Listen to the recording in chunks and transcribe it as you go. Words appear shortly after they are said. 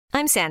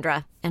I'm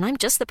Sandra, and I'm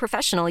just the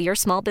professional your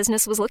small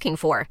business was looking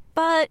for.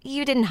 But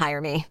you didn't hire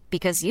me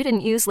because you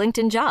didn't use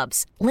LinkedIn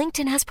Jobs.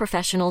 LinkedIn has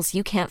professionals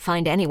you can't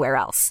find anywhere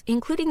else,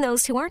 including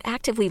those who aren't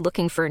actively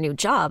looking for a new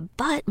job,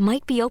 but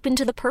might be open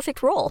to the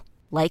perfect role,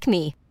 like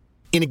me.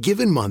 In a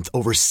given month,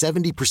 over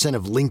 70%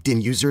 of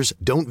LinkedIn users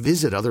don't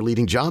visit other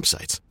leading job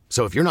sites.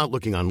 So if you're not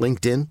looking on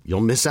LinkedIn,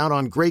 you'll miss out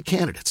on great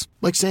candidates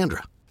like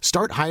Sandra.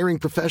 Start hiring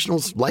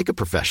professionals like a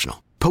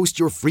professional. Post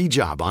your free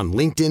job on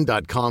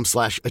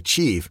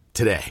linkedin.com/achieve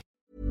today.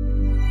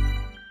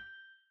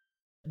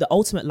 The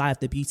ultimate lie of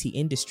the beauty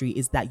industry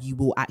is that you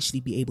will actually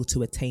be able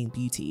to attain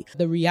beauty.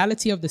 The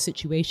reality of the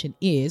situation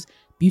is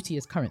beauty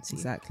is currency.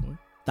 Exactly.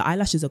 The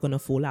eyelashes are going to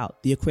fall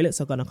out. The acrylics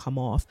are going to come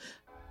off.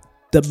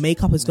 The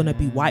makeup is going to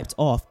be wiped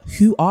off.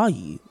 Who are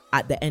you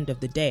at the end of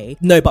the day?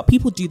 No, but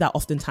people do that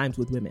oftentimes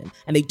with women.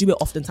 And they do it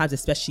oftentimes,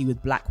 especially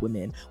with black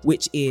women,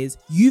 which is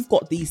you've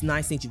got these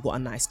nice things. You've got a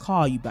nice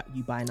car. You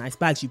buy nice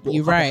bags. You've bought a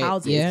couple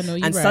houses. Yeah, no,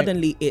 and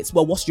suddenly it's,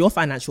 well, what's your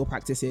financial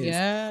practices?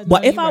 Yeah,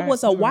 but if I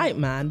was a white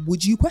man,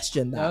 would you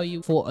question that?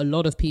 No, for a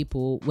lot of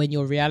people, when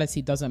your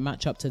reality doesn't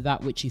match up to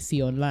that which you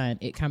see online,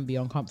 it can be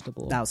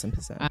uncomfortable.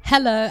 1000%.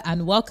 Hello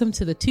and welcome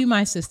to the To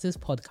My Sisters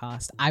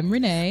podcast. I'm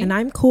Renee. And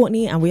I'm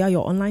Courtney, and we are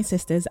your online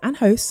sisters and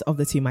hosts of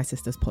the To My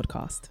Sisters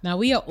podcast. Now,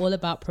 we are all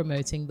about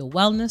promoting the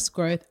wellness,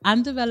 growth,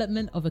 and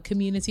development of a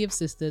community of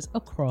sisters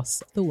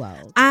across the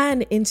world.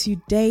 And in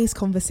today's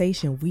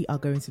conversation, we are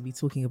going to be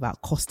talking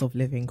about cost of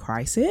living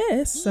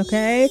crisis,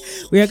 okay?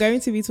 We are going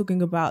to be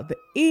talking about the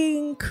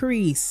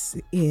increase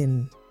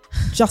in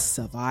just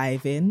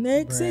surviving,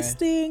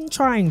 existing,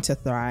 trying to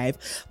thrive,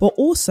 but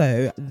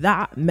also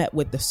that met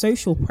with the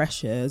social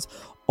pressures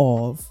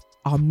of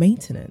our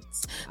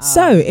maintenance.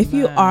 If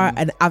you are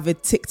an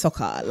avid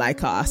TikToker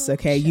like us,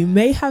 okay, you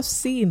may have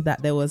seen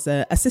that there was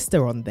a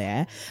sister on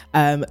there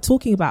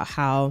talking about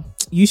how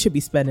you should be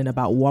spending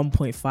about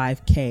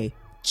 1.5k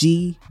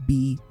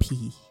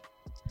GBP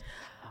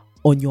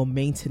on your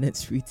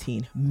maintenance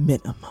routine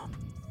minimum.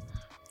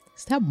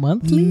 Is that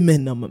monthly?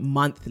 Minimum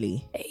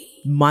monthly.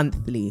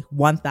 Monthly,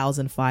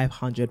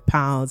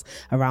 £1,500,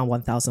 around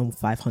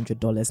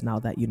 $1,500 now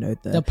that you know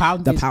the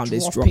pound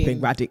is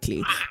dropping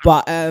radically.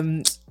 But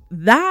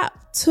that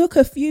took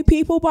a few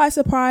people by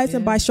surprise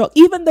and by shock.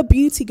 Even the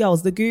beauty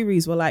girls, the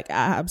gurus, were like,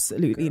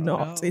 absolutely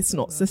not. It's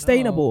not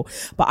sustainable.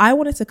 But I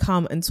wanted to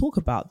come and talk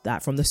about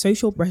that from the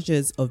social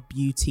pressures of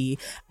beauty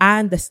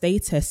and the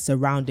status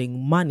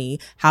surrounding money.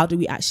 How do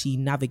we actually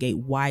navigate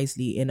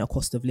wisely in a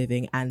cost of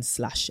living and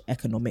 /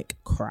 economic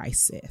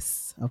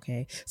crisis?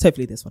 Okay, so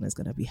hopefully this one is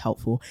going to be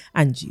helpful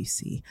and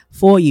juicy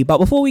for you. But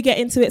before we get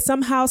into it,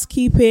 some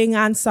housekeeping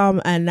and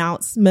some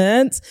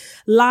announcements.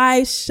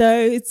 Live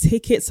show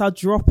tickets are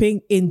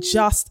dropping in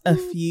just a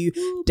few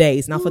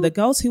days. Now, for the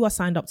girls who are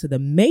signed up to the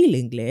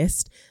mailing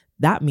list,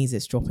 that means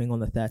it's dropping on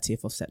the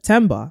 30th of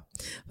September.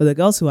 For the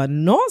girls who are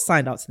not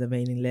signed up to the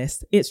mailing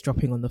list, it's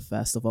dropping on the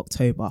 1st of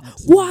October.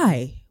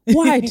 Absolutely.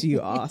 Why do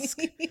you ask?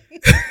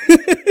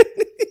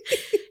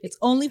 It's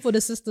only for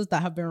the sisters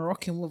that have been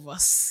rocking with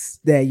us.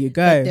 There you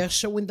go. That they're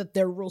showing that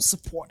they're real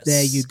supporters.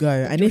 There you go.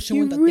 And if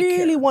you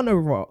really want to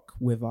rock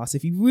with us,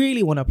 if you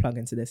really want to plug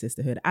into the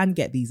sisterhood and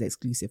get these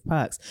exclusive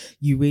perks,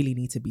 you really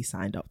need to be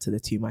signed up to the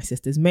To My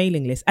Sisters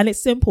mailing list. And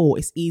it's simple.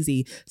 It's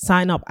easy.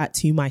 Sign up at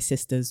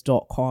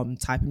tomysisters.com.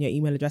 Type in your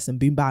email address and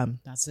boom, bam.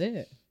 That's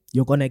it.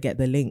 You're going to get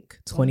the link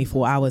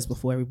 24 hours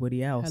before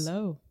everybody else.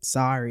 Hello.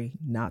 Sorry,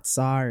 not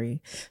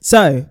sorry.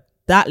 So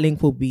that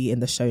link will be in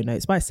the show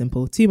notes. By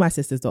simple,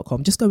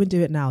 tomysisters.com. Just go and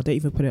do it now. Don't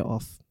even put it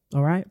off.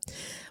 All right.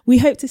 We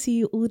hope to see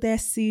you all there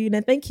soon.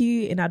 And thank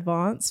you in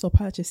advance for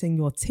purchasing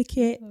your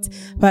ticket,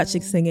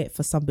 purchasing it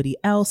for somebody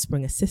else.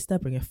 Bring a sister,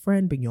 bring a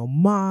friend, bring your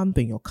mom,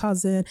 bring your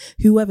cousin,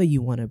 whoever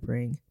you want to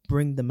bring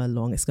them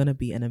along. It's going to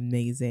be an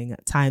amazing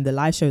time. The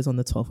live show is on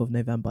the 12th of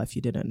November. If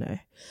you didn't know,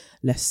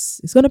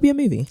 it's going to be a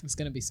movie. It's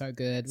going to be so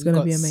good. It's going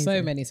to be amazing.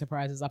 So many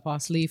surprises up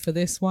our sleeve for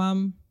this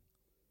one.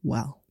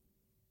 Well,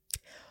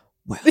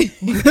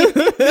 you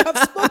have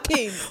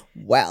spoken.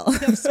 Well, you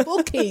have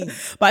spoken.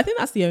 But I think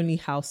that's the only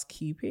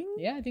housekeeping.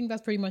 Yeah, I think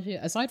that's pretty much it.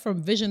 Aside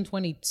from Vision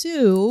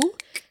 22,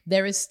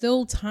 there is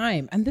still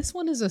time. And this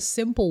one is a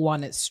simple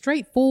one. It's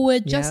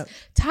straightforward. Just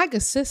tag a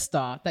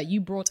sister that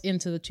you brought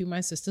into the To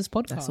My Sisters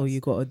podcast. That's all you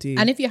got to do.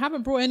 And if you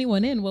haven't brought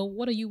anyone in, well,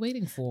 what are you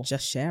waiting for?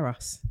 Just share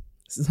us.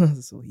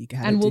 That's all you got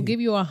to do. And we'll give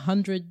you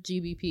 100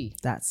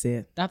 GBP. That's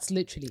it. That's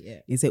literally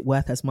it. Is it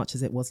worth as much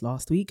as it was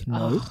last week?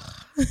 No.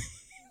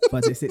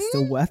 But is it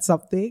still worth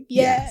something?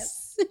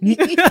 Yes.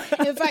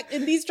 In fact,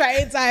 in these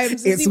trying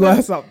times, it's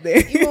worth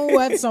something. Even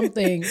worth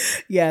something.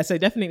 Yeah, so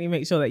definitely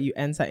make sure that you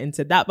enter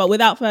into that. But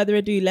without further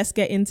ado, let's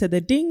get into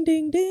the ding,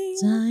 ding, ding.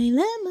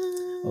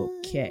 Dilemma.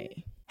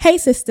 Okay. Hey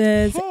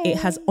sisters, It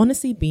has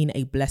honestly been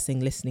a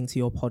blessing listening to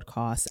your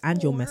podcast,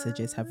 and your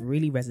messages have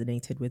really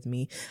resonated with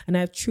me, and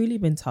I have truly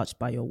been touched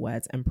by your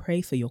words and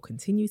pray for your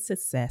continued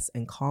success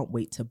and can't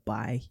wait to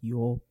buy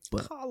your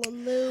book.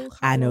 Hallelujah.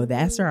 I know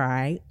that's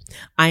right.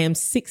 I am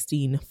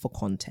 16 for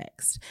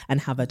context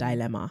and have a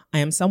dilemma. I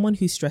am someone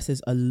who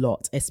stresses a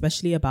lot,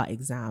 especially about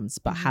exams,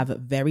 but have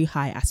very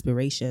high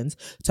aspirations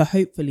to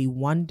hopefully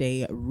one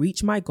day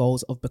reach my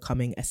goals of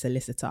becoming a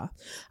solicitor.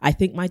 I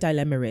think my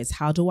dilemma is,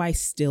 how do I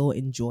still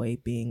enjoy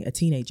being a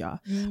teenager?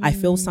 I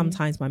feel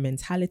sometimes my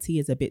mentality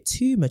is a bit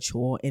too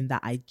mature in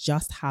that I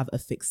just have a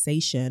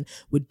fixation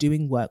with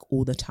doing work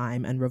all the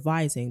time and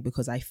revising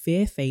because I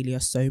fear failure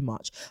so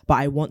much, but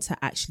I want to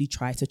actually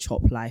try to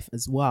chop life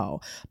as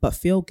well, but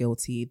feel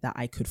guilty that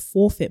I could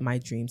forfeit my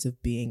dreams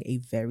of being a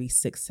very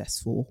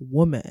successful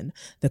woman.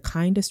 The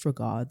kindest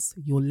regards,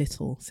 your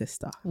little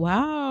sister.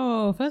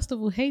 Wow. First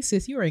of all, hey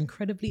sis, you are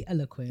incredibly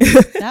eloquent.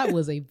 That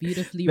was a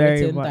beautifully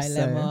written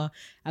dilemma. So.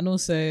 And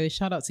also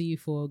shout out to you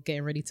for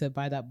getting ready to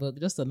buy that book.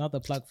 Just another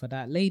plug for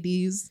that.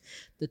 Ladies,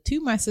 the To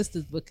My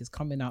Sisters book is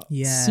coming out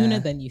sooner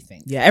than you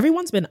think. Yeah,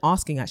 everyone's been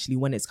asking actually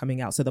when it's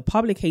coming out. So the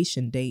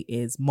publication date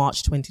is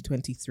March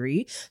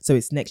 2023. So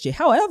it's next year.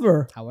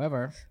 However,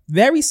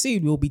 very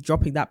soon we'll be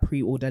dropping that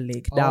pre-order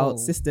link. Now,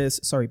 sisters,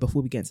 sorry,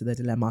 before we get into the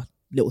dilemma,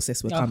 little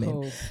sis, we're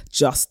coming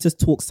just to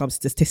talk some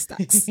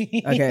statistics.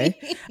 Okay.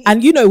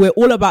 And you know, we're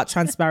all about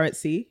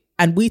transparency.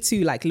 And we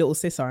too, like little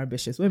sis, are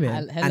ambitious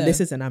women. And this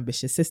is an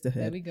ambitious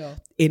sisterhood. There we go.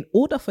 In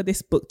order for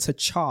this book to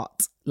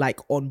chart, like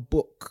on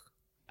book,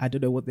 I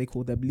don't know what they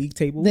call them, league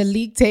tables. The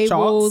league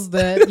tables,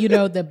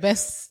 charts. the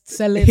best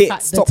selling,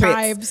 the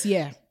Times,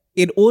 yeah.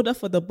 In order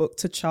for the book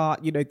to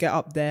chart, get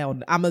up there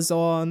on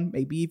Amazon,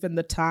 maybe even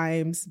the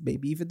Times,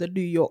 maybe even the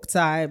New York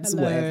Times,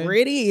 whatever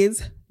it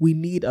is, we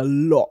need a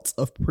lot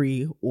of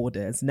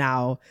pre-orders.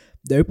 Now,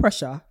 no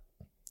pressure.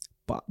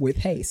 But with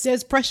haste.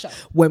 There's pressure.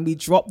 When we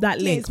drop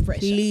that link,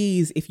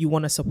 please, if you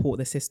want to support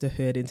the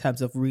sisterhood in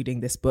terms of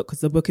reading this book, because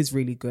the book is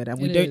really good. And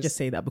we don't just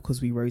say that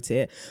because we wrote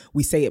it.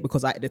 We say it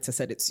because our editor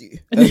said it to you.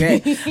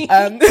 Okay.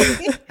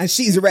 And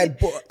she's read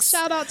books.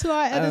 Shout out to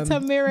our editor,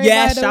 Mireille.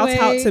 Yeah, shout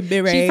out to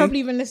Mireille. She's probably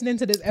even listening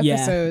to this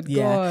episode.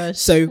 Yeah. Gosh.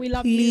 So we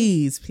love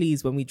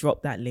please, when we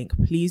drop that link,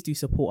 please do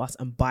support us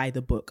and buy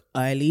the book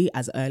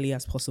as early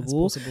as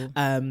possible.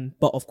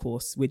 But of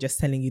course, we're just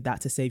telling you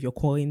that to save your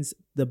coins.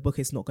 The book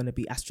is not going to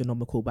be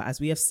astronomical. But as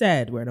we have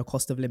said, we're in a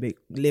cost of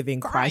living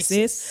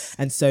crisis.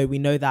 And so we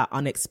know that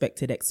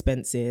unexpected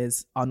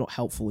expenses are not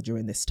helpful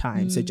during this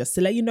time. So just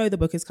to let you know, the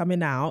book is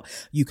coming out.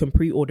 You can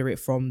pre-order it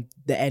from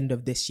the end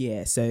of this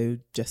year. So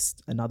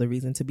just another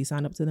reason to be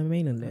signed up to the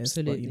mailing list.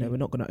 Absolutely. But we're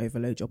not going to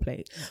overload your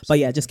plate. Absolutely. But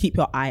yeah, just keep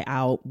your eye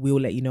out. We'll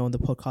let you know on the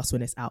podcast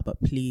when it's out.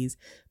 But please,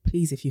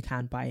 if you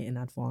can, buy it in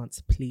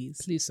advance. Please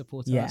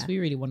support us. We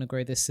really want to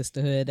grow this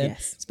sisterhood. And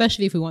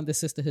especially if we want this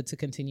sisterhood to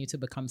continue to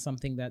become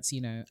something that's,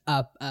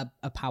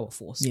 a power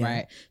force,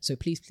 right? So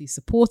please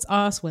support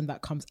us when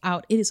that comes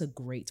out. It is a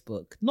great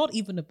book. Not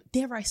even a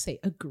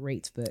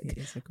great book. It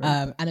is a great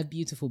book. And a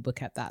beautiful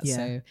book at that.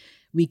 So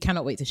we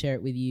cannot wait to share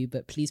it with you.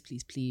 But please,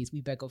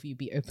 we beg of you,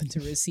 be open to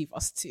receive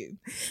us too.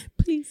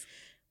 Please.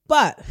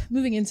 But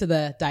moving into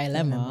the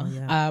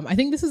dilemma, I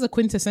think this is a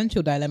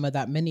quintessential dilemma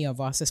that many of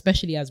us,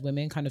 especially as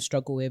women, kind of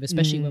struggle with,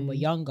 especially when we're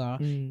younger.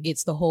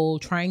 It's the whole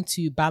trying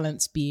to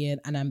balance being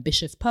an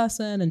ambitious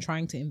person and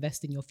trying to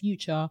invest in your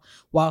future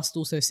whilst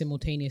also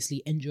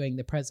simultaneously enjoying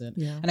the present.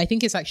 And I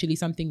think it's actually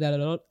something that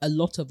a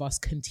lot of us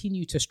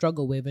continue to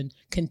struggle with and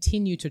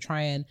continue to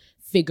try and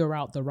figure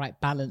out the right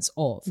balance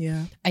of.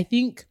 I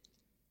think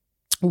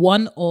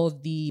one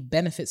of the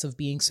benefits of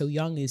being so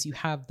young is you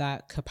have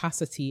that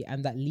capacity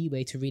and that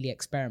leeway to really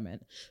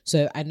experiment.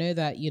 So I know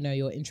that,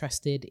 you're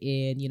interested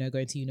in,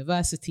 going to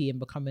university and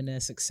becoming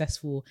a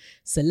successful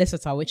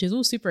solicitor, which is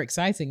all super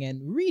exciting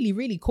and really,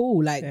 really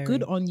cool.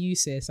 Good on you,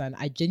 sis. And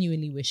I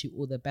genuinely wish you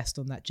all the best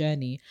on that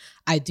journey.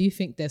 I do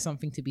think there's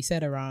something to be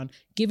said around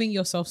giving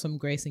yourself some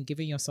grace and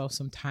giving yourself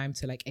some time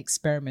to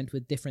experiment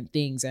with different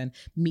things and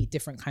meet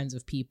different kinds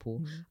of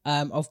people.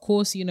 Of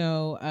course,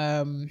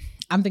 I'm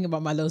thinking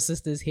about my little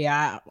sisters here.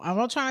 I'm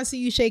not trying to see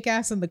you shake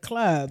ass in the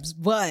clubs,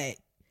 but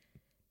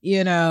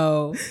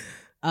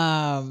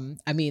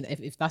I mean,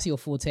 if that's your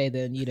forte,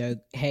 then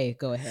hey,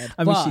 go ahead.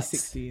 I mean, she's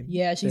 16.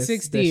 Yeah, she's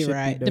 16,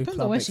 right? Depends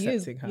on when she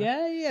is. Her.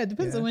 Yeah,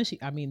 depends on when she.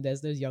 I mean,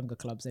 there's those younger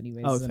clubs,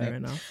 anyways. Oh, fair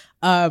enough.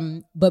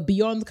 But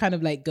beyond kind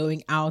of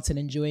going out and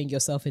enjoying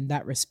yourself in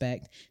that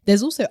respect,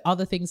 there's also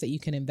other things that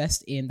you can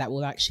invest in that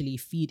will actually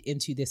feed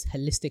into this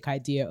holistic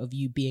idea of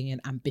you being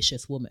an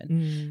ambitious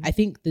woman. I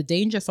think the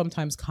danger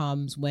sometimes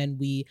comes when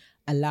we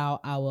allow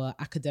our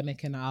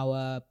academic and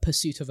our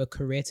pursuit of a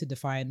career to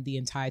define the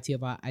entirety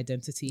of our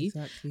identity.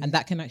 Exactly. And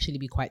that can actually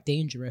be quite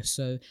dangerous.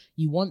 So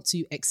you want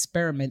to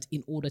experiment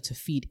in order to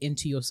feed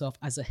into yourself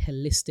as a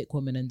holistic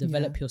woman and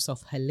develop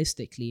yourself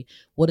holistically.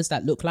 What does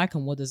that look like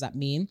and what does that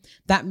mean?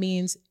 That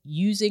means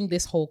using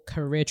this whole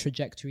career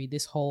trajectory,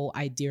 this whole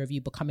idea of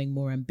you becoming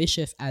more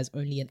ambitious as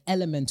only an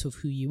element of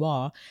who you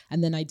are,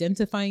 and then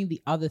identifying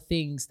the other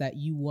things that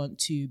you want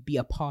to be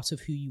a part of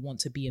who you want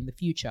to be in the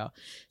future.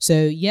 So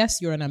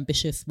yes, you're an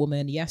ambitious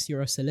woman. Yes,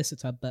 you're a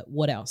solicitor, but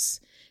what else?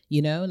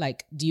 You know,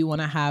 like, do you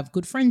want to have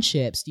good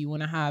friendships? Do you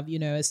want to have, you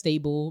know, a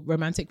stable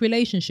romantic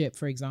relationship,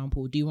 for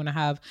example? Do you want to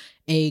have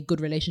a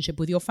good relationship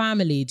with your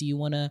family? Do you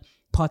want to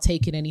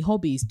partake in any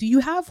hobbies? Do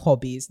you have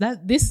hobbies?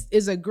 This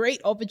is a great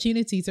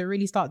opportunity to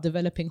really start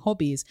developing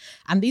hobbies.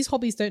 And these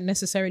hobbies don't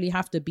necessarily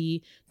have to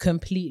be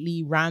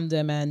completely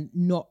random and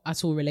not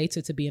at all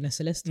related to being a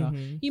solicitor.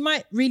 You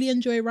might really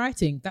enjoy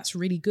writing. That's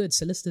really good.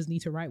 Solicitors need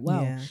to write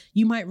well.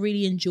 You might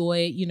really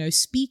enjoy, you know,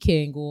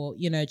 speaking or,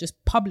 you know,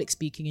 just public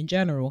speaking in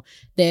general.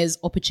 There's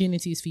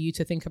opportunities for you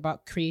to think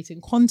about creating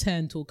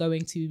content or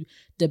going to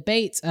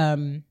debate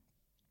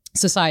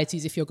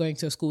societies if you're going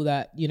to a school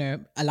that, you know,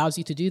 allows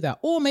you to do that,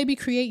 or maybe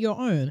create your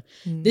own.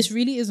 This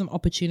really is an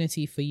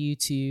opportunity for you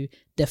to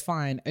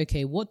define,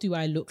 okay, what do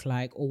I look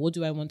like, or what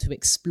do I want to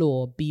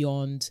explore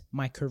beyond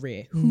my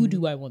career? Who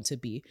do I want to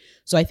be?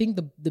 So I think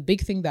the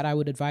big thing that I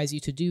would advise you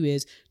to do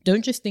is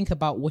don't just think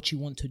about what you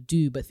want to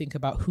do, but think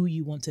about who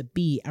you want to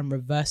be and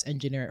reverse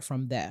engineer it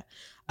from there.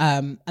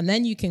 And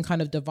then you can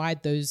kind of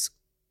divide those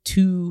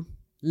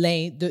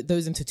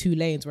into two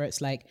lanes where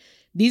it's like,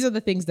 these are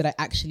the things that I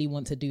actually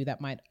want to do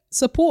that might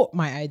support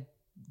my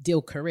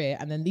ideal career.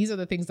 And then these are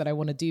the things that I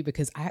want to do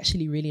because I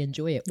actually really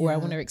enjoy it, or I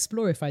want to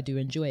explore if I do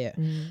enjoy it.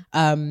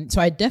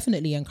 So I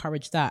definitely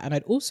encourage that. And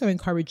I'd also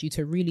encourage you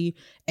to really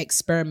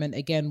experiment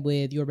again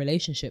with your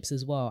relationships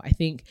as well. I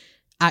think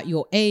at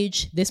your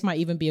age, this might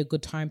even be a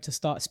good time to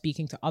start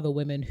speaking to other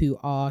women who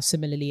are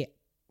similarly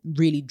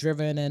really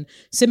driven, and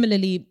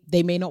similarly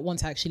they may not want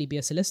to actually be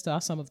a solicitor.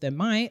 Some of them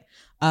might,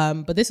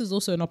 but this is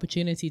also an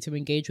opportunity to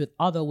engage with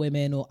other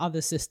women or other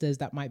sisters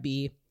that might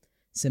be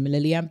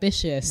similarly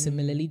ambitious,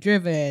 similarly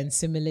driven,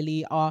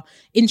 similarly are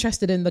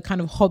interested in the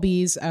kind of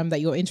hobbies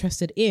that you're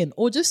interested in,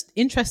 or just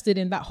interested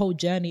in that whole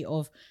journey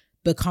of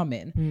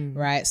becoming,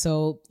 right?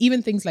 So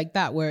even things like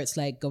that, where it's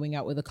like going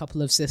out with a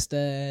couple of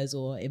sisters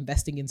or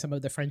investing in some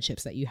of the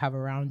friendships that you have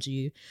around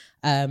you.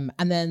 And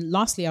then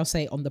lastly, I'll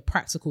say on the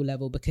practical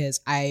level,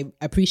 because I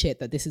appreciate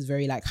that this is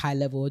very like high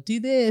level,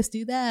 do this,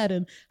 do that,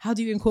 and how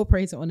do you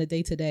incorporate it on a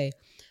day-to-day?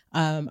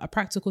 A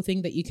practical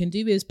thing that you can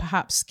do is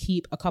perhaps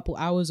keep a couple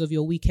hours of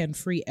your weekend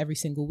free every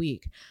single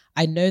week.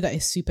 I know that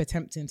it's super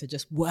tempting to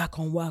just work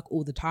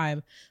all the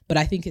time, but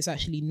I think it's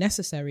actually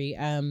necessary.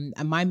 And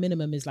my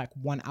minimum is like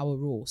 1 hour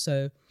rule.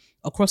 So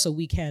across a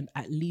weekend,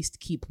 at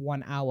least keep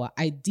 1 hour.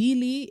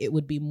 Ideally, it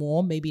would be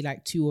more, maybe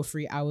like 2 or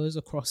 3 hours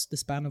across the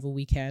span of a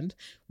weekend,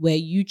 where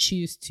you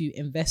choose to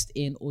invest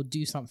in or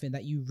do something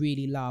that you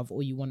really love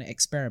or you want to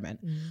experiment.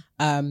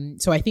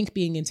 So I think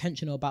being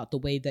intentional about the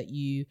way that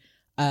you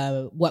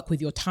work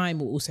with your time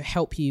will also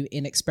help you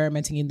in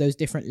experimenting in those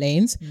different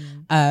lanes.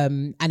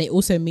 And it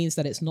also means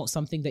that it's not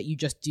something that you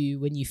just do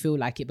when you feel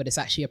like it, but it's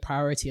actually a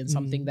priority and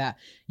something that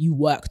you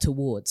work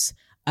towards.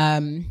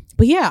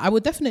 But yeah, I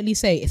would definitely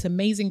say it's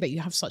amazing that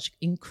you have such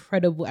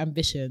incredible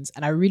ambitions,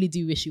 and I really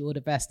do wish you all the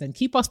best, and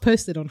keep us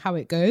posted on how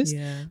it goes.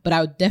 But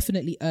I would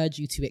definitely urge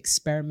you to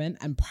experiment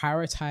and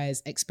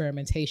prioritize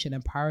experimentation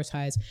and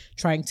prioritize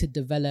trying to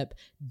develop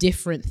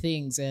different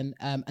things and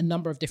a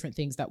number of different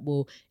things that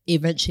will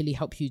eventually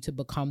help you to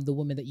become the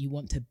woman that you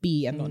want to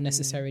be, and not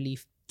necessarily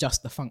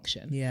just the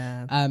function.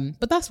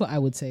 But that's what I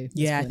would say.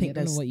 I think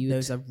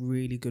those are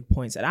really good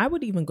points. And I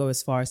would even go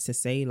as far as to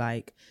say,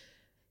 like,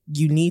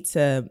 you need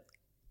to,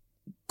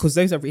 because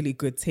those are really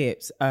good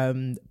tips,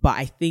 but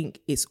I think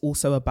it's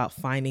also about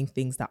finding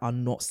things that are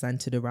not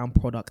centered around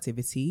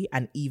productivity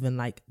and even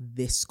like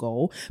this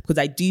goal, because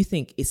I do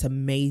think it's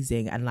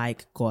amazing, and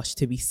like, gosh,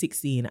 to be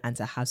 16 and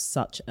to have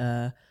such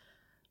a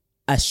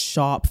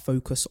sharp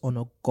focus on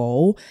a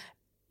goal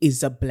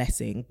is a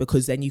blessing,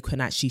 because then you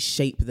can actually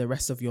shape the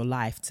rest of your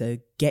life to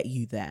get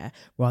you there,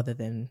 rather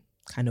than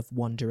kind of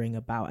wandering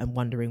about and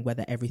wondering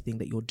whether everything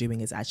that you're doing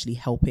is actually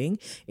helping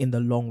in the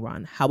long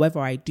run. However,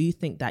 I do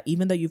think that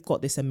even though you've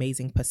got this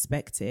amazing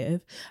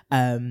perspective,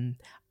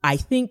 I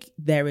think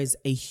there is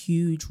a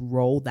huge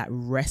role that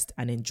rest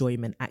and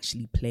enjoyment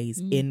actually plays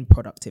in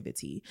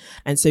productivity.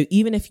 And so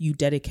even if you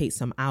dedicate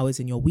some hours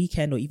in your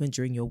weekend or even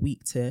during your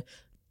week to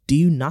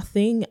do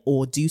nothing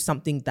or do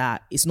something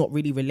that is not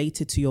really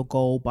related to your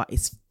goal, but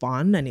it's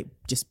fun and it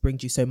just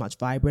brings you so much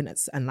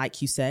vibrance, and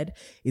like you said,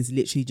 is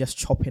literally just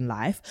chopping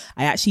life,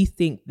 I actually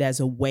think there's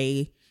a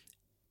way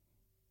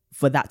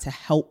for that to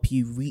help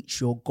you reach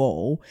your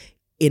goal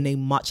in a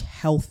much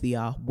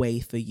healthier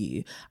way for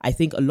you. I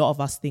think a lot of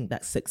us think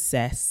that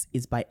success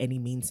is by any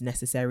means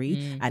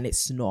necessary, and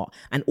it's not.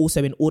 And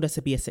also, in order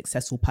to be a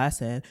successful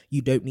person,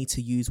 you don't need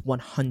to use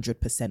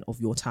 100%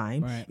 of your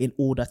time in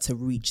order to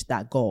reach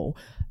that goal.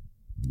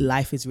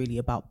 Life is really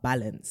about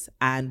balance,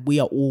 and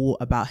we are all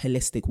about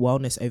holistic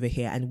wellness over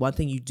here. And one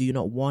thing you do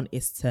not want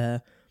is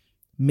to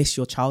miss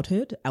your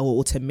childhood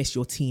or to miss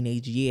your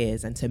teenage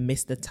years and to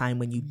miss the time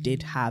when you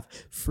did have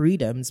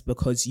freedoms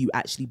because you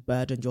actually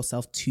burdened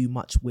yourself too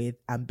much with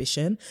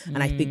ambition.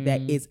 And I think there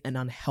is an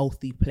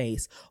unhealthy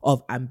place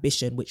of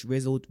ambition which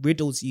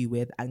riddles you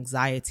with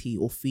anxiety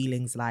or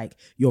feelings like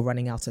you're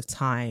running out of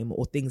time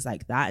or things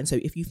like that. And so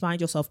if you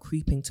find yourself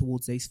creeping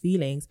towards those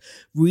feelings,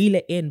 reel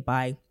it in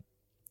by,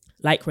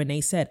 like Renee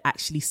said,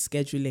 actually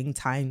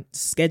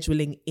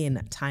scheduling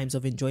in times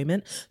of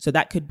enjoyment. So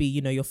that could be,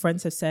 you know, your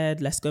friends have said,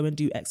 let's go and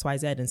do X, Y,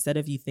 Z. Instead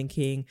of you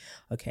thinking,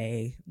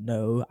 okay,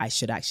 no, I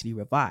should actually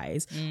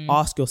revise.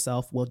 Ask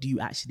yourself, well, do you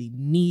actually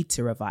need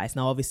to revise?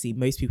 Now, obviously,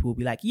 most people will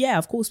be like, yeah,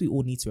 of course we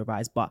all need to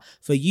revise. But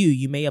for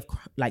you may have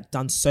like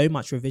done so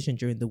much revision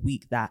during the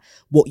week that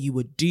what you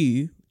would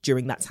do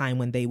during that time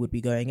when they would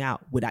be going out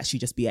would actually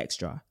just be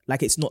extra.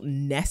 Like it's not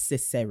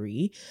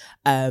necessary,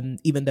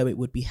 even though it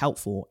would be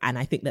helpful. And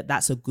I think that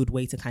that's a good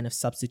way to kind of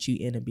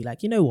substitute in and be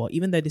like, you know what,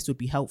 even though this would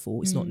be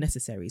helpful, it's not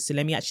necessary. So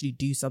let me actually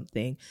do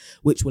something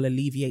which will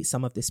alleviate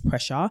some of this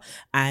pressure.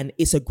 And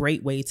it's a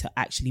great way to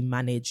actually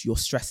manage your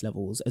stress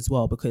levels as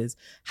well, because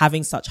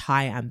having such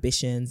high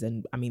ambitions,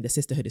 and I mean, the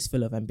sisterhood is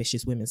full of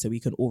ambitious women, so we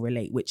can all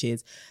relate, which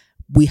is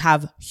we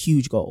have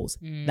huge goals.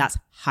 That's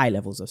high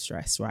levels of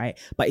stress, right?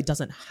 But it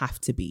doesn't have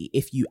to be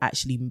if you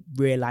actually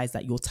realize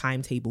that your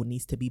timetable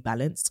needs to be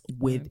balanced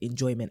with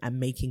enjoyment and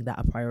making that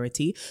a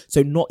priority.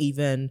 So not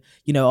even,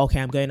 you know, okay,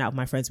 I'm going out with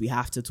my friends, we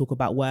have to talk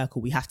about work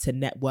or we have to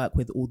network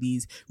with all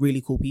these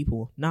really cool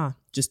people. Nah,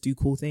 just do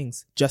cool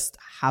things. Just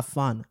have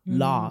fun,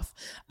 laugh.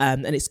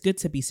 And it's good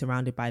to be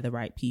surrounded by the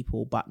right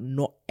people, but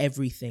not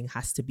everything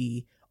has to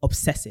be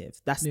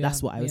obsessive.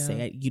 That's what I would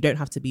say. You don't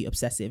have to be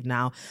obsessive.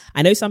 Now,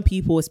 I know some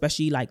people,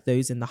 especially like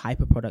those in the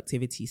hyper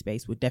productivity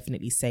space, would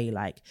definitely say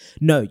like,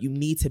 no, you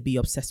need to be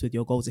obsessed with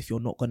your goals if you're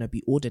not going to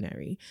be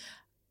ordinary.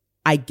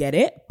 I get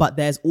it, but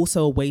there's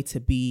also a way to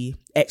be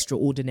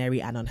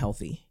extraordinary and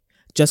unhealthy.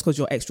 Just because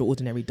you're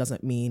extraordinary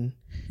doesn't mean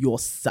you're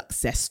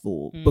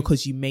successful,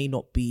 because you may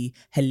not be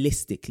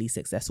holistically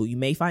successful. You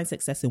may find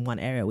success in one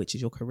area, which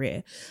is your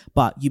career,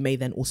 but you may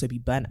then also be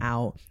burnt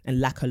out and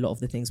lack a lot of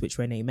the things which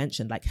Renee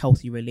mentioned, like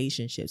healthy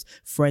relationships,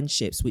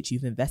 friendships, which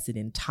you've invested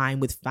in,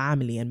 time with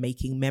family and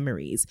making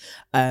memories,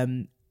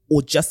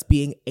 or just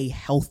being a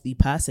healthy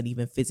person,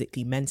 even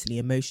physically, mentally,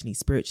 emotionally,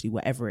 spiritually,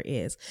 whatever it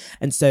is.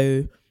 And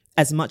so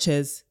as much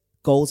as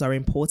goals are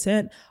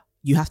important,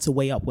 you have to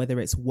weigh up whether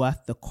it's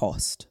worth the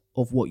cost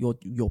of what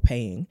you're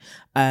paying.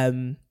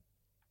 And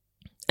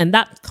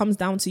that comes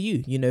down to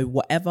you. You know,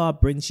 whatever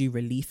brings you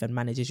relief and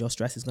manages your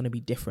stress is going to be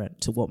different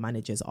to what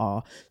manages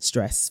our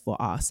stress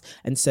for us.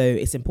 And so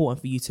it's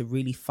important for you to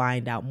really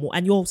find out more.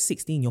 And you're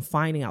 16, you're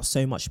finding out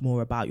so much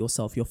more about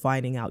yourself. You're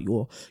finding out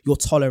your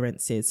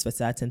tolerances for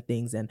certain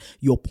things and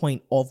your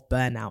point of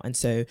burnout. And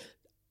so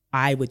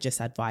I would just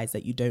advise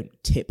that you don't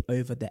tip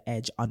over the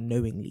edge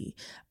unknowingly.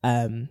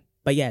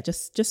 But yeah,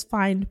 just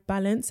find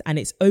balance. And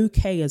it's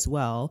okay as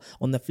well,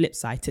 on the flip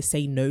side, to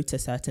say no to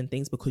certain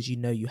things because you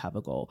know you have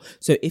a goal.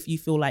 So if you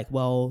feel like,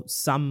 well,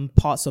 some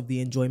parts of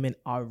the enjoyment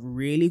are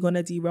really going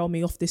to derail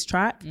me off this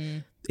track,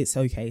 it's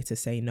okay to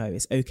say no.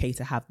 It's okay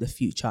to have the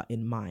future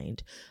in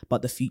mind,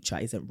 but the future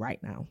isn't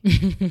right now.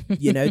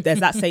 You know,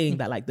 there's that saying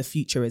that like the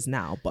future is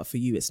now, but for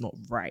you, it's not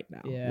right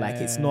now. Like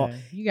it's not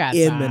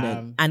imminent.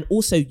 Time. And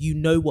also, you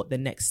know what the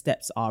next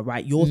steps are,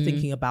 right? You're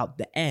thinking about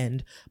the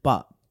end,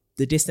 but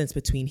the distance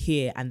between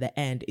here and the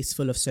end is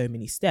full of so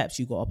many steps.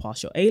 You got to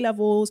pass your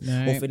A-levels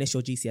or finish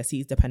your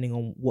GCSEs, depending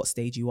on what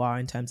stage you are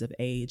in terms of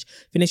age.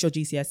 Finish your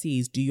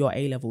GCSEs, do your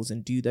A-levels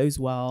and do those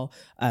well.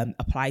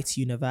 Apply to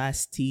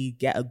university,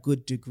 get a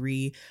good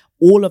degree.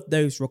 All of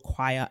those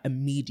require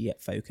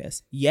immediate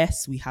focus.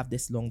 Yes, we have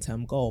this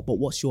long-term goal, but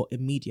what's your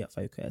immediate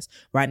focus?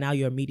 Right now,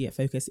 your immediate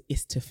focus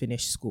is to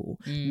finish school.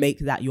 Make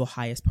that your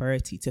highest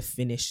priority, to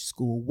finish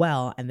school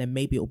well. And then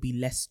maybe it'll be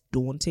less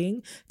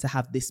daunting to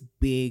have this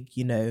big,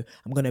 you know,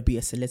 I'm going to be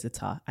a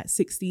solicitor. At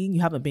 16,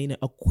 you haven't been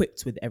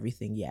equipped with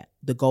everything yet.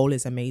 The goal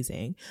is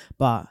amazing,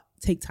 but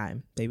take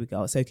time, baby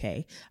girl. It's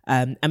okay.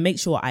 And make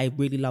sure, I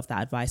really love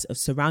that advice of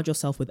surround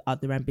yourself with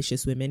other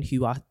ambitious women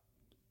who are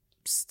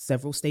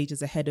several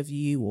stages ahead of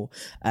you or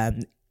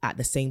at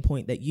the same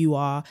point that you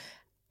are,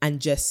 and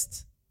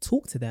just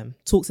talk to them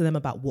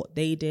about what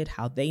they did,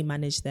 how they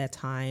managed their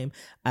time,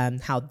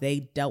 how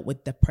they dealt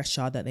with the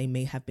pressure that they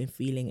may have been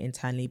feeling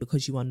internally,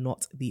 because you are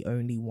not the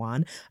only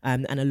one.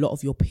 And a lot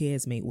of your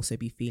peers may also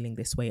be feeling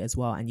this way as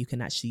well. And you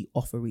can actually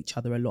offer each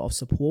other a lot of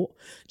support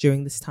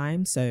during this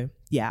time. So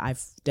yeah,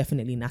 I've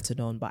definitely nattered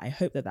on, but I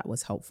hope that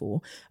was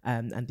helpful.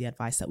 And the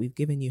advice that we've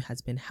given you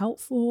has been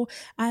helpful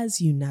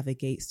as you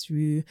navigate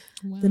through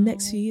the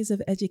next few years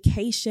of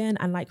education.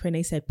 And like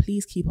Renee said,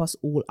 please keep us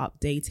all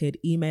updated.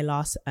 Email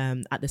us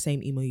at the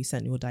same email you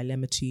sent your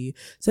dilemma to,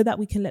 so that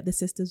we can let the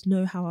sisters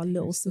know how our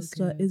little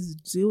sister is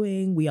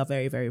doing. We are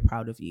very, very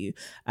proud of you,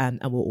 and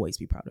we'll always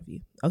be proud of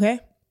you. Okay?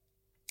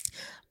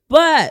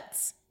 But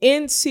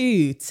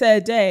into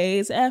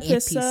today's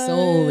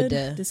episode.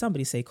 Did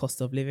somebody say cost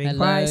of living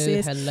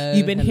crisis?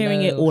 You've been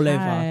hearing it all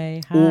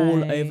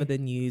over the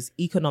news.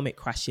 Economic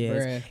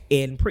crashes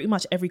in pretty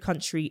much every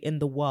country in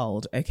the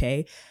world.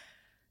 Okay,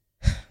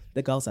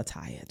 the girls are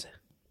tired.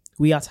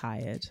 We are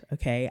tired.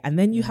 Okay, and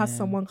then you have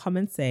someone come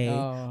and say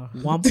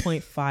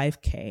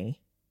 1.5k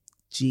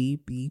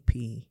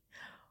GBP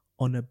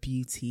on a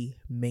beauty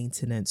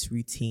maintenance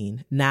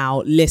routine.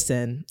 Now,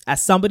 listen,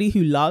 as somebody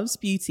who loves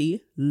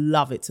beauty,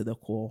 love it to the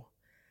core,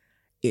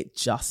 it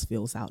just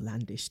feels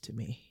outlandish to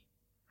me.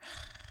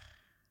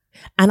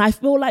 And I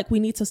feel like we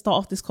need to start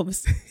off this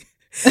conversation.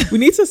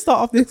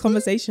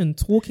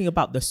 Talking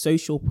about the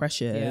social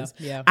pressures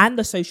and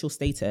the social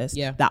status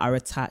that are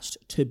attached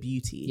to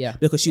beauty. Yeah.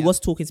 Because she was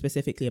talking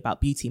specifically about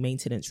beauty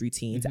maintenance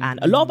routines. And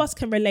a lot of us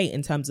can relate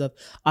in terms of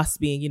us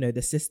being, you know,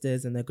 the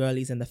sisters and the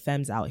girlies and the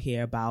femmes out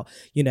here about,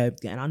 you know,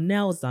 getting our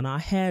nails done, our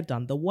hair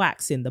done, the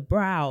waxing, the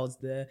brows,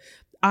 the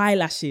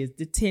eyelashes,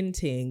 the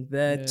tinting,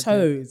 the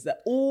toes,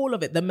 all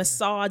of it, the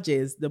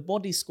massages, the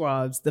body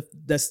scrubs, the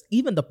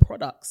even the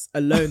products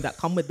alone that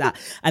come with that,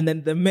 and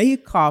then the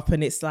makeup.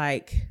 And it's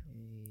like,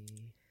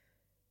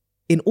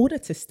 in order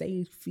to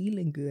stay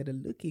feeling good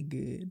and looking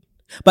good,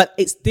 but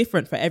it's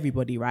different for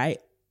everybody, right?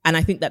 And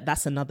I think that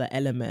that's another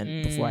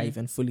element, before I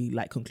even fully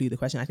like conclude the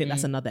question, I think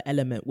that's another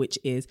element, which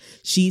is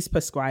she's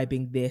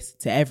prescribing this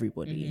to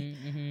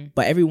everybody,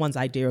 but everyone's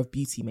idea of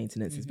beauty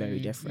maintenance is very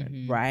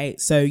different,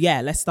 right? So yeah,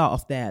 let's start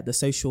off there. The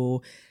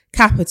social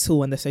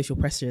capital and the social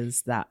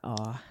pressures that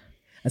are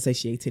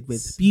associated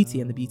with beauty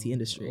and the beauty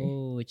industry.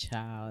 Oh,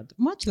 child.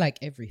 Much like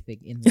everything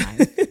in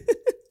life,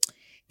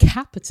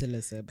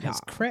 capitalism has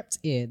crept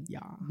in,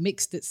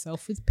 mixed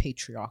itself with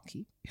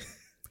patriarchy,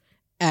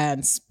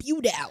 and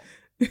spewed out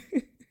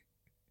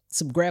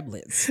some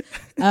gremlins.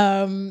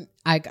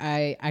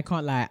 I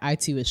can't lie, I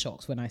too was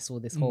shocked when I saw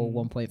this whole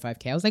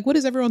 1.5k. I was like, what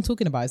is everyone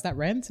talking about? Is that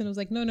rent? And it was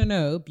like,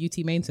 no,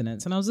 beauty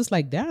maintenance. And I was just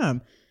like,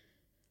 damn,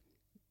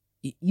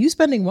 you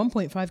spending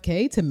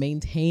 1.5k to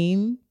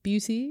maintain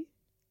beauty?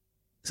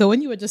 So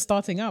when you were just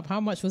starting up, how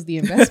much was the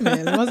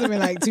investment? It must have been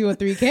like 2 or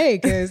 3k,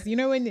 because you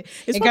know when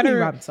it's kind of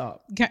ramped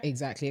up.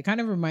 Exactly, it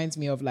kind of reminds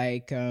me of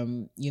like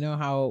you know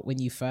how when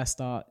you first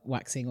start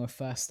waxing or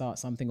first start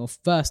something or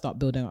first start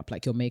building up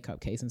like your makeup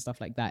case and stuff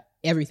like that,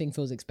 everything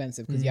feels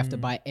expensive because you have to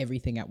buy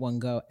everything at one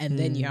go, and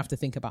then you have to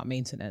think about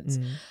maintenance.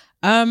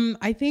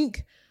 I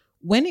think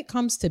when it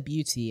comes to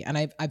beauty, and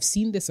I've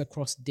seen this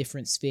across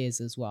different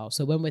spheres as well.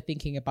 So when we're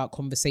thinking about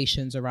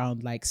conversations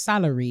around like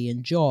salary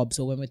and jobs,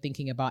 or when we're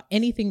thinking about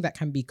anything that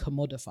can be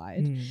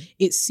commodified,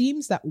 it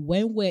seems that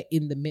when we're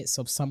in the midst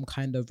of some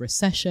kind of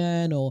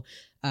recession, or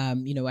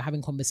you know, we're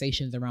having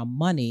conversations around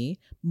money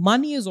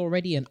is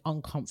already an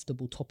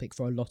uncomfortable topic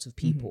for a lot of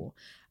people.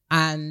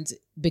 And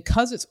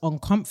because it's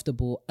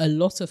uncomfortable, a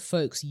lot of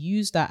folks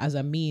use that as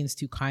a means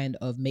to kind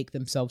of make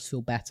themselves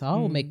feel better,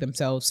 or make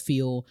themselves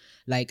feel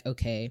like,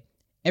 okay,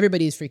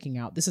 everybody is freaking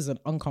out. This is an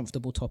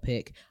uncomfortable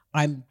topic.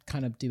 I'm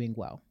kind of doing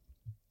well.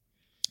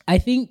 I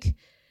think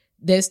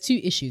there's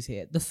 2 issues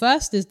here. The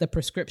first is the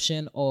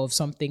prescription of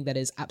something that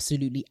is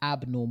absolutely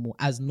abnormal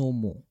as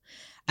normal.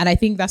 And I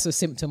think that's a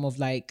symptom of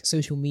like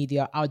social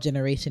media, our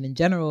generation in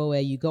general, where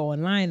you go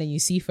online and you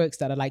see folks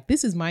that are like,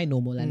 this is my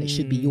normal and it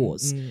should be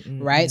yours,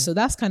 right? So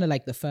that's kind of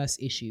like the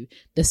first issue.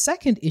 The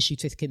second issue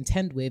to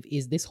contend with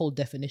is this whole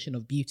definition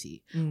of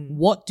beauty.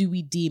 What do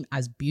we deem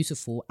as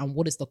beautiful, and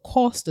what is the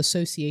cost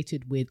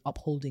associated with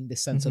upholding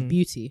this sense of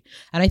beauty?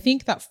 And I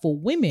think that for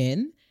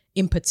women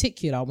in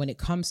particular, when it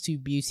comes to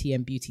beauty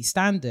and beauty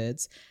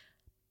standards,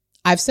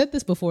 I've said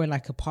this before in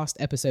like a past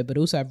episode, but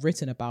also I've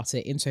written about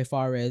it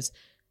insofar as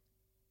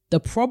the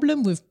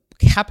problem with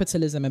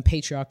capitalism and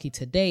patriarchy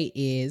today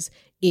is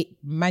it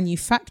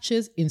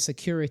manufactures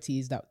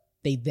insecurities that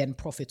they then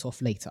profit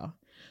off later.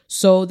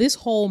 So this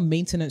whole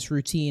maintenance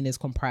routine is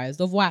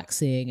comprised of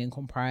waxing and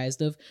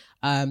comprised of,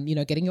 you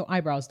know, getting your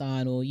eyebrows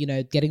done, or, you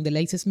know, getting the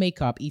latest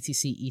makeup,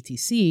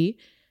 etc.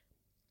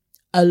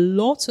 A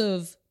lot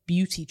of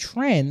beauty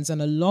trends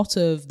and a lot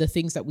of the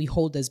things that we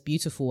hold as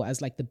beautiful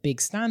as like the big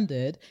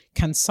standard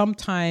can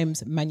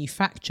sometimes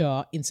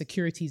manufacture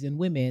insecurities in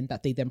women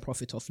that they then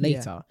profit off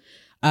later.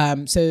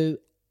 So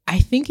I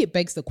think it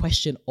begs the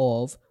question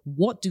of,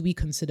 what do we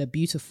consider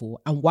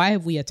beautiful, and why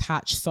have we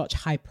attached such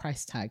high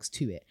price tags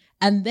to it?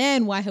 And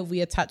then why have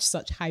we attached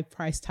such high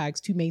price tags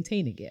to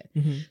maintaining it?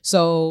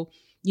 So,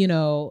 you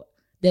know,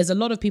 there's a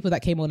lot of people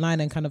that came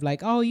online and kind of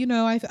like, oh, you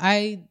know,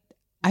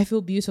 I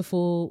feel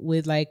beautiful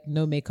with like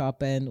no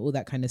makeup and all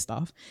that kind of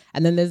stuff.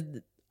 And then there's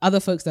other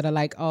folks that are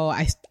like, oh,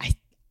 I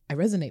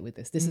resonate with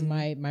this. This is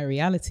my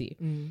reality.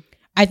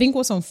 I think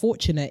what's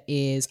unfortunate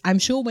is, I'm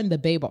sure when the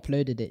babe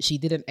uploaded it, she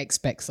didn't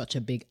expect such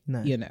a big,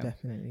 you know.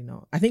 Definitely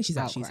not. I think she's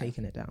actually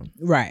taken it down.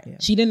 Right. Yeah.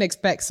 She didn't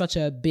expect such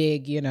a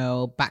big, you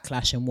know,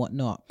 backlash and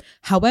whatnot.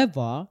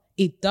 However,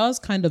 it does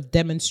kind of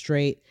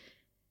demonstrate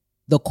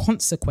the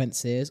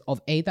consequences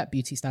of A, that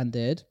beauty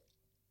standard,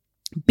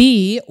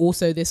 B,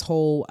 also this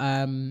whole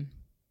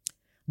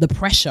the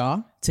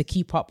pressure to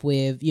keep up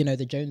with, you know,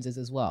 the Joneses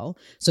as well.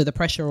 So the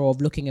pressure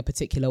of looking a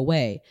particular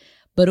way.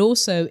 but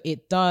also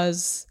it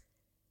does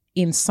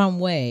in some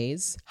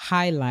ways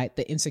highlight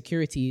the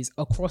insecurities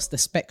across the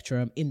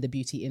spectrum in the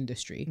beauty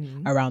industry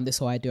around this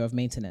whole idea of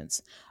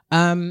maintenance.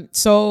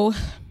 So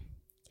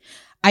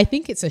I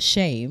think it's a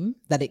shame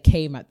that it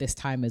came at this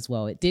time as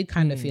well. It did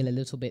kind of feel a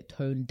little bit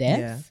tone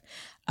deaf.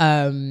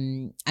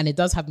 And it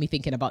does have me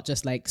thinking about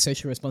just like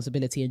social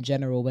responsibility in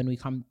general when we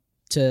come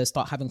to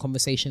start having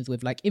conversations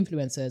with like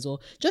influencers or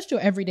just your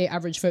everyday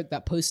average folk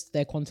that post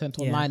their content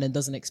online and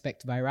doesn't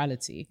expect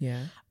virality.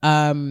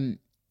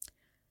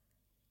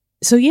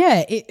 So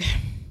yeah,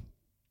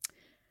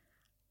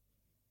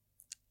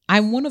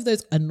 I'm one of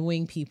those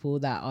annoying people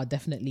that are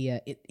definitely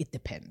it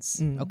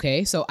depends.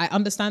 Okay. So I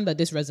understand that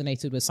this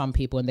resonated with some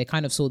people and they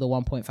kind of saw the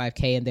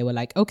 1.5K and they were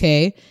like,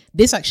 okay,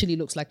 this actually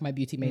looks like my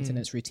beauty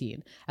maintenance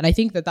routine. And I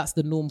think that that's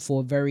the norm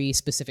for a very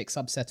specific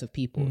subset of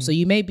people. So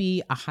you may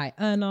be a high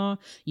earner,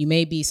 you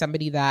may be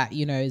somebody that,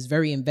 you know, is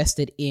very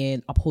invested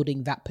in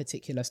upholding that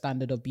particular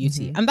standard of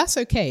beauty. And that's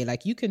okay.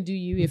 Like you can do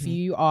you if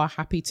you are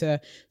happy to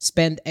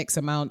spend X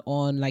amount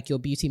on like your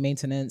beauty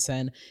maintenance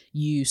and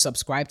you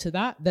subscribe to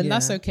that, then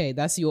that's okay.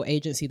 That's your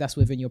agency, that's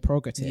within your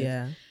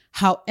prerogative.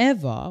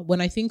 However,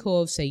 when I think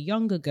of, say,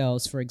 younger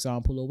girls, for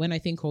example, or when I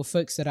think of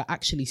folks that are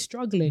actually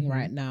struggling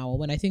right now, or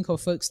when I think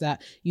of folks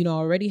that, you know,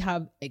 already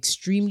have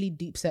extremely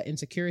deep set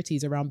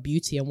insecurities around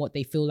beauty and what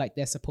they feel like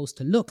they're supposed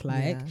to look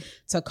like,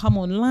 to come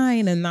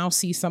online and now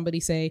see somebody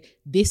say,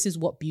 this is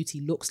what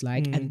beauty looks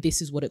like and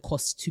this is what it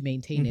costs to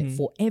maintain it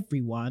for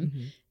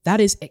everyone,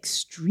 that is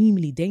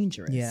extremely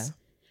dangerous.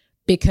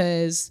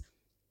 Because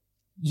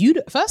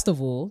first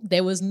of all,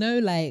 there was no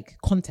like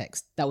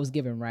context that was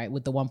given, right,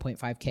 with the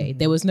 1.5K.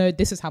 There was no,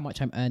 this is how much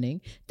I'm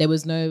earning. There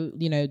was no,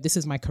 you know, this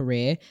is my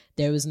career.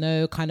 There was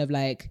no kind of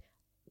like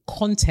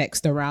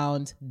context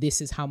around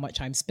this is how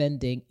much I'm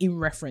spending in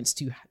reference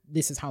to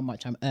this is how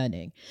much I'm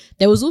earning.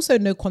 There was also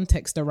no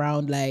context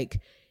around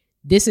like,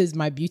 this is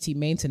my beauty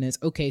maintenance.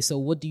 Okay, so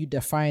what do you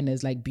define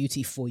as like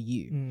beauty for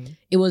you?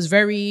 It was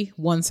very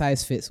one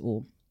size fits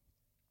all.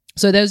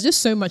 So there's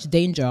just so much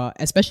danger,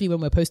 especially when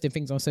we're posting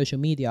things on social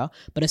media,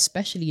 but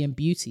especially in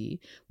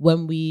beauty,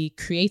 when we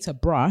create a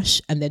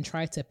brush and then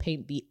try to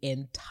paint the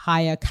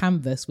entire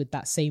canvas with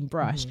that same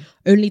brush,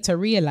 only to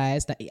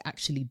realize that it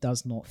actually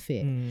does not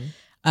fit.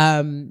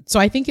 So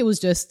I think it was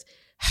just,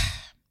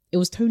 it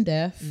was tone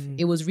deaf.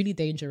 It was really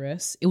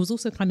dangerous. It was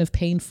also kind of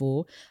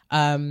painful.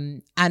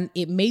 And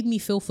it made me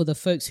feel for the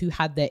folks who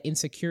had their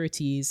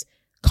insecurities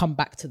come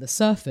back to the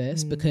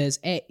surface because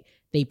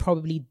they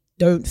probably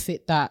don't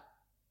fit that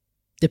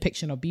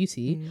depiction of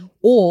beauty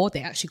or they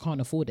actually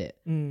can't afford it.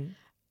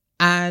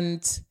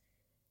 And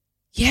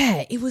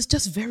yeah, it was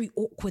just very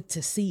awkward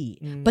to see.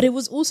 But it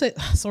was also,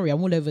 sorry,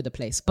 I'm all over the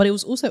place, but it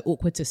was also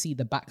awkward to see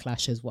the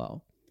backlash as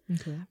well.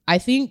 I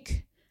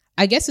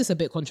guess it's a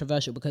bit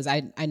controversial because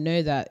I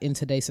know that in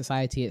today's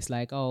society it's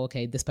like, oh,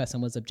 okay, this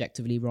person was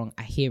objectively wrong.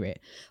 I hear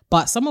it.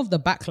 But some of the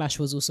backlash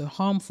was also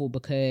harmful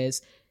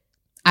because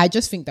I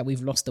just think that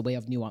we've lost the way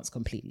of nuance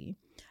completely.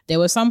 There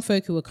were some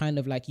folk who were kind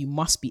of like, you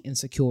must be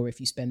insecure if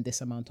you spend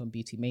this amount on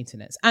beauty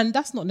maintenance. And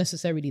that's not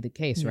necessarily the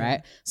case,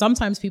 right?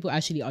 Sometimes people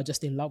actually are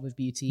just in love with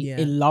beauty,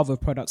 in love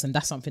with products, and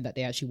that's something that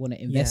they actually want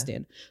to invest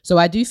in. So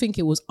I do think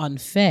it was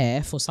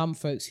unfair for some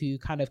folks who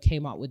kind of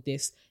came up with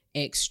this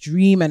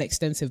extreme and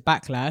extensive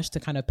backlash to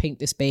kind of paint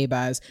this babe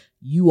as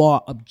you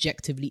are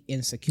objectively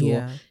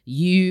insecure.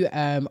 You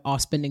are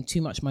spending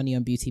too much money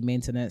on beauty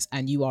maintenance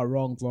and you are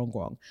wrong.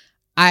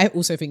 I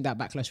also think that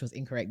backlash was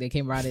incorrect. They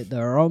came around it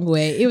the wrong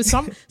way. It was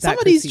some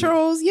of these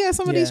trolls.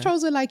 Some of these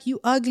trolls were like,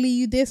 you ugly,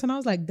 you this. And I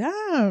was like,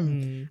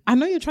 damn, I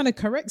know you're trying to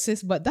correct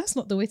this, but that's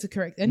not the way to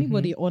correct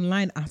anybody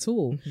online at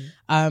all.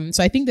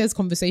 So I think there's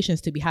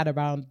conversations to be had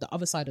around the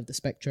other side of the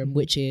spectrum,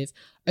 which is,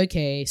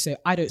 okay, so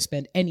I don't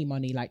spend any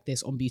money like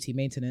this on beauty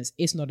maintenance.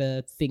 It's not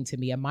a thing to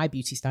me. And my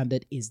beauty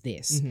standard is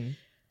this.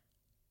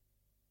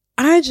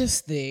 I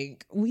just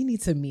think we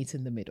need to meet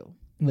in the middle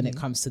when it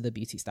comes to the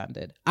beauty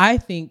standard. I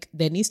think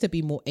there needs to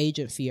be more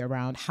agency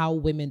around how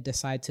women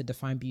decide to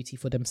define beauty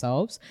for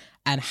themselves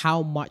and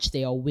how much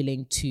they are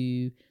willing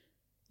to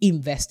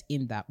invest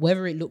in that,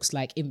 whether it looks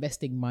like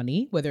investing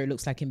money, whether it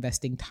looks like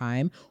investing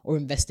time or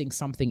investing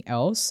something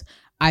else.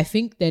 I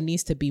think there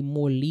needs to be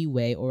more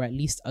leeway or at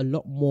least a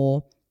lot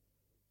more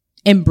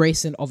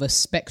embracing of a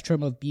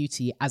spectrum of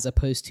beauty as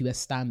opposed to a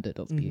standard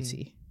of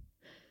beauty.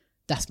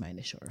 That's my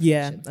initial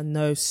reflection. I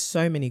know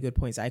so many good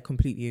points. I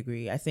completely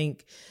agree. I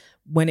think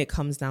when it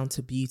comes down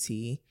to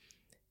beauty,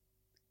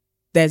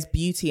 there's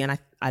beauty, and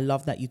I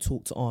love that you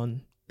talked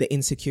on the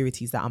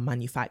insecurities that are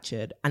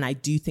manufactured. And I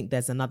do think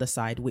there's another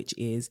side, which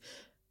is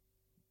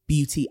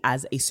beauty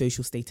as a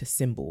social status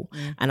symbol.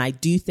 And I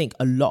do think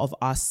a lot of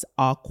us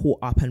are caught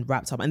up and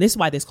wrapped up. And this is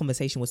why this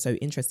conversation was so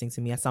interesting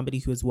to me as somebody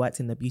who has worked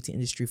in the beauty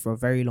industry for a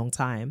very long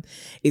time.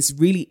 It's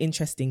really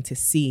interesting to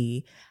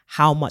see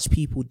how much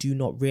people do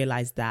not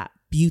realize that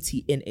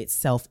beauty in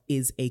itself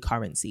is a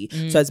currency.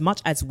 So as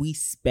much as we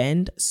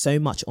spend so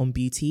much on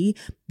beauty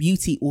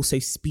also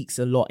speaks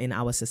a lot in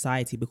our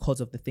society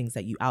because of the things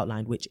that you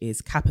outlined, which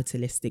is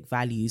capitalistic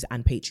values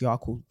and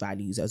patriarchal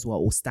values as well,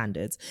 or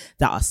standards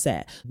that are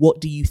set.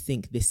 What do you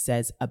think this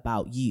says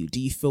about you? Do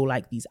you feel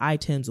like these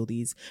items or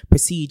these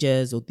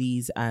procedures or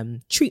these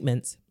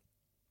treatments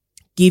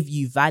give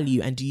you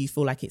value, and do you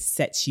feel like it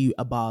sets you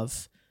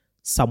above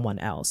someone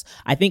else?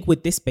 I think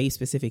with this space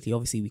specifically,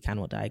 obviously we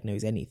cannot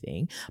diagnose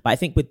anything, but I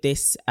think with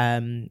this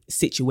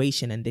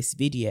situation and this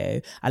video,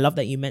 I love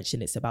that you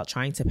mentioned it's about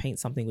trying to paint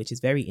something which is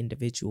very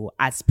individual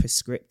as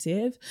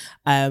prescriptive,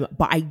 but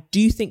I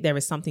do think there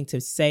is something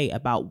to say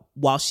about,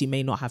 while she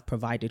may not have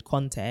provided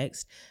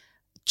context,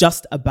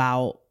 just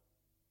about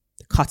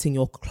cutting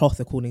your cloth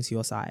according to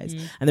your size.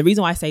 And the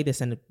reason why I say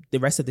this, and the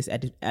rest of this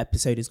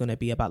episode is going to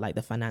be about like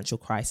the financial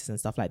crisis and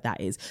stuff like that,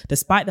 is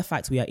despite the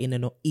fact we are in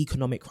an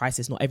economic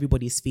crisis, not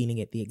everybody is feeling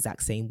it the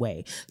exact same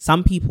way.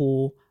 Some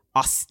people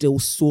are still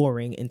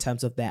soaring in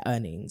terms of their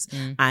earnings,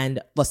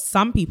 and for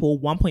some people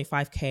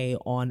 1.5k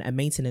on a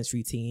maintenance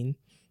routine,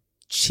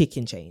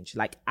 chicken change,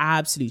 like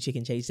absolute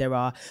chicken change. There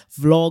are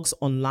vlogs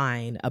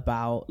online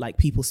about like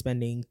people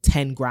spending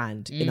 10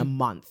 grand in a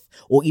month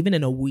or even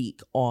in a week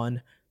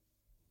on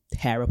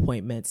hair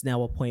appointments,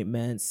 nail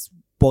appointments,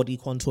 body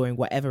contouring,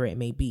 whatever it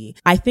may be.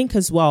 I think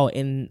as well,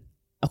 in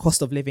a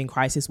cost of living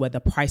crisis where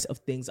the price of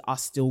things are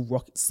still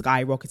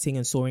skyrocketing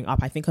and soaring up,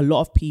 I think a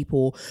lot of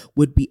people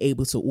would be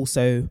able to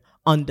also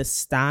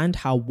understand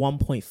how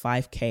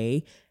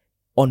 1.5k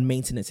on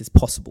maintenance is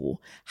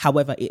possible.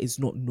 However, it is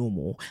not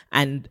normal.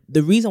 And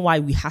the reason why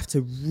we have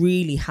to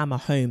really hammer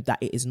home that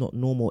it is not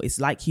normal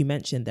is, like you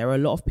mentioned, there are a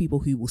lot of people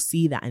who will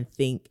see that and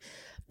think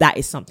that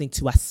is something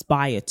to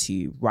aspire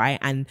to, right?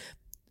 And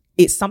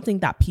it's something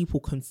that people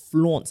can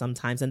flaunt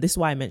sometimes. And this is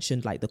why I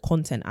mentioned like the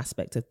content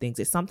aspect of things.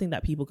 It's something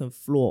that people can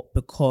flaunt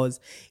because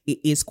it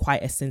is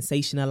quite a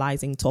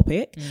sensationalizing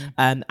topic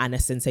and a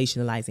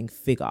sensationalizing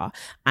figure.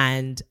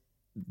 And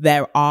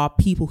there are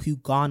people who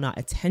garner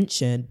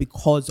attention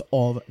because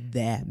of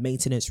their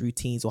maintenance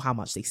routines or how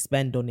much they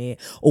spend on it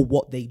or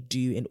what they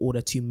do in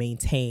order to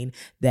maintain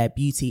their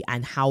beauty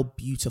and how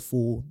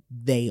beautiful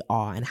they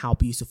are and how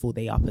beautiful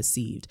they are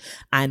perceived.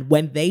 And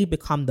when they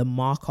become the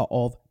marker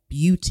of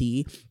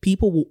beauty,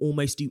 people will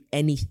almost do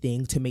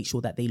anything to make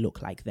sure that they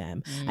look like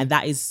them. And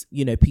that is,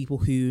 you know, people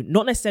who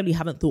not necessarily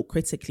haven't thought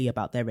critically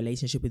about their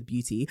relationship with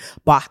beauty,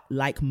 but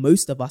like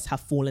most of us have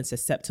fallen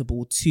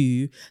susceptible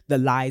to the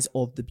lies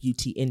of the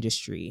beauty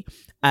industry,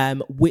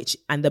 which,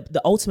 and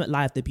the ultimate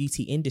lie of the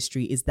beauty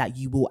industry is that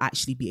you will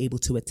actually be able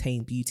to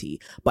attain beauty,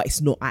 but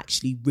it's not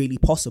actually really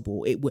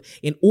possible. It would,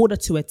 in order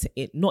to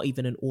not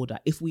even in order,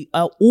 if we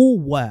all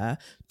were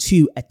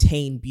to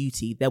attain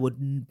beauty, there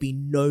would be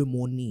no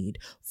more need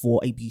for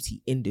a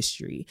beauty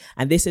industry.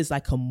 And this is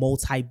like a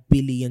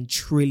multi-billion,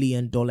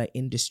 trillion-dollar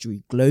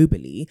industry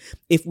globally.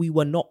 If we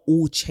were not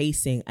all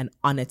chasing an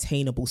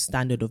unattainable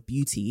standard of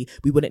beauty,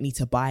 we wouldn't need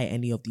to buy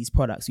any of these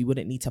products. We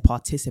wouldn't need to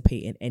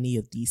participate in any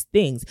of these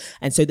things.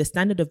 And so the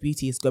standard of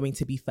beauty is going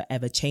to be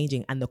forever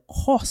changing, and the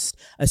cost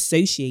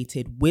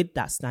associated with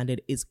that standard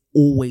is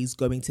always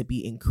going to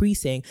be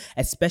increasing,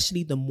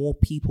 especially the more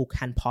people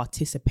can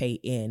participate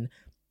in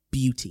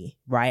beauty,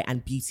 right?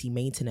 And beauty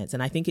maintenance.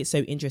 And I think it's so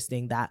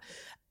interesting that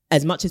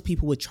as much as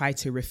people would try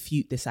to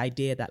refute this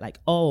idea that like,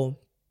 oh,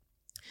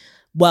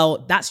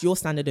 well, that's your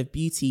standard of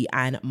beauty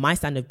and my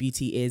standard of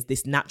beauty is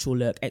this natural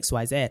look,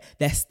 XYZ,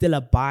 there's still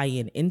a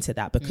buy-in into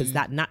that because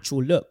that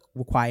natural look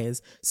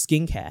requires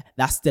skincare.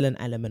 That's still an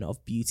element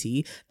of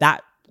beauty.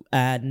 That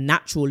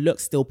natural look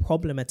still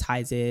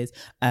problematizes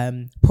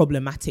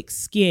problematic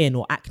skin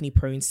or acne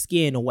prone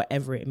skin or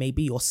whatever it may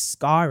be, or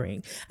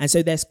scarring. And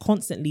so there's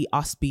constantly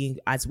us being,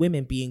 as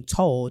women, being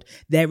told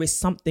there is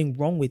something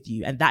wrong with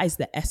you. And that is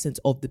the essence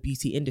of the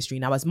beauty industry.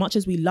 Now, as much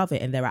as we love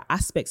it, and there are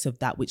aspects of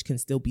that which can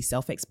still be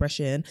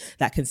self-expression,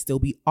 that can still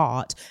be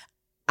art,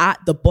 at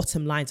the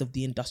bottom lines of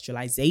the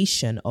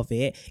industrialization of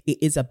it, it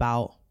is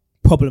about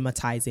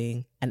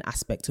problematizing an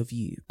aspect of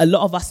you. A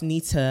lot of us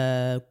need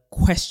to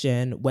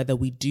question whether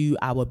we do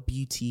our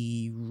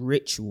beauty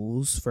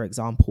rituals, for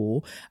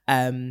example.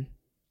 No,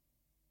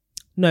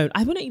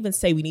 I wouldn't even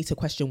say we need to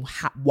question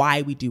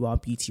why we do our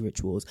beauty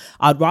rituals.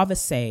 I'd rather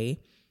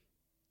say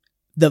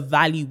the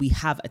value we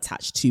have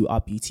attached to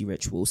our beauty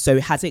rituals. So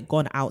has it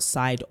gone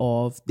outside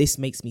of this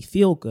makes me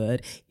feel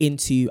good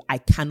into I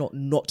cannot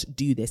not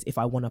do this if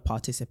I want to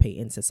participate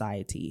in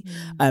society?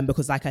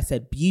 Because like I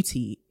said,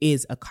 beauty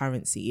is a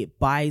currency. It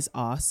buys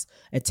us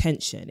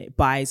attention. It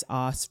buys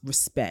us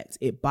respect.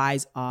 It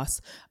buys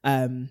us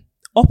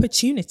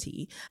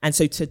opportunity. And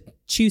so to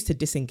choose to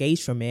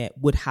disengage from it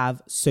would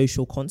have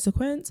social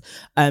consequence.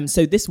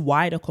 So this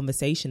wider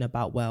conversation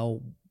about,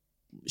 well,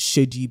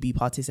 should you be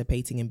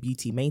participating in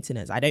beauty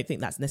maintenance? I don't think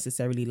that's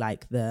necessarily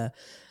like the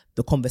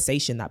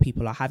conversation that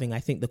people are having. I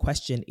think the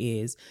question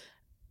is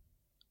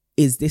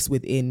this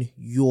within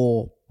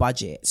your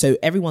budget? So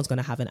everyone's going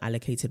to have an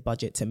allocated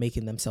budget to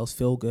making themselves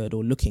feel good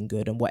or looking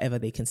good and whatever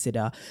they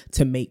consider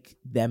to make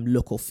them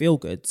look or feel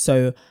good.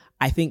 So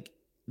I think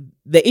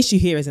the issue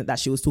here isn't that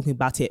she was talking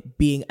about it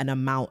being an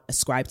amount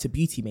ascribed to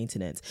beauty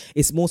maintenance.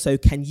 It's more so,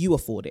 can you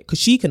afford it? Because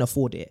she can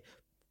afford it.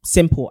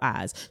 Simple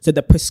as. So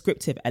the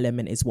prescriptive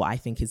element is what I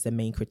think is the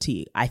main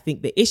critique. I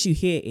think the issue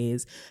here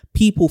is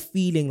people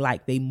feeling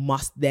like they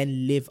must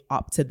then live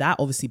up to that,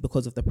 obviously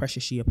because of the pressure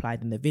she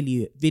applied in the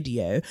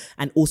video,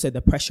 and also the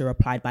pressure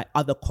applied by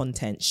other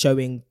content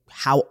showing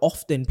how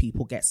often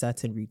people get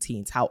certain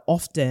routines, how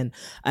often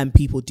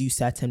people do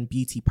certain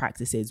beauty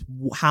practices,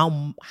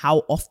 how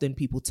often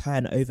people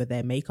turn over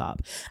their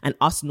makeup, and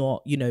us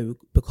not,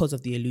 because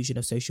of the illusion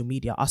of social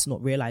media, us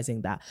not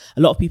realizing that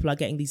a lot of people are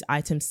getting these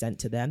items sent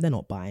to them, they're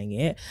not buying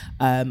it.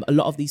 A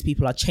lot of these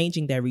people are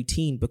changing their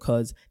routine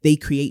because they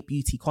create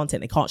beauty content.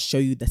 They can't show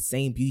you the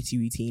same beauty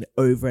routine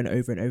over and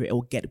over and over. It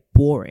will get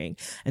boring.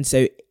 And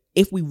so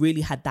if we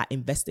really had that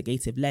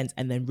investigative lens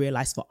and then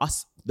realized for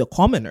us, the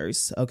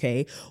commoners,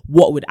 okay,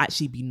 what would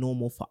actually be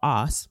normal for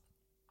us,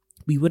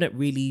 we wouldn't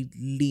really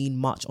lean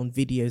much on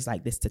videos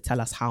like this to tell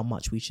us how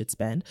much we should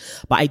spend.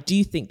 But I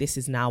do think this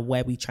is now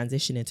where we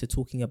transition into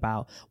talking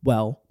about,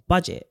 well,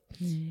 budget.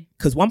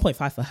 Because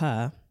 1.5 for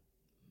her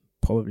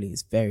probably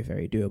is very,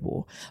 very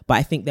doable. But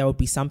I think there would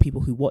be some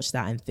people who watch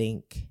that and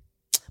think,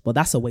 well,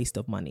 that's a waste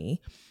of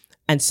money.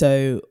 And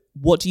so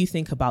what do you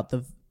think about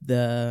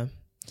the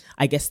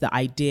I guess the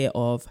idea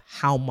of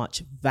how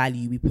much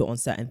value we put on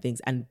certain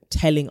things and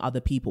telling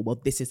other people, well,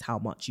 this is how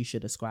much you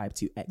should ascribe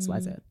to X, Y,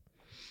 Z?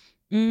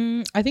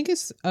 I think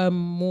it's a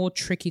more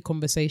tricky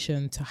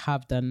conversation to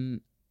have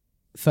than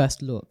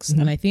first looks.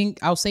 And I think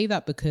I'll say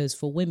that because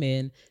for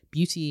women,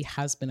 beauty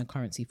has been a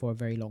currency for a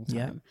very long time.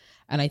 Yeah.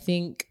 And I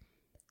think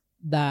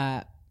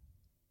that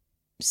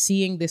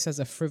seeing this as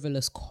a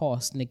frivolous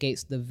cost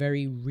negates the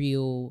very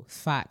real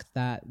fact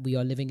that we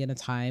are living in a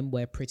time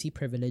where pretty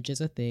privilege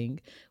is a thing.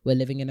 We're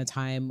living in a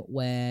time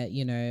where,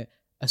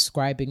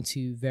 ascribing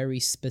to very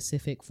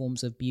specific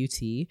forms of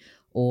beauty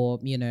or,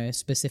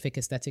 specific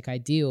aesthetic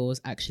ideals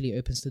actually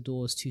opens the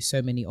doors to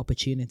so many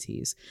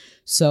opportunities.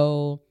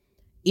 So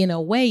in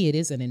a way, it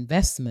is an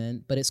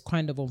investment, but it's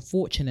kind of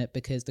unfortunate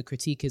because the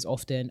critique is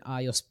often,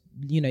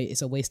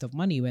 it's a waste of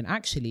money, when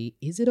actually,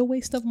 is it a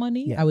waste of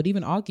money? Yeah. I would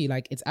even argue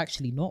it's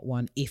actually not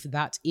one if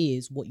that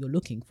is what you're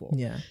looking for.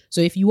 Yeah.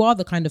 So if you are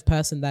the kind of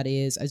person that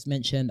is, as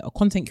mentioned, a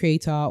content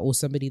creator or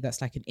somebody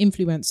that's like an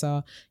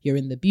influencer, you're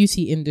in the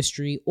beauty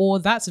industry, or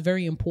that's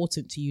very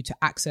important to you to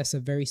access a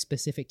very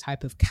specific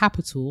type of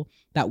capital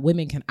that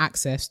women can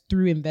access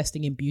through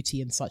investing in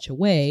beauty in such a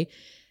way,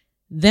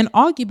 then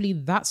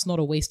arguably that's not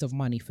a waste of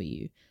money for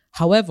you.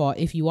 However,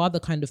 if you are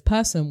the kind of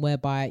person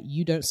whereby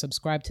you don't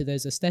subscribe to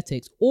those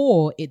aesthetics,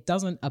 or it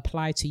doesn't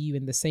apply to you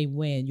in the same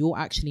way and you're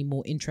actually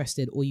more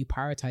interested or you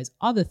prioritize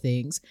other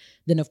things,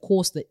 then of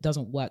course that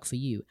doesn't work for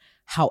you.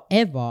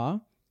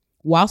 However,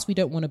 whilst we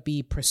don't want to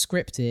be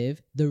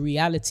prescriptive, the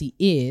reality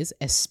is,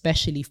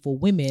 especially for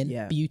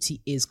women,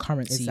 beauty is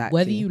currency. Exactly.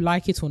 Whether you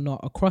like it or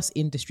not, across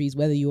industries,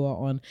 whether you are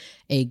on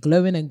a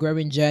glowing and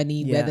growing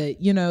journey, whether,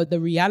 the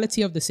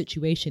reality of the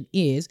situation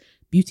is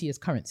beauty is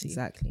currency.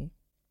 Exactly.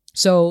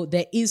 So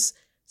there is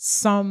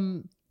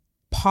some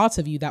part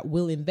of you that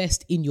will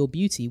invest in your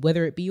beauty,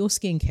 whether it be your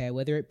skincare,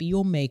 whether it be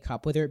your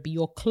makeup, whether it be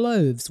your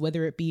clothes,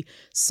 whether it be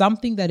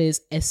something that is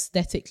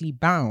aesthetically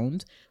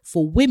bound.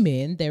 For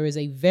women, there is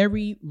a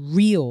very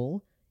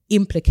real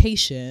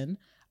implication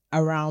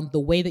around the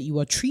way that you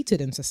are treated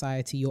in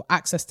society, your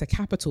access to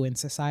capital in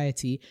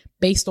society,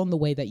 based on the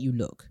way that you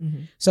look.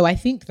 So I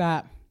think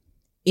that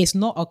it's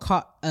not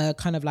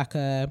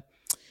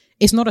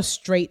it's not a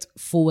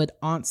straightforward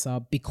answer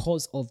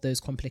because of those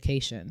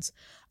complications.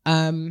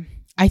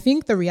 I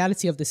think the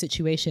reality of the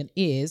situation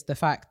is the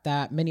fact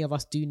that many of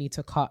us do need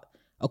to cut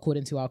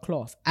according to our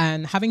cloth,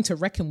 and having to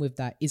reckon with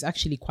that is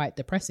actually quite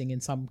depressing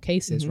in some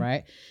cases,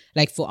 right?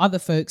 Like for other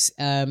folks,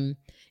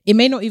 it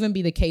may not even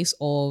be the case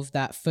of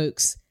that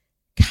folks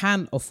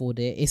can afford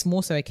it. It's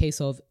more so a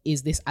case of,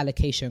 is this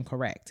allocation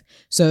correct?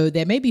 So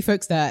there may be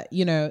folks that,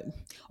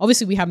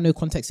 obviously we have no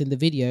context in the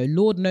video.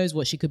 Lord knows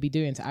what she could be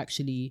doing to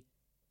actually,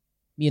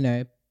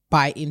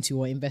 buy into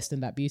or invest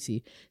in that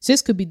beauty.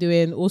 Sis could be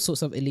doing all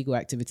sorts of illegal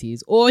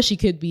activities, or she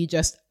could be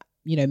just,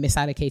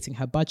 misallocating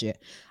her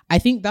budget. I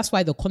think that's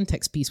why the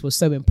context piece was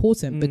so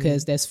important,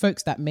 because there's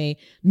folks that may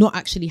not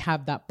actually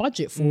have that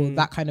budget for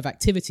that kind of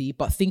activity,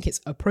 but think it's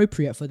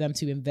appropriate for them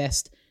to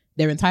invest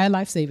their entire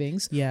life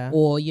savings,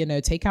 or,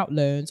 take out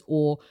loans,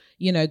 or,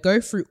 go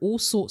through all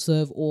sorts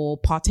of, or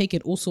partake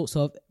in all sorts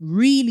of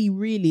really,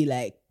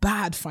 really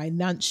bad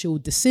financial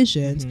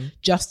decisions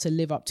just to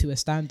live up to a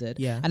standard.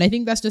 And I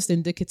think that's just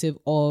indicative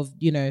of,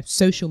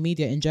 social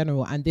media in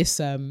general, and this,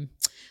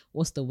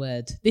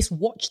 this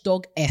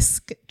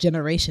watchdog-esque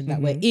generation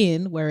that we're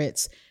in, where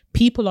it's,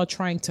 people are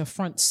trying to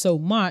front so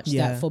much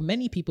that for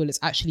many people, it's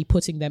actually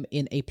putting them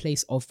in a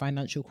place of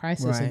financial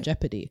crisis and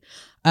jeopardy.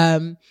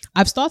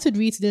 I've started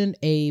reading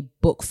a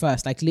book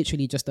first,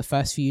 literally just the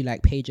first few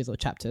pages or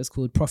chapters,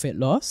 called Profit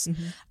Loss.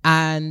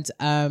 And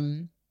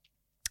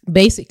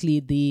basically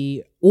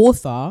the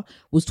author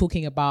was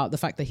talking about the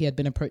fact that he had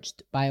been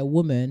approached by a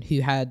woman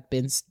who had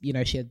been,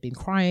 she had been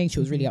crying. She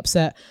was really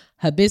upset.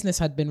 Her business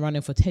had been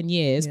running for 10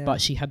 years, but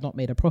she had not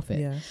made a profit.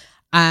 Yeah.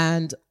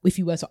 And if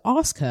you were to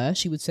ask her,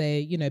 she would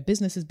say,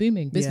 business is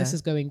booming, business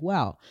is going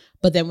well.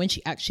 But then when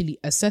she actually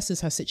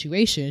assesses her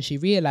situation, she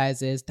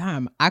realizes,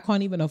 damn, I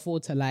can't even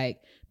afford to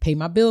pay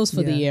my bills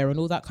for the year and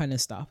all that kind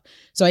of stuff.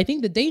 So I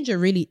think the danger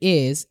really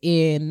is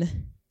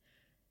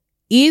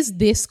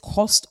this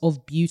cost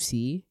of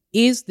beauty?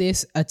 Is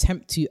this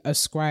attempt to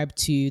ascribe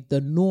to the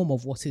norm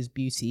of what is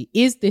beauty?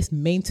 Is this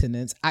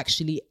maintenance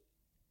actually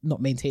not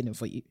maintaining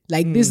for you?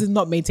 This is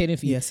not maintaining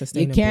for you.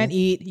 You can't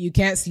eat, you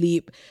can't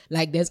sleep.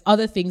 There's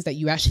other things that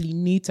you actually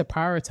need to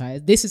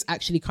prioritize. This is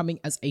actually coming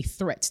as a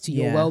threat to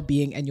your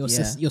well-being and your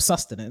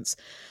sustenance.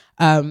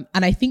 And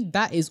I think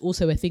that is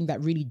also a thing that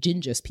really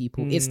gingers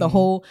people. It's the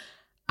whole,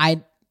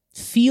 I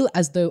feel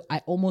as though I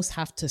almost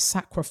have to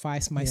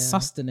sacrifice my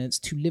sustenance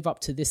to live up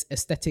to this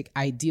aesthetic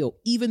ideal,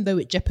 even though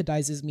it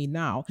jeopardizes me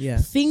now,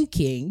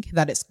 thinking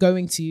that it's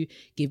going to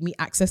give me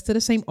access to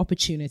the same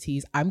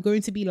opportunities. I'm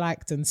going to be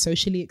liked and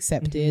socially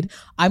accepted.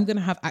 I'm going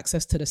to have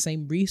access to the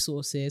same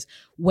resources,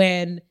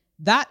 when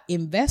that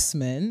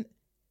investment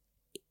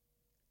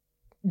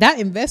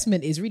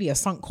is really a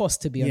sunk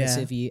cost, to be honest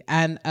with you.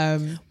 And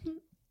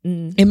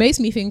it makes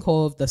me think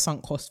of the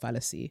sunk cost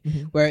fallacy,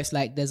 where it's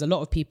there's a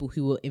lot of people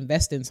who will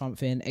invest in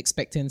something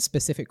expecting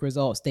specific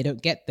results. They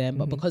don't get them,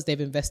 but because they've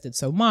invested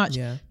so much,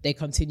 they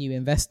continue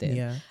investing.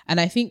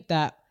 And I think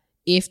that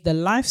if the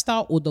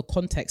lifestyle or the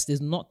context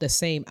is not the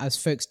same as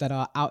folks that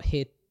are out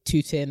here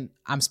tooting,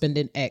 I'm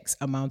spending X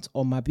amount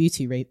on my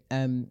beauty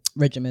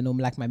regimen or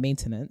my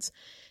maintenance,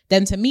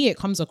 then to me it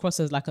comes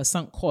across as a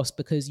sunk cost,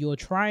 because you're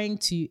trying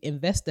to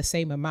invest the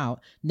same amount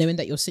knowing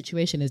that your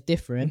situation is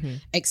different,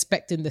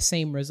 expecting the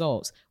same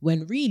results,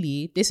 when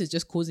really this is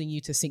just causing you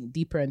to sink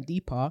deeper and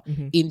deeper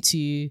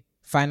into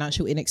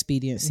financial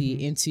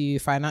inexpediency, into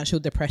financial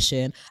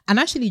depression, and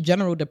actually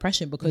general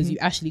depression, because you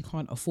actually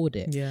can't afford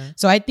it.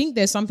 So I think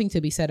there's something to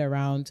be said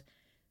around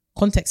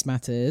context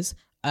matters,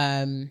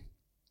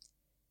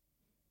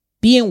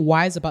 being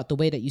wise about the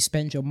way that you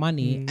spend your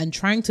money, and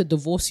trying to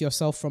divorce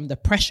yourself from the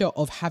pressure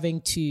of having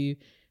to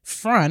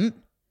front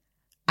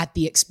at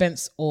the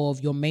expense of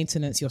your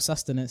maintenance, your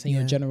sustenance, and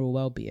your general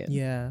well-being.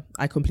 Yeah,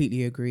 I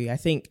completely agree. I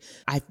think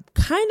I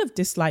kind of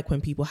dislike when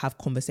people have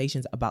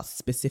conversations about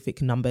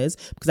specific numbers,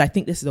 because I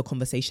think this is a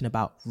conversation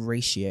about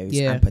ratios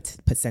and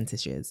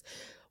percentages.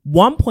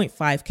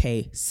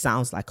 1.5K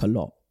sounds like a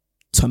lot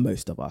to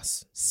most of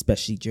us,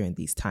 especially during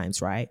these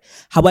times, right?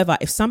 However,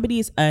 if somebody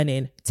is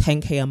earning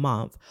 10K a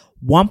month,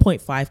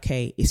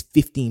 1.5K is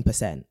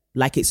 15%.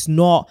 It's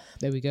not,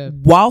 there we go.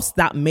 Whilst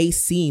that may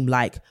seem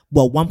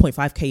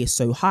 1.5K is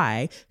so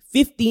high,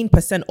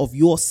 15% of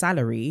your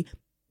salary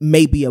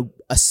may be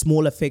a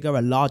smaller figure,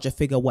 a larger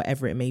figure,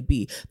 whatever it may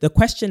be. The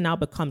question now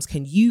becomes,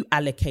 can you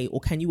allocate,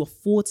 or can you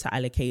afford to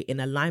allocate in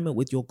alignment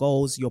with your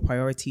goals, your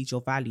priorities,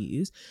 your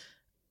values?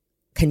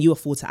 Can you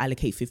afford to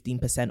allocate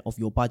 15% of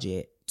your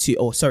budget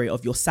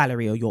of your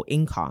salary or your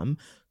income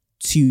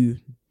to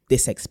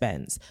this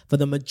expense? For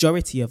the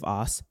majority of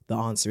us, the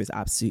answer is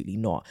absolutely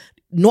not.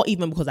 Not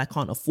even because I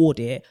can't afford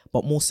it,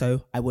 but more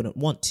so I wouldn't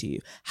want to.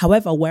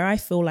 However, where I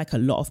feel like a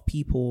lot of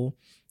people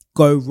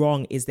go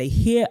wrong is they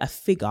hear a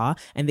figure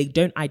and they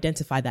don't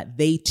identify that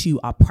they too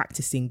are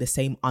practicing the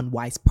same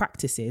unwise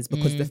practices,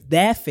 because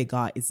their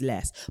figure is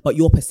less, but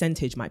your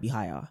percentage might be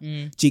higher.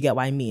 Do you get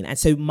what I mean? And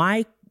so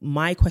my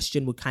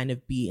question would kind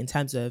of be in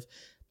terms of,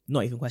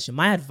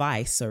 my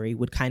advice,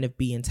 would kind of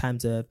be in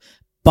terms of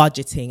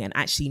budgeting and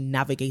actually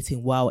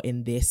navigating well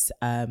in this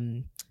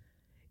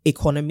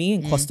economy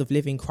and cost of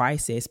living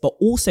crisis. But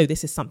also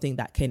this is something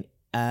that can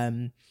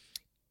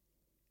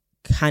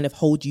kind of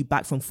hold you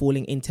back from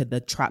falling into the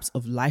traps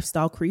of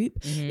lifestyle creep,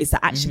 is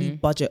to actually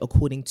budget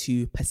according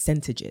to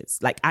percentages,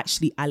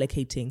 actually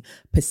allocating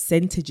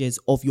percentages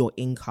of your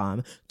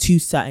income to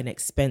certain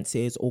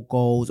expenses or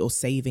goals or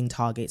saving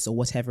targets or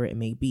whatever it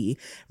may be,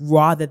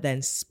 rather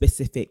than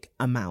specific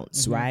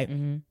amounts, right?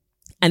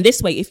 And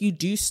this way, if you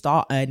do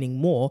start earning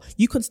more,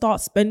 you can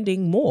start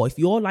spending more. If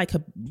you're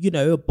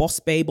a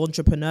boss babe,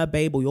 entrepreneur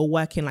babe, or you're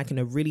working in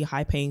a really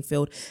high paying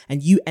field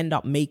and you end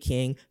up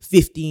making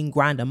 15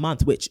 grand a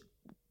month, which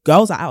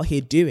girls are out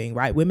here doing,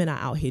 right? Women are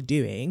out here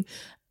doing.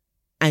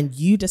 And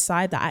you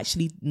decide that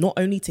actually not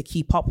only to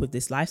keep up with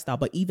this lifestyle,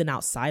 but even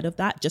outside of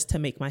that, just to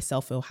make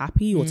myself feel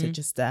happy or to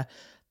just to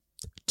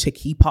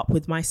keep up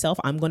with myself,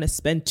 I'm going to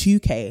spend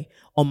 2K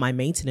on my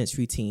maintenance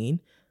routine.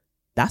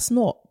 That's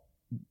not,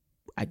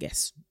 I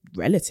guess,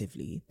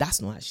 relatively,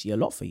 that's not actually a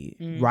lot for you,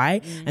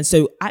 right? And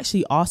so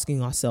actually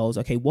asking ourselves,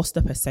 okay, what's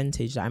the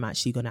percentage that I'm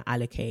actually going to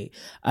allocate,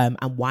 and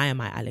why am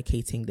I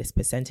allocating this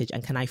percentage,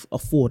 and can I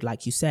afford,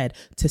 like you said,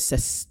 to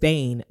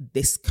sustain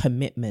this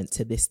commitment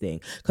to this thing?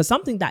 Because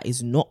something that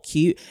is not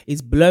cute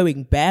is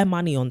blowing bare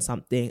money on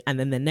something and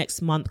then the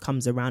next month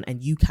comes around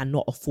and you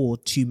cannot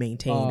afford to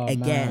maintain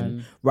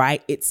again,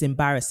 right? It's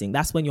embarrassing.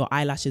 That's when your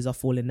eyelashes are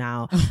falling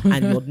out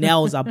and your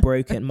nails are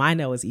broken. My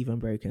nail is even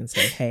broken, so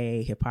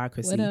hey,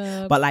 hypocrisy.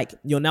 But like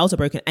your nails are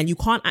broken and you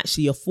can't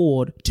actually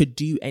afford to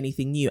do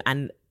anything new.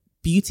 And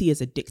beauty is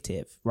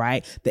addictive,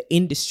 right? The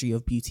industry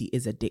of beauty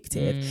is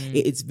addictive.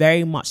 It's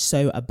very much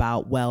so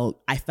about,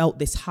 well, I felt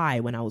this high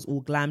when I was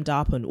all glammed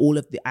up and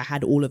I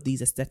had all of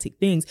these aesthetic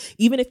things.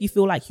 Even if you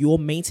feel like your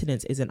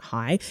maintenance isn't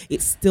high,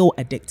 it's still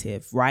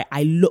addictive, right?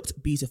 I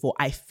looked beautiful.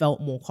 I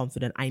felt more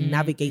confident. I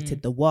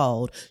navigated the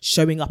world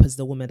showing up as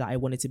the woman that I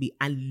wanted to be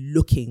and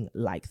looking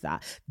like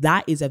that.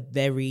 That is a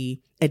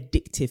very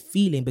addictive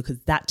feeling, because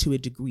that to a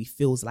degree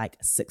feels like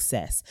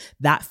success.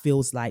 That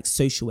feels like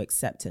social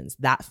acceptance.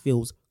 That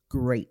feels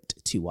great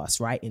to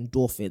us, right?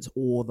 Endorphins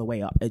all the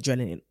way up,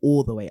 adrenaline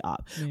all the way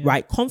up,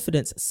 right?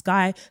 Confidence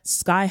sky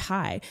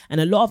high.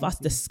 And a lot of us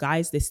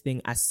disguise this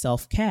thing as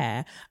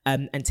self-care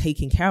and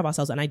taking care of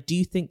ourselves. And I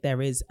do think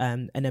there is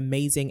an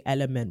amazing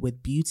element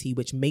with beauty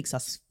which makes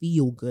us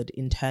feel good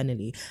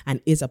internally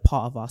and is a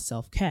part of our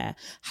self-care.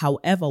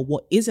 However,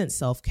 what isn't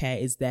self-care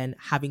is then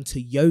having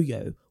to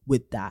yo-yo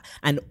with that,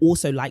 and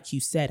also, like you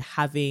said,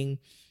 having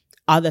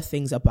other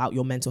things about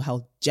your mental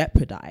health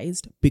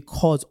jeopardized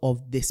because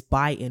of this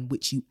buy-in,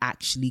 which you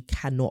actually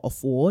cannot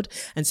afford.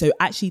 And so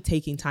actually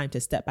taking time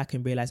to step back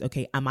and realize,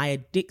 okay, am I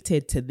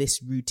addicted to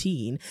this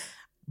routine,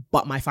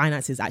 but my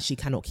finances actually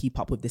cannot keep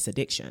up with this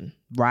addiction,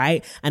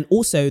 right? And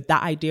also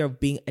that idea of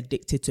being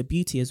addicted to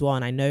beauty as well.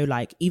 And I know,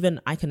 like, even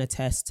I can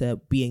attest to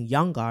being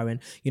younger and,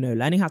 you know,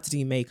 learning how to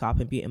do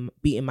makeup and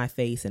beating my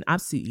face and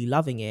absolutely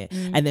loving it.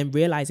 And then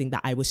realizing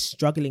that I was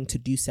struggling to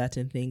do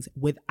certain things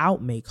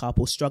without makeup,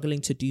 or struggling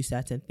to do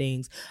certain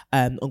things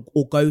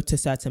or go to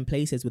certain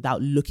places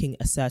without looking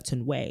a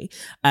certain way.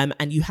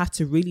 And you have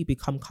to really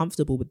become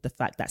comfortable with the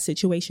fact that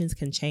situations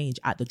can change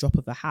at the drop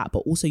of a hat, but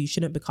also you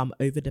shouldn't become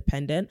over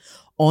dependent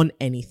on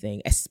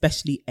anything,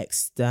 especially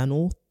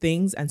external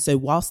things. And so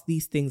whilst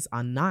these things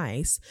are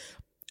nice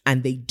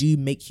and they do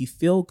make you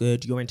feel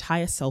good, your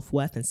entire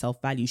self-worth and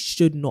self-value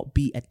should not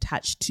be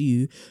attached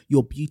to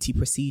your beauty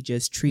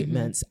procedures,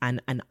 treatments,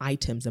 and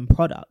items and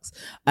products.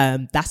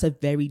 That's a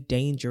very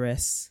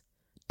dangerous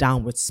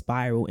downward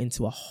spiral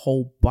into a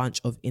whole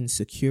bunch of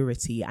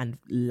insecurity and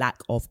lack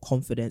of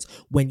confidence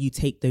when you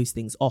take those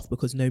things off,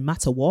 because no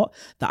matter what,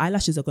 the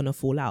eyelashes are going to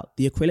fall out,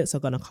 the acrylics are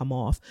going to come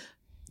off,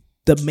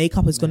 the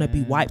makeup is going to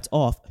be wiped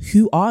off.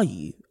 Who are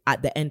you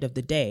at the end of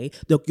the day?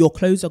 Your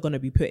clothes are going to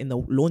be put in the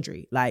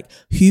laundry. Like,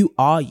 who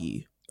are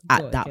you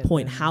at that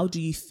point? How do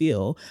you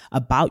feel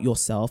about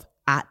yourself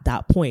at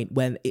that point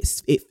when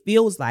it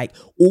feels like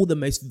all the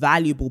most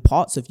valuable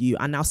parts of you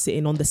are now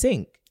sitting on the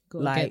sink?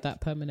 Gotta get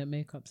that permanent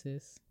makeup,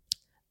 sis.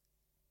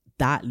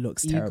 That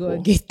looks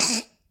terrible.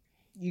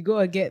 You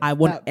gotta get. I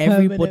want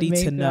everybody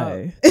to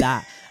know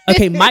that.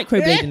 Okay,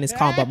 microblading is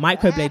calm, but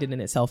microblading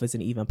in itself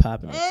isn't even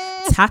permanent.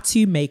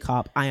 Tattoo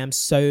makeup, I am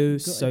so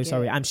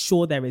sorry. I'm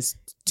sure there is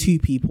 2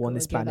 people on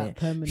this planet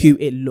who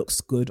it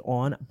looks good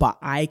on, but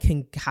I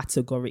can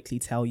categorically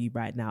tell you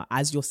right now,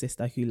 as your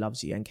sister who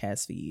loves you and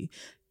cares for you,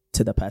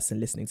 to the person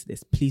listening to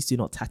this, please do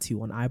not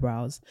tattoo on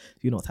eyebrows.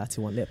 Do not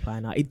tattoo on lip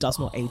liner. It does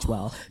not age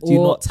well.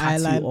 Do not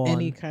tattoo on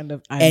any kind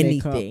of eye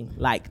anything.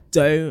 Makeup. Like,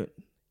 don't.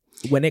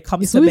 When it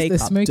comes it's to makeup,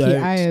 the smoky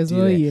eye as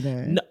well, you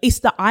know. No,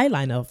 it's the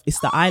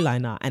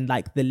eyeliner and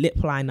like the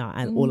lip liner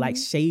and or like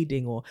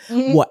shading or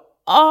what.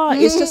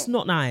 It's just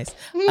not nice.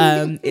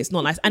 It's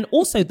not nice. And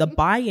also the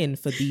buy-in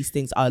for these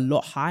things are a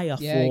lot higher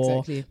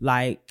for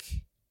like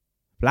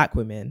Black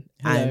women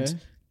and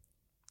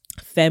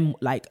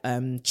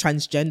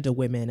transgender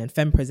women and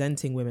femme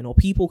presenting women, or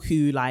people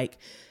who like,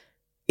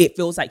 it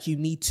feels like you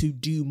need to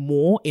do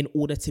more in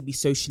order to be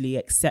socially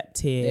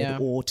accepted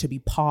or to be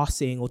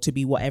passing or to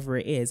be whatever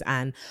it is.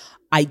 And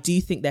I do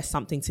think there's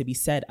something to be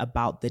said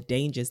about the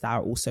dangers that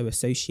are also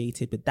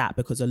associated with that,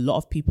 because a lot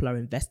of people are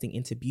investing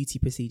into beauty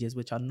procedures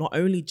which are not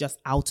only just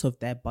out of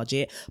their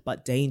budget,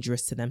 but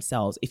dangerous to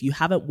themselves. If you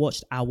haven't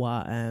watched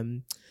our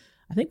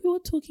I think we were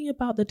talking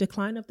about the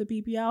decline of the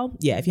BBL.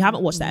 Yeah, if you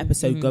haven't watched that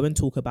episode, go and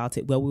talk about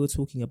it, where we were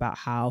talking about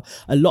how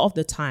a lot of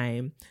the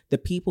time, the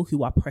people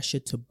who are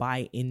pressured to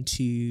buy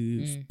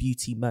into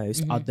beauty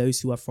most are those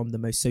who are from the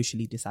most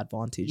socially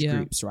disadvantaged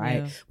groups,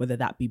 right? Whether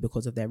that be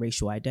because of their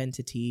racial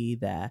identity,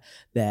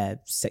 their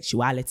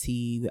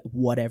sexuality,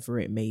 whatever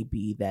it may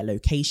be, their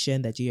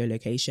location, their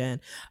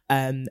geolocation.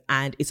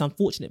 And it's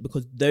unfortunate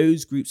because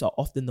those groups are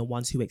often the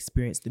ones who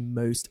experience the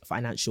most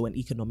financial and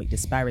economic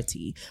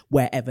disparity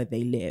wherever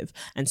they live.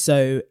 And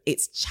so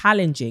it's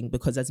challenging,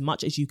 because as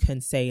much as you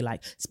can say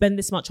like, spend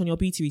this much on your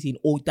beauty routine,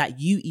 or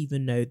that you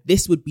even know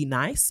this would be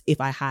nice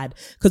if I had,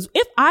 because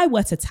if I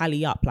were to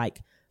tally up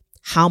like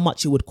how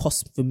much it would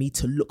cost for me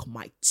to look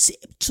my tip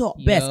top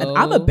best, and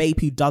I'm a babe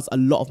who does a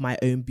lot of my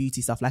own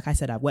beauty stuff. Like I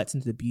said, I've worked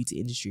into the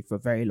beauty industry for a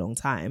very long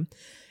time.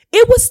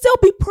 It would still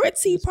be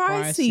pretty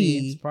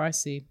pricey. It's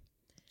pricey.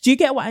 Do you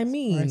get what I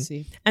mean?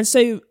 And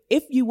so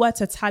if you were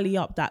to tally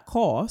up that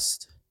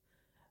cost,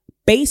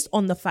 based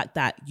on the fact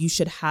that you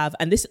should have,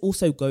 and this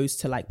also goes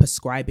to like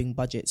prescribing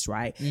budgets,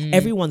 right?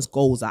 Everyone's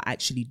goals are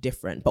actually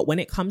different. But when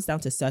it comes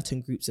down to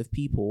certain groups of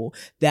people,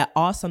 there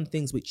are some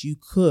things which you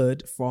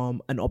could,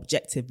 from an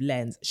objective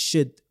lens,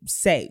 should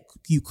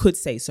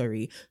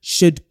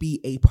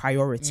be a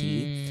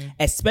priority,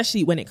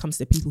 especially when it comes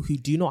to people who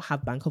do not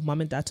have bank of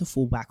mum and dad to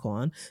fall back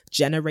on,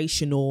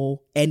 generational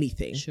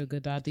anything, sugar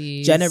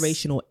daddies,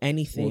 generational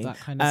anything, all that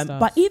kind of stuff.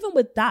 But even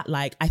with that,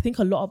 like, I think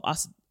a lot of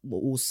us,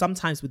 or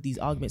sometimes with these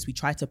arguments, we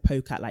try to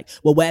poke at like,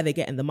 well, where are they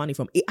getting the money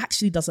from? It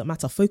actually doesn't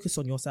matter. Focus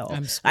on yourself.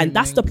 And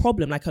that's the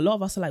problem. Like, a lot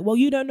of us are like, well,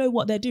 you don't know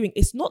what they're doing.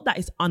 It's not that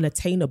it's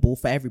unattainable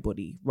for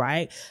everybody,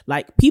 right?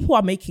 Like, people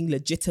are making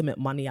legitimate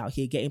money out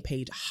here, getting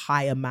paid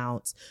high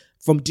amounts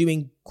from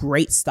doing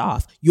great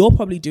stuff. You're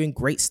probably doing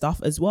great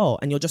stuff as well,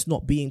 and you're just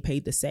not being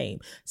paid the same.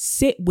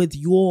 Sit with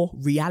your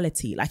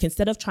reality. Like,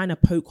 instead of trying to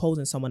poke holes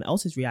in someone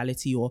else's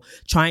reality or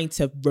trying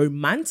to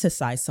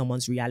romanticize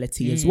someone's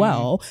reality as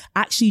well,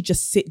 actually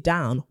just sit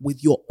down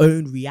with your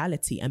own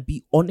reality and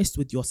be honest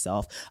with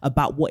yourself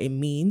about what it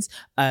means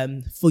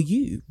for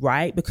you,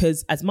 right?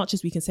 Because as much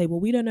as we can say, well,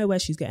 we don't know where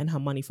she's getting her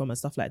money from and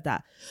stuff like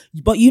that,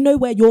 but you know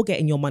where you're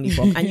getting your money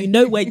from, and you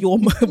know where your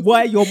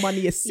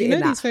money is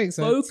sitting at. Focus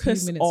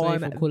on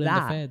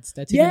that.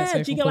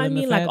 Yeah, do you get what I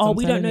mean? Like, oh,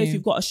 we don't know if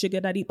you've got a sugar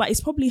daddy, but it's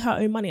probably her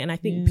own money. And I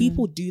think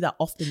people do that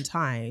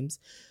oftentimes.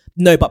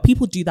 No, but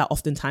people do that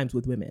oftentimes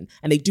with women,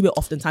 and they do it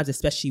oftentimes,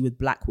 especially with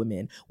black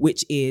women,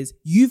 which is,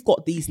 you've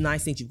got these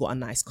nice things, you've got a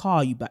nice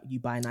car, you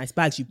buy nice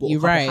bags, you bought a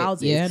couple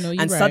houses,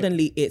 and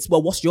suddenly it's,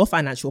 well, what's your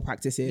financial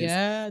practices?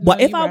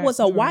 But if I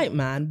was a white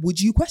man, would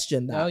you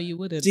question that? No, you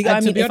wouldn't. Do you get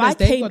what I mean? If I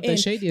came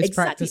in,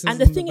 exactly, and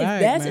the thing is,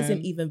 theirs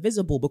isn't even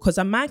visible, because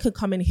a man could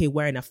come in here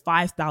wearing a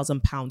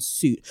 £5,000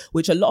 suit,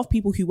 which a lot of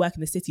people who work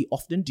in the city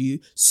often do.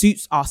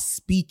 Suits are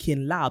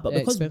speaking loud, but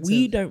because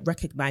we don't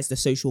recognize the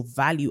social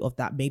value of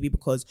that, maybe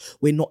because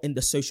we're not in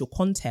the social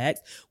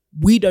context,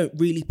 we don't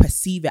really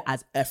perceive it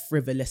as a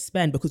frivolous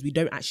spend, because we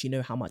don't actually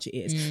know how much it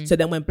is. So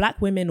then when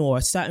black women or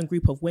a certain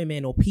group of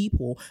women or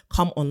people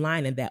come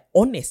online and they're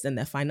honest and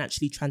they're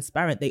financially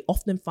transparent, they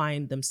often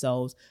find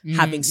themselves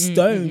having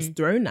stones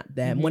thrown at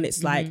them when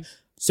it's like,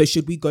 so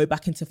should we go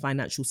back into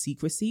financial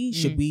secrecy?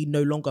 Should we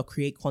no longer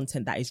create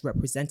content that is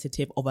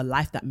representative of a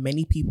life that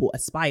many people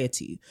aspire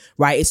to,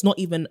 right? It's not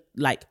even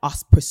like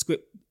us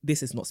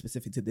this is not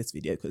specific to this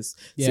video, because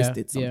sis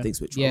did some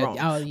things which were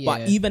wrong.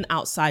 But even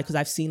outside, because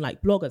I've seen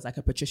like bloggers like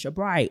a Patricia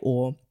Bright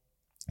or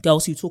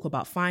girls who talk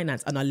about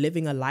finance and are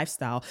living a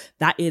lifestyle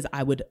that is,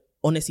 I would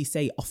honestly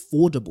say,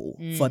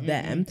 affordable for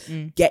them,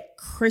 get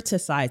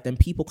criticized, and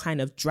people kind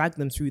of drag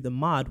them through the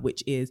mud,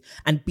 which is,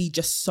 and be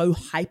just so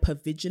hyper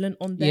vigilant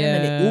on them,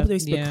 and it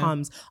always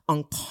becomes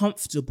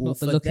uncomfortable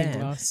for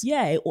them.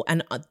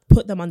 And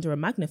put them under a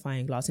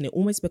magnifying glass, and it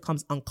almost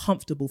becomes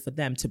uncomfortable for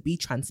them to be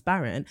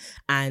transparent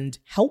and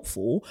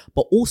helpful,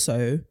 but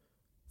also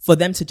for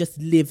them to just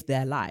live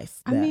their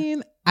life there. I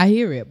mean, I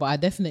hear it, but I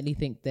definitely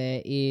think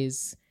there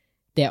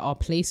are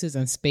places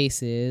and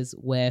spaces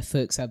where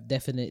folks have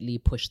definitely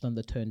pushed on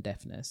the tone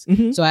deafness.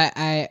 So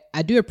I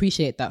do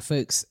appreciate that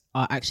folks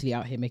are actually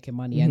out here making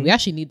money, and we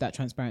actually need that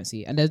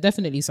transparency. And there's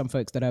definitely some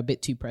folks that are a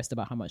bit too pressed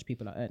about how much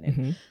people are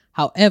earning.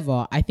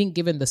 However, I think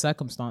given the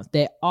circumstance,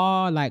 there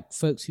are like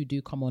folks who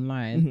do come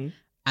online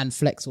and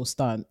flex or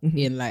stunt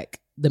in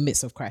like the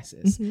midst of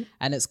crisis.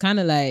 And it's kind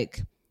of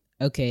like,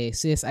 okay,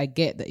 sis, I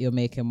get that you're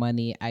making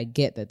money. I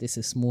get that this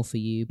is small for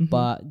you.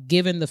 But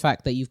given the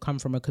fact that you've come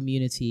from a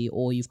community,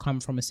 or you've come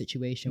from a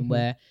situation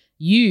where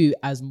you,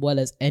 as well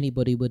as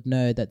anybody, would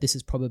know that this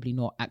is probably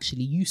not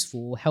actually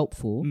useful or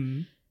helpful,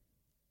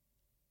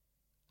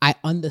 I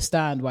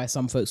understand why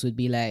some folks would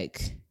be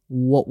like,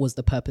 what was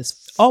the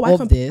purpose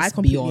of this? I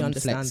completely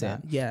understand flexing?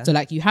 That. Yeah. So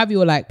like, you have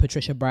your like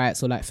Patricia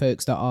Brights, or like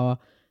folks that are,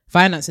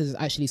 finances is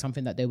actually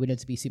something that they're willing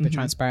to be super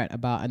transparent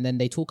about, and then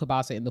they talk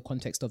about it in the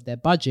context of their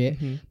budget.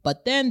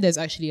 But then there's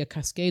actually a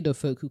cascade of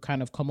folk who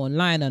kind of come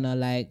online and are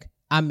like,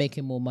 I'm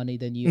making more money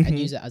than you, and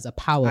use it as a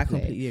power play. I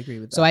completely agree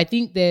with that. So I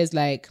think there's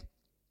like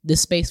the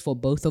space for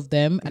both of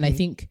them. And I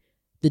think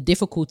the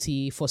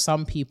difficulty for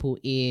some people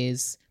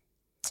is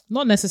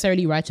not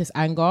necessarily righteous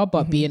anger,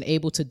 but being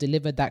able to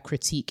deliver that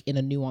critique in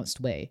a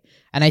nuanced way.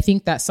 And I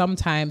think that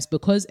sometimes,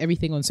 because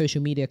everything on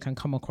social media can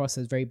come across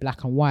as very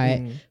black and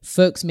white,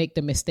 folks make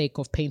the mistake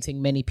of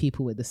painting many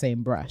people with the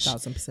same brush.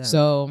 1000%.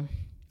 So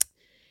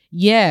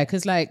yeah,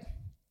 because like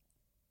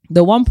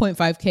the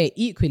 1.5k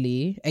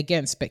equally,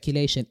 again,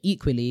 speculation,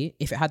 equally,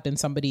 if it had been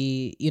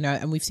somebody, you know,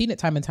 and we've seen it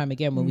time and time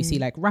again when we see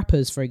like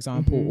rappers, for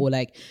example, or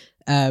like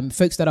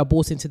folks that are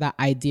bought into that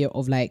idea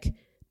of like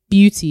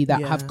beauty that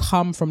have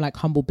come from like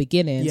humble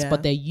beginnings,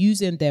 but they're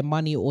using their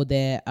money or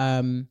their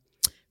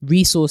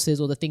resources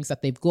or the things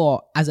that they've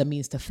got as a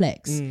means to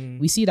flex.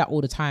 We see that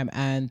all the time,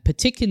 and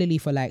particularly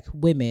for like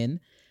women,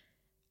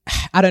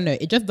 I don't know,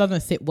 it just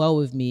doesn't sit well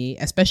with me,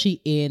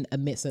 especially in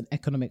amidst an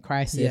economic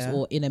crisis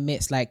or in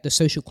amidst like the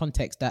social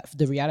context that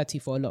the reality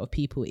for a lot of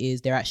people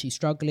is they're actually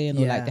struggling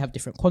or like they have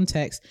different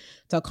contexts.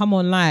 To come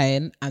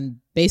online and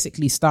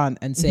basically stunt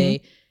and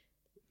say,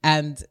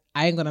 And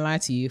I ain't gonna lie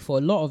to you, for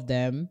a lot of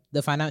them,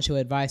 the financial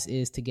advice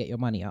is to get your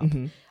money up.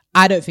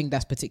 I don't think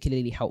that's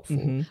particularly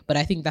helpful, but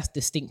I think that's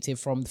distinctive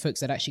from the folks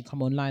that actually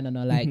come online and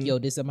are like, yo,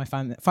 these are my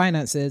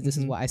finances, this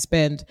is what I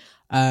spend,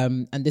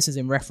 and this is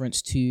in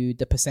reference to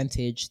the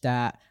percentage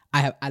that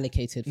I have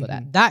allocated for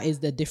that. That is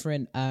the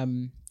different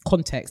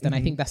context, and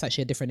I think that's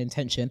actually a different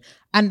intention,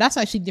 and that's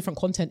actually different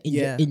content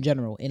in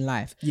general in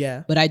life.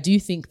 But I do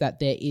think that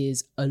there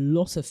is a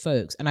lot of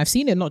folks, and I've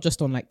seen it not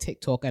just on like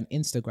TikTok and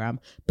Instagram,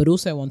 but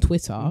also on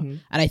Twitter,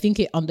 and I think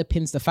it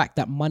underpins the fact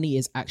that money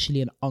is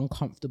actually an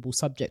uncomfortable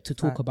subject to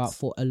talk about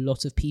for a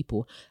lot of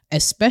people,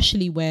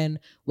 especially when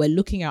we're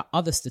looking at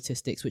other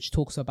statistics which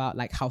talks about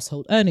like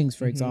household earnings,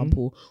 for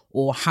example,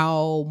 or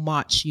how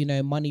much, you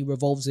know, money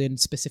revolves in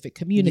specific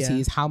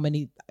communities, how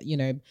many, you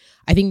know,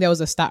 I think there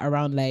was a stat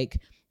around like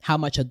how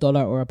much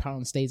 $1 or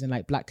 £1 stays in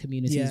like black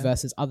communities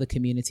versus other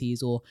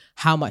communities, or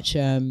how much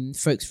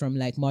folks from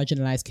like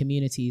marginalized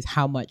communities,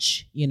 how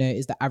much, you know,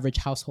 is the average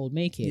household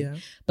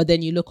making. But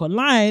then you look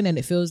online and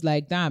it feels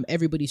like, damn,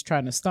 everybody's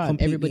trying to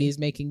stunt. Everybody is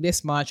making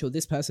this much, or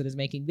this person is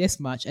making this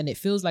much, and it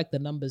feels like the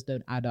numbers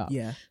don't add up.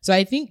 So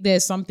I think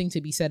there's something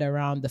to be said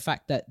around the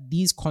fact that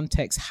these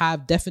contexts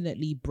have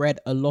definitely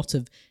bred a lot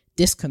of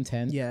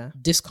discontent,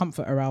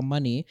 discomfort around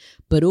money,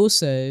 but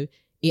also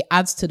it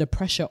adds to the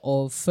pressure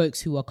of folks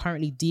who are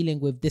currently dealing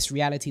with this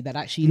reality that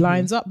actually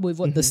lines up with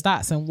what the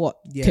stats and what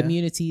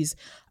communities'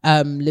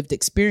 lived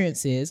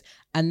experiences.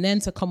 And then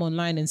to come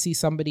online and see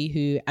somebody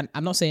who, and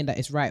I'm not saying that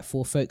it's right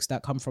for folks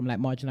that come from like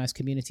marginalized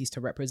communities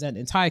to represent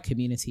entire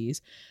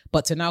communities,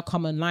 but to now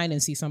come online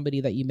and see somebody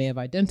that you may have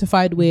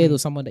identified with or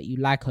someone that you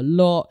like a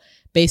lot,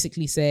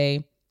 basically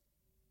say,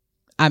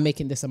 I'm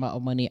making this amount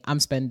of money, I'm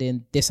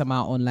spending this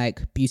amount on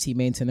like beauty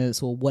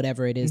maintenance or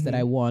whatever it is that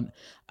I want.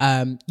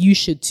 You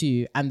should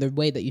too. And the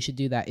way that you should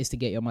do that is to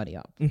get your money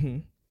up.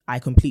 I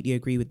completely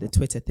agree with the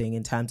Twitter thing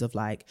in terms of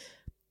like,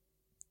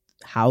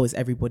 how is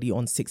everybody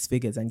on six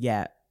figures? And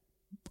yet,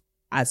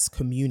 as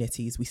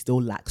communities, we still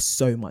lack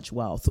so much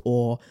wealth,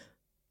 or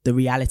the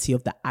reality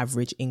of the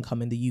average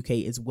income in the UK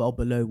is well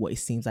below what it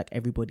seems like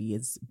everybody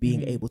is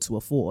being able to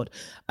afford.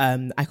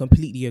 I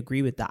completely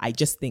agree with that. I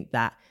just think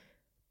that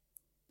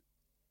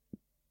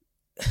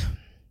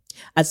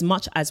as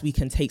much as we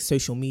can take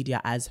social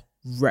media as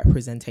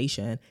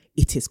representation,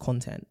 it is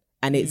content,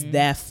 and it's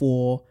there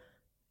for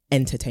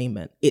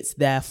entertainment. It's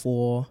there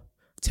for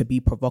to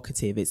be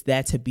provocative. It's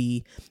there to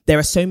be, there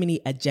are so many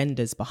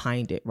agendas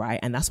behind it, right?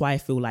 And that's why I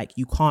feel like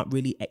you can't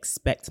really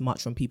expect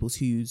much from people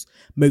whose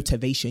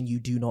motivation you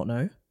do not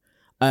know.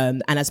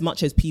 And as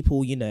much as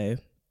people, you know,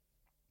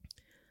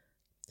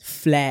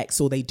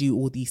 flex or they do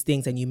all these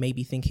things, and you may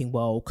be thinking,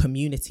 well,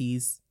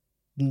 communities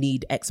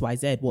need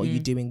XYZ, what are you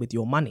doing with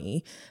your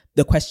money?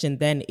 The question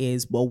then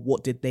is, well,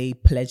 what did they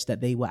pledge that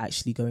they were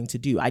actually going to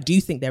do? I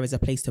do think there is a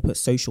place to put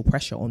social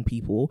pressure on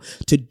people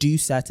to do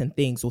certain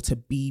things or to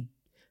be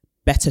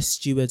better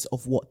stewards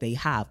of what they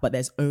have, but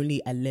there's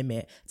only a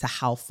limit to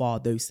how far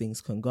those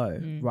things can go,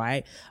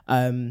 right?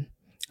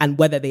 And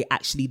whether they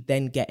actually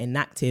then get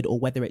enacted, or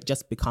whether it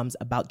just becomes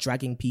about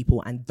dragging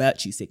people and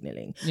virtue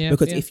signaling.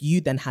 Because if you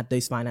then had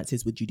those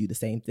finances, would you do the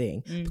same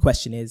thing? The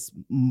question is,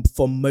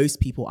 for most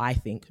people, I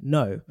think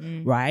no,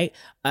 right?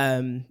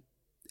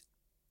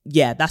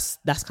 Yeah,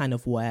 that's kind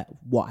of what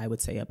I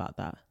would say about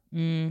that.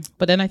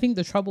 But then I think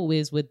the trouble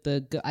is with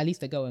at least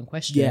the girl in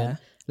question,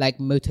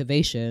 like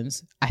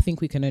motivations, I think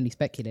we can only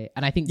speculate.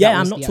 And I think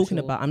I'm not talking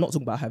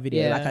about her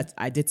video. Like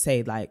I did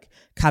say, like,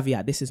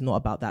 caveat, this is not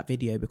about that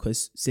video,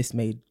 because sis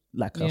made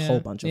like a whole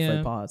bunch of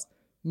faux pas.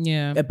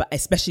 But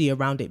especially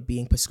around it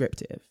being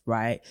prescriptive,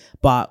 right?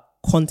 But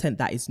content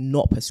that is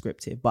not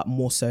prescriptive, but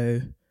more so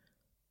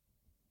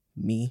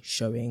me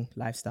showing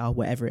lifestyle,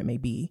 whatever it may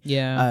be.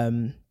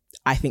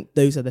 I think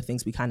those are the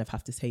things we kind of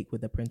have to take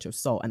with a pinch of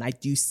salt. And I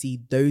do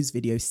see those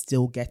videos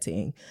still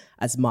getting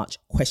as much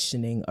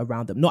questioning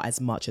around them. Not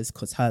as much as,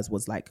 because hers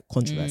was like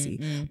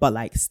controversy, but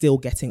like still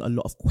getting a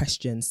lot of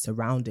questions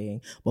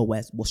surrounding, well,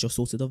 what's your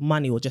sources of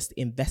money, or just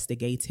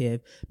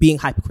investigative, being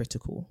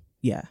hypercritical.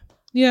 Yeah,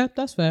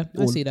 that's fair.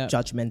 I see that.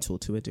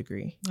 Judgmental to a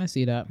degree. I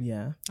see that.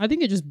 Yeah. I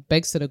think it just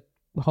begs to the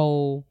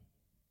whole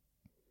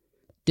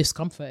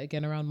discomfort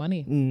again around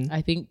money.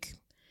 I think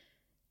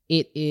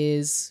it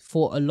is,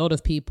 for a lot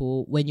of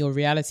people, when your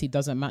reality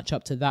doesn't match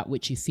up to that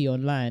which you see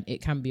online,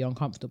 it can be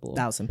uncomfortable.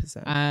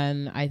 1000%.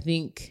 And I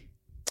think,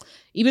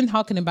 even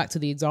harkening back to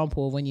the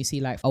example of when you see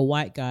like a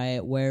white guy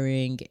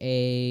wearing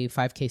a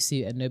 5K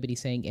suit and nobody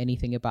saying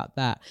anything about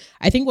that,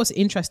 I think what's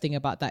interesting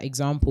about that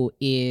example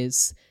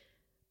is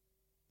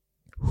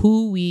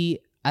who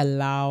we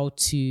allow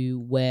to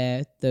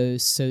wear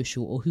those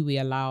social, or who we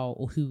allow,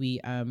 or who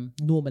we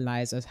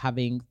normalize as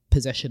having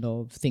possession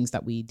of things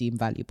that we deem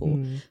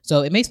valuable.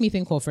 So it makes me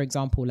think of, for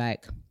example,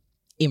 like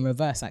in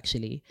reverse,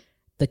 actually,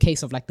 the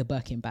case of like the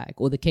Birkin bag,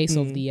 or the case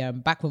of the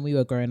back when we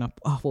were growing up,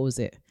 what was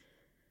it,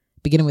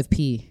 beginning with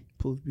P,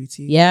 Paul's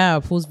Boutique. Yeah,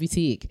 Paul's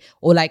Boutique.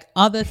 Or like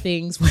other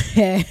things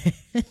where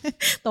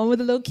the one with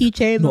the little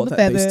keychains on the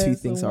feathers. Those two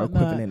things are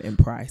equivalent in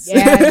price.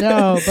 Yeah,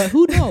 no, but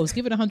who knows?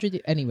 Give it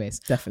 100. Anyways,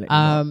 definitely.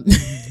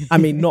 I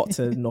mean, not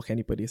to knock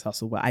anybody's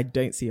hustle, but I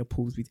don't see a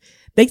Paul's Boutique.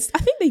 I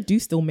think they do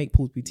still make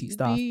Paul's Boutique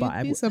stuff, but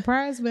I'd be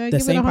surprised, man. The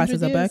same price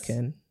as a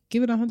Birkin.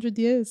 Give it 100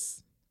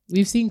 years.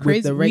 We've seen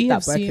crazy. The rate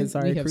that Birkins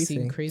are increasing.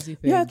 Seen crazy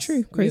things. Yeah,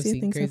 true. Crazy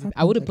things. Crazy.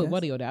 I wouldn't put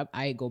money on it.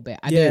 I ain't go bet.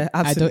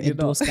 I don't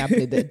endorse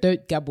gambling.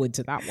 Don't gamble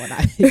into that one.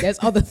 There's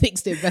other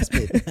things to invest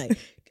with. Like,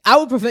 I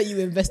would prefer you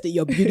invest in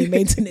your beauty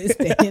maintenance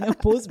than in a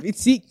Paul's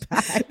Boutique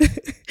bag.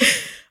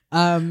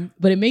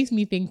 But it makes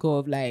me think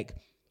of like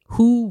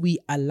who we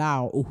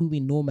allow or who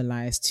we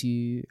normalize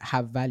to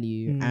have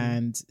value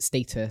and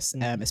status,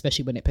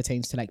 especially when it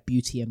pertains to like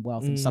beauty and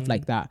wealth and stuff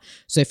like that.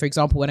 So for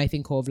example, when I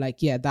think of like,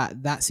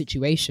 that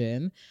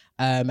situation,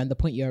 and the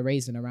point you're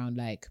raising around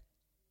like,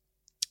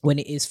 when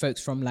it is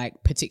folks from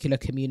like particular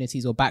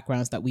communities or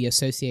backgrounds that we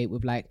associate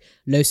with like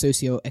low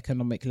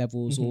socioeconomic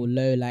levels or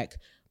low like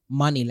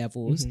money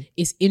levels,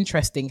 it's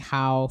interesting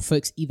how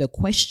folks either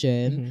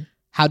question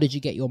how did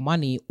you get your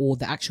money or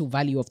the actual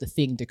value of the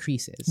thing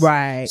decreases.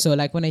 Right. So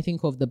like when I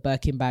think of the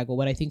Birkin bag or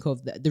when I think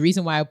of the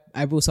reason why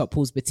I brought up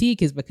Paul's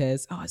Boutique is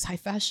because, it's high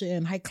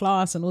fashion, high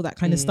class and all that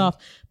kind of stuff.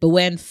 But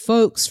when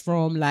folks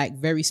from like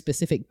very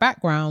specific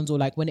backgrounds or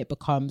like when it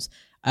becomes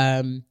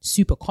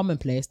super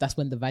commonplace, that's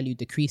when the value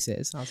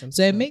decreases. Awesome.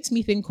 So it makes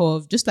me think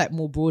of just like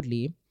more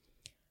broadly,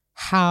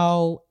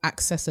 how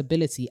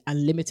accessibility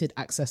and limited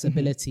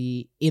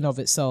accessibility in of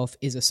itself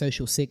is a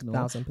social signal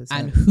 1000%.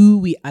 And who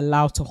we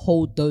allow to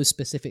hold those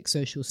specific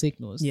social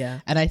signals. Yeah.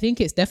 And I think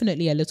it's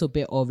definitely a little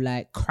bit of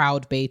like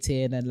crowd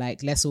baiting and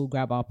like, let's all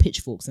grab our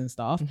pitchforks and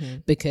stuff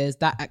because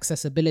that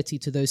accessibility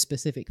to those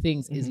specific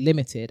things is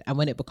limited. And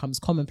when it becomes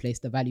commonplace,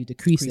 the value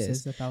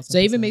decreases. So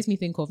it even makes me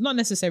think of not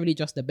necessarily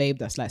just the babe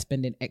that's like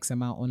spending X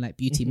amount on like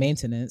beauty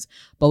maintenance,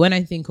 but when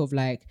I think of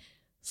like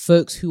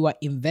folks who are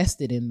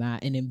invested in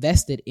that and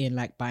invested in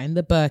like buying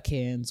the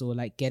Birkins or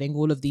like getting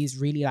all of these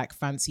really like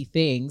fancy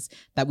things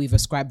that we've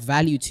ascribed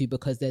value to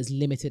because there's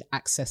limited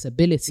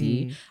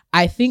accessibility.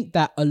 I think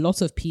that a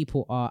lot of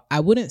people are, I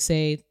wouldn't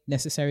say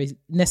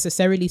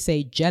necessarily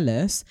say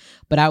jealous,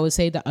 but I would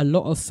say that a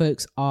lot of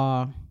folks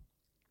are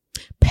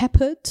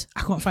peppered.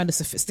 I can't find a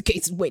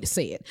sophisticated way to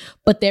say it,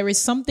 but there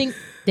is something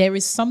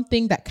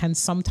that can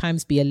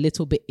sometimes be a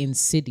little bit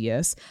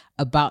insidious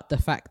about the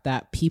fact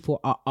that people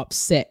are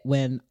upset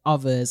when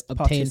others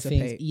obtain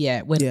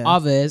things. When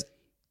others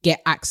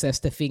get access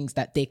to things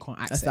that they can't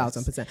access.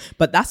 1000%.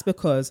 But that's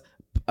because,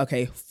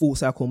 okay, full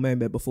circle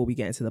moment before we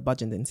get into the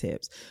budgeting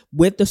tips.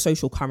 With the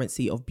social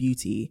currency of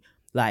beauty,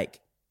 like,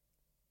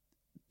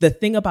 the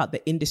thing about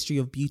the industry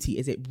of beauty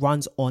is it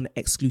runs on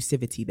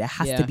exclusivity. There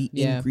has to be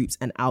in groups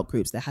and out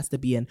groups. There has to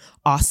be an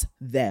us,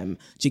 them.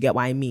 Do you get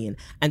what I mean?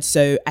 And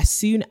so as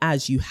soon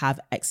as you have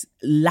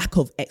lack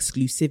of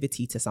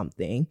exclusivity to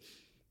something,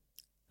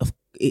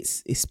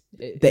 it's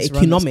the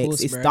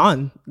economics is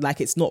done.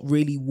 Like, it's not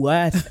really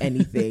worth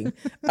anything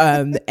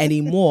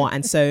anymore.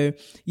 And so,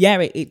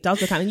 it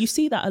does look, and you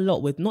see that a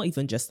lot with not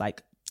even just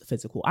like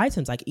physical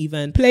items, like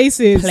even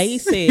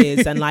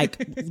places and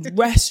like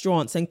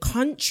restaurants and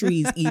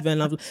countries.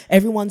 Even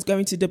everyone's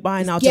going to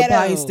Dubai now.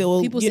 Dubai is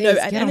still, people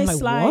and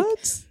it's like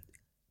what?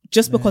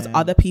 Just because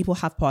other people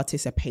have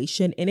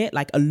participation in it,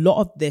 like a lot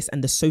of this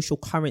and the social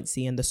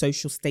currency and the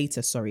social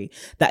status,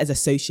 that is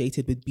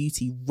associated with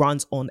beauty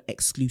runs on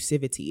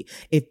exclusivity.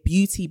 If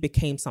beauty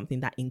became something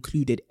that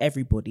included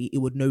everybody, it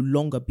would no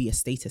longer be a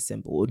status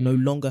symbol. It would no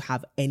longer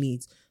have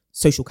any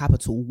social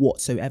capital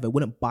whatsoever. It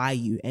wouldn't buy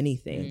you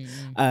anything.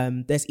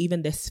 There's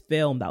even this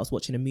film that I was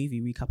watching a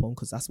movie recap on,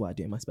 because that's what I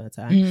do in my spare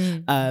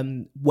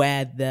time,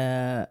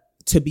 where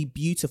to be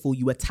beautiful,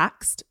 you were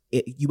taxed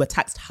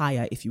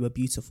higher if you were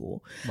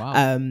beautiful.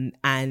 Wow.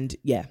 And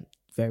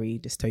very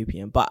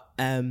dystopian. But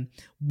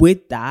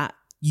with that,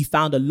 you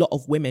found a lot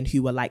of women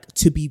who were like,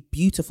 to be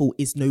beautiful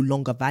is no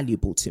longer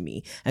valuable to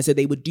me. And so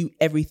they would do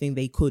everything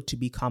they could to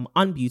become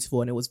unbeautiful.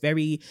 And it was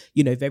very,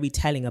 very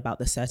telling about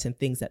the certain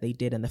things that they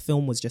did. And the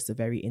film was just a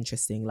very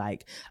interesting,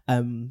 like,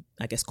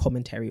 I guess,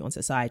 commentary on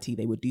society.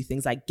 They would do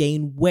things like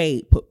gain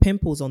weight, put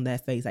pimples on their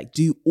face, like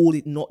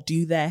not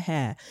do their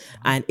hair.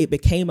 And it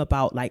became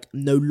about like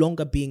no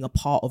longer being a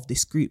part of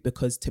this group,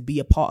 because to be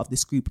a part of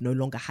this group no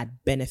longer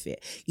had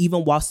benefit.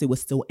 Even whilst it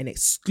was still an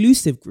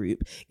exclusive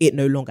group, it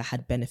no longer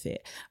had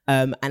benefit.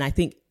 And I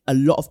think a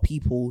lot of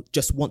people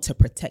just want to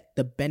protect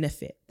the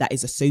benefit that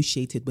is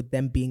associated with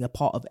them being a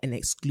part of an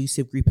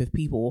exclusive group of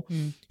people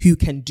who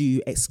can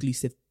do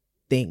exclusive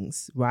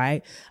things,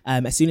 right?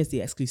 As soon as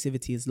the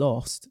exclusivity is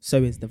lost,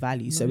 so is the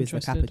value, so is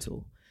the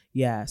capital.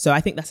 Yeah, so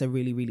I think that's a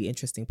really, really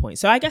interesting point.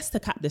 So I guess to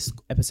cap this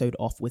episode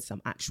off with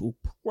some actual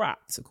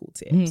practical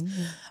tips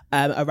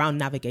around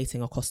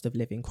navigating a cost of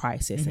living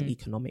crisis and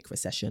economic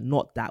recession.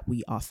 Not that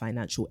we are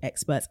financial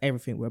experts.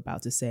 Everything we're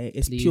about to say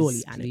is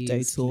purely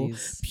anecdotal,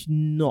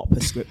 not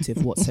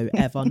prescriptive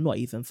whatsoever, not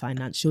even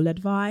financial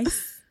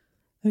advice.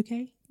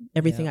 Okay?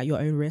 Everything at your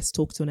own risk.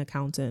 Talk to an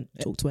accountant,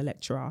 talk to a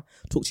lecturer,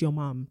 talk to your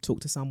mum, talk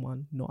to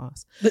someone, not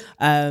us.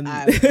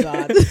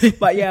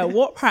 But yeah,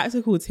 what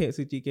practical tips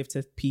would you give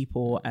to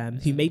people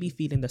who may be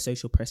feeling the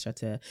social pressure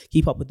to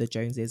keep up with the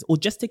Joneses, or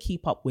just to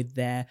keep up with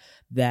their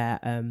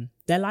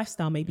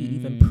lifestyle, maybe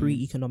even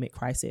pre-economic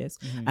crisis,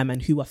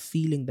 and who are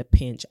feeling the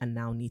pinch and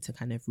now need to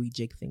kind of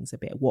rejig things a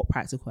bit? What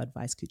practical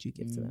advice could you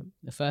give to them?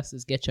 The first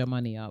is get your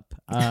money up.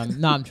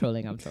 No, I'm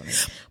trolling.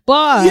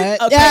 But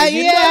no,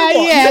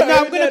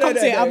 I'm gonna come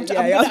to it. I'm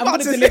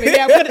gonna deliver it.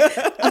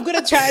 Yeah, I'm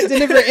gonna try and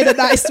deliver it in a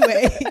nice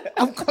way.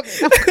 I'm coming.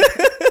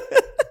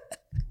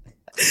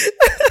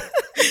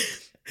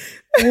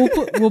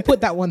 We'll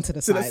put that one to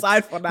the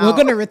side for now. We're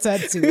gonna return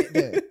to it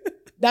though.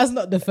 That's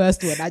not the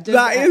first one.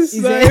 That is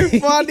so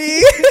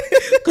funny.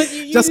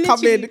 You just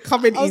come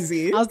in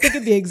easy. I was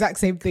thinking the exact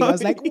same thing. I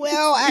was like,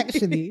 well,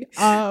 actually,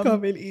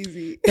 come in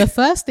easy. The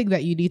first thing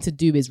that you need to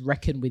do is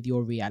reckon with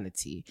your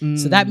reality.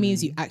 So that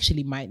means you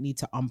actually might need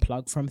to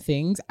unplug from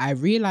things. I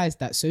realized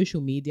that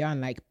social media and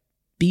like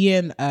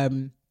being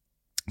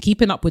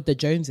keeping up with the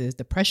Joneses,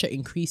 the pressure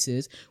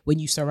increases when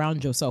you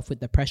surround yourself with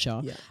the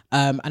pressure.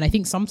 And I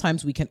think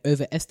sometimes we can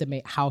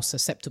overestimate how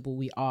susceptible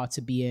we are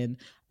to being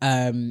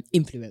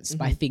influenced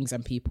by things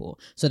and people.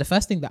 So the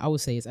first thing that I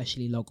would say is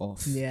actually log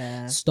off.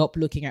 Stop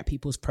looking at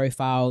people's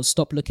profiles,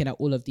 stop looking at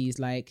all of these.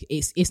 Like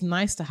it's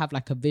nice to have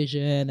like a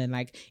vision and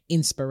like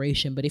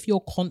inspiration, but if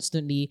you're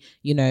constantly,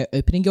 you know,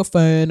 opening your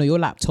phone or your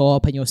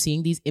laptop and you're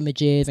seeing these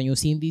images and you're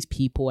seeing these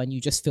people and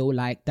you just feel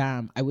like,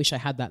 damn, I wish I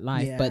had that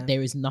life, but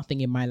there is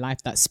nothing in my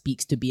life that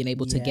speaks to being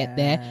able to get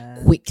there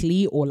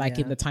quickly or like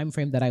in the time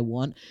frame that I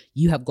want,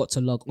 you have got to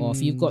log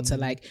off. You've got to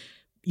like,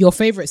 your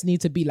favorites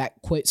need to be like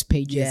quotes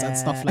pages and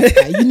stuff like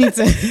that. You need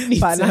to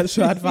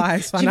financial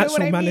advice,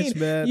 financial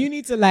management. You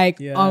need to like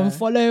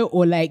unfollow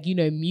or like, you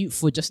know, mute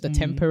for just a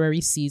temporary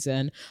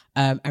season,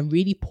 and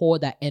really pour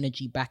that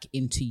energy back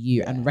into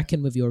you and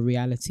reckon with your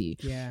reality.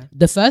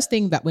 The first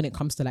thing that when it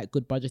comes to like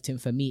good budgeting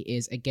for me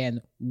is,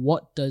 again,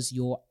 what does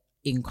your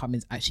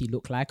incomings actually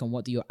look like and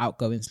what do your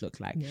outgoings look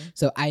like?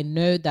 So I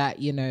know that,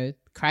 you know,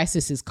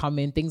 crisis is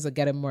coming, things are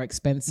getting more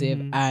expensive,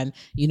 and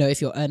you know, if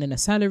you're earning a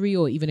salary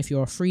or even if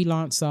you're a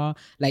freelancer,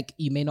 like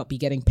you may not be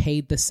getting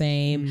paid the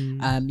same,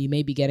 you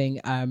may be getting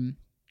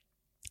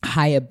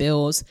higher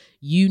bills.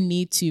 You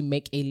need to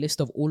make a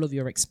list of all of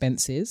your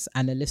expenses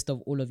and a list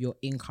of all of your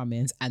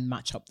incomings and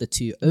match up the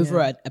two over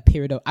a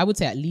period of, I would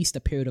say at least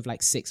a period of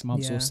like 6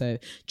 months or so,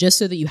 just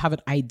so that you have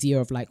an idea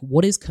of like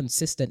what is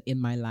consistent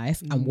in my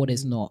life and what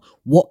is not,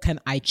 what can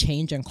I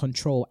change and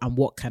control and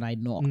what can I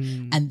not.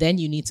 And then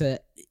you need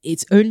to,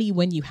 it's only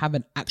when you have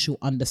an actual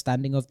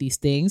understanding of these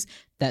things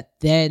that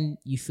then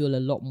you feel a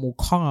lot more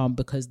calm,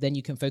 because then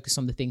you can focus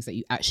on the things that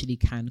you actually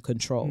can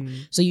control.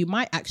 So you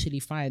might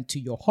actually find, to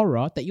your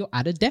horror, that you're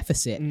at a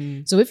deficit.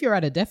 So if you're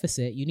at a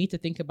deficit, you need to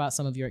think about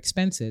some of your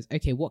expenses.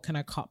 Okay, what can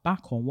I cut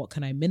back on? What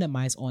can I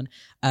minimize on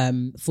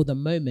for the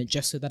moment,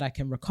 just so that I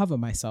can recover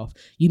myself?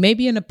 You may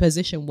be in a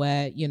position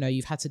where, you know,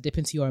 you've had to dip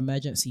into your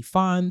emergency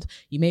fund.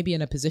 You may be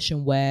in a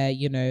position where,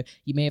 you know,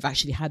 you may have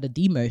actually had a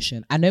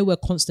demotion. I know we're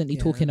constantly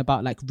talking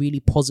about like really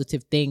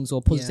positive things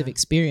or positive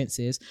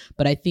experiences,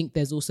 but I think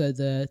there's also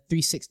the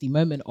 360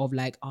 moment of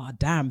like, oh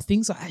damn,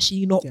 things are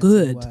actually not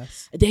good.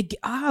 They're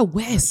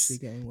worse.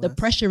 The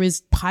pressure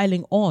is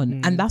piling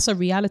on, and that's a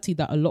reality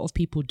that a lot of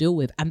people deal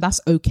with, and that's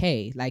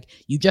okay. Like,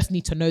 you just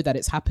need to know that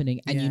it's happening,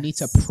 and you need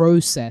to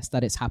process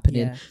that it's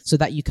happening so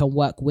that you can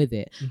work with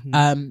it.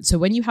 So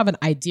when you have an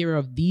idea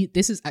of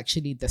this is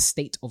actually the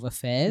state of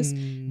affairs,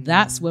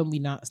 that's when we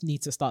now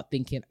need to start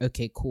thinking,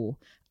 okay, cool,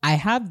 I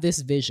have this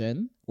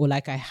vision, or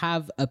like I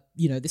have a,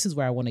 you know, this is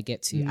where I want to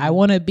get to. I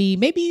want to be,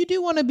 maybe you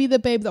do want to be the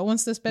babe that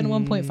wants to spend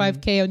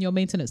 1.5K on your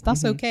maintenance.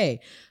 That's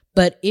okay.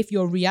 But if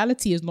your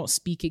reality is not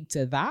speaking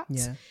to that,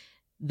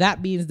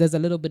 that means there's a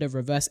little bit of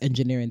reverse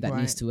engineering that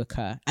needs to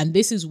occur. And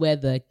this is where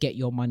the get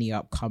your money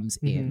up comes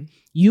in.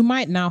 You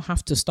might now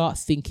have to start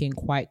thinking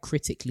quite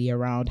critically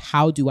around,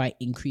 how do I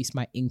increase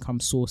my income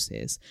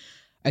sources?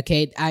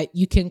 Okay,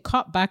 you can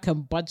cut back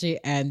and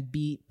budget and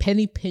be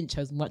penny pinch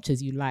as much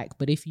as you like,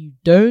 but if you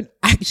don't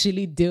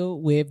actually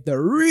deal with the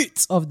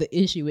roots of the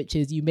issue, which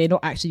is you may not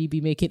actually be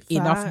making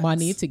enough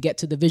money to get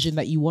to the vision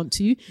that you want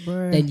to,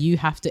 then you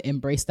have to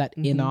embrace that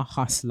inner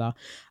hustler.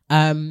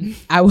 I've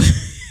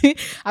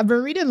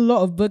been reading a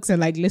lot of books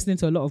and like listening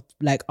to a lot of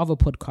like other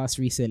podcasts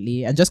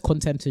recently, and just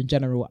content in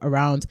general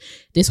around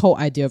this whole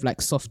idea of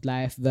like soft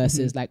life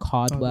versus like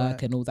hard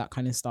work and all that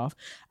kind of stuff.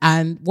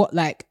 And what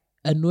like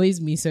annoys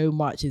me so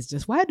much is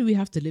just, why do we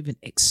have to live in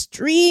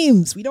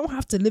extremes? We don't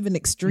have to live in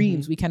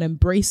extremes. We can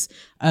embrace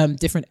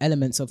different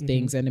elements of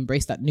things and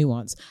embrace that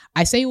nuance.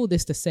 I say all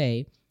this to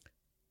say,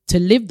 to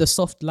live the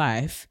soft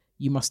life,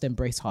 you must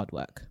embrace hard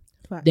work.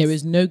 There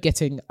is no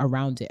getting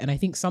around it. And I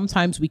think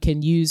sometimes we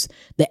can use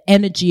the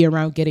energy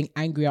around getting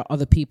angry at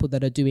other people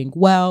that are doing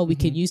well. We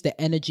can use the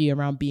energy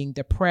around being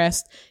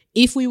depressed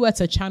if we were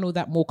to channel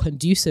that more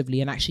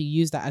conducively and actually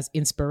use that as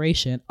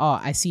inspiration,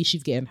 I see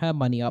she's getting her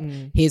money up,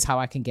 here's how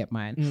I can get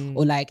mine.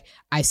 Or like,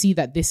 I see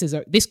that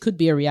this could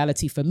be a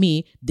reality for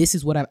me, this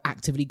is what I'm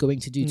actively going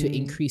to do to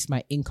increase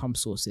my income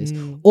sources.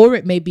 Or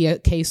it may be a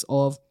case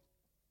of,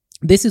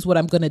 this is what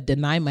I'm going to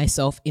deny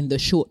myself in the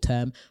short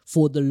term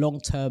for the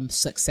long-term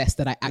success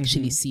that I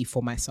actually see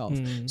for myself.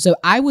 So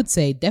I would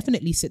say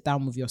definitely sit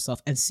down with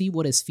yourself and see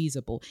what is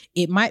feasible.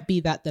 It might be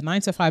that the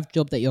 9-to-5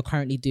 job that you're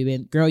currently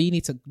doing, girl, you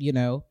need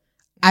to,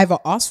 either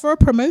ask for a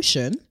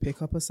promotion, pick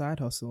up a side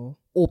hustle,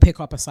 or pick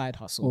up a side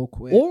hustle, or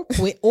quit,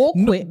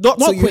 not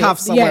so quit. You have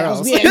somewhere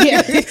else.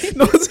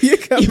 Not so you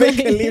can make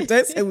a leave.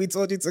 Don't say we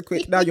told you to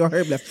quit. Now you're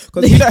homeless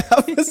because we don't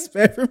have a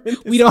spare room.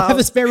 We don't have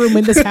a spare room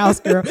in this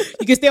house, girl.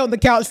 You can stay on the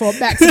couch for a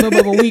maximum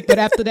of a week, but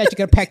after that, you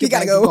gotta pack your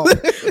bags and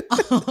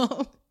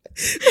go.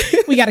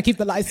 We got to keep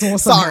the lights on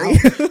somehow.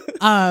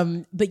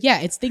 Sorry. But yeah,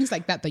 it's things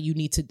like that you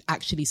need to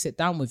actually sit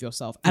down with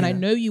yourself. And I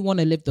know you want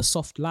to live the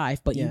soft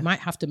life, but you might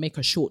have to make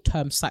a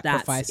short-term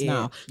sacrifice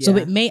now. So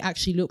it may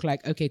actually look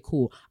like, okay,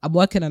 cool, I'm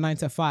working a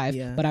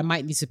 9-to-5, but I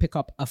might need to pick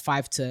up a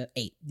 5 to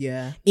 8.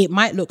 Yeah. It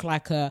might look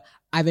like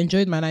I've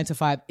enjoyed my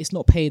 9-to-5. It's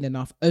not paying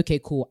enough. Okay,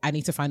 cool. I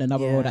need to find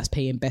another role that's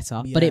paying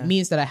better. But it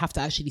means that I have to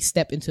actually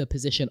step into a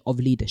position of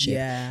leadership.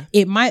 Yeah.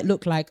 It might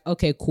look like,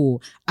 okay,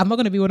 cool, I'm not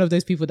going to be one of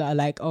those people that are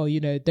like,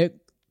 don't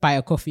buy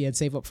a coffee and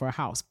save up for a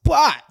house.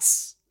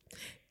 But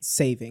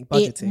saving,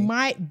 budgeting. It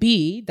might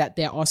be that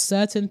there are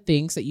certain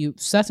things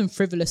certain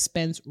frivolous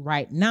spends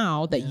right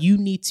now that you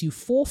need to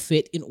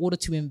forfeit in order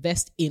to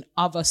invest in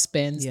other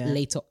spends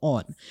later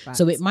on. Facts.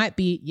 So it might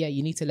be,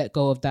 you need to let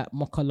go of that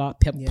mocha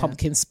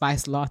pumpkin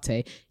spice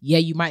latte. Yeah,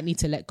 you might need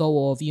to let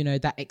go of,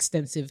 that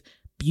extensive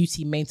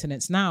beauty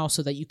maintenance now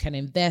so that you can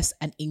invest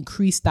and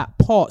increase that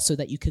pot so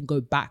that you can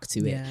go back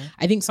to it.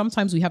 I think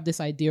sometimes we have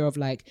this idea of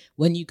like,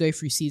 when you go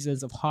through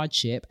seasons of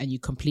hardship and you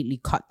completely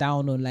cut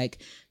down on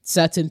like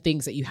certain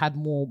things that you had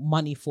more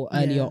money for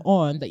earlier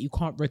on, that you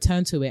can't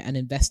return to it and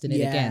invest in it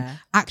again.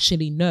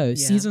 Actually, no,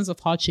 seasons of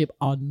hardship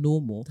are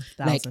normal.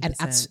 1,000%. Like, and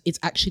it's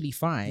actually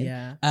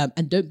fine.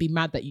 And don't be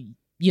mad that you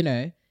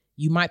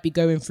might be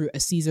going through a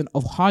season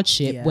of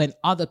hardship when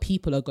other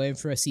people are going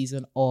through a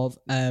season of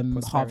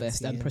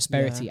harvest and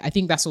prosperity. I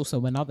think that's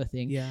also another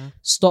thing.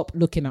 Stop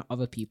looking at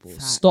other people.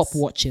 Facts. Stop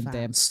watching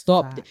them.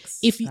 Stop.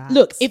 If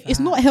it's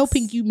not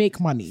helping you make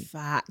money,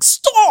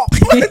 stop.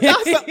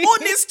 That's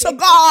honest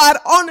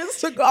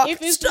to God.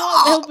 If it's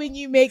not helping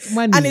you make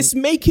money and it's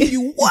making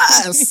you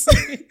worse,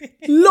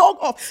 log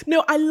off.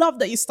 No, I love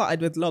that you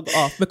started with log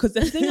off, because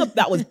the thing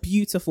that was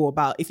beautiful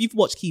about, if you've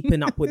watched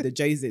Keeping Up with the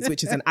Joneses,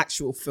 which is an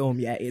actual film,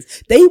 is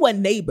they were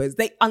neighbors.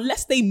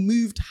 Unless they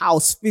moved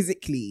house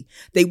physically,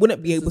 they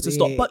wouldn't be able to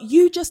stop. But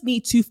you just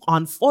need to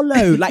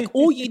unfollow. Like,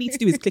 all you need to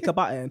do is click a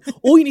button.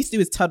 All you need to do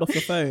is turn off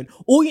your phone.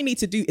 All you need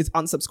to do is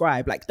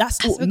unsubscribe. Like,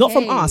 that's all, okay. Not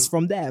from us,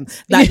 from them.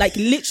 Like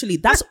literally,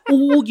 that's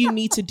all you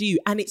need to do.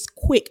 And it's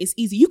quick, it's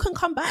easy. You can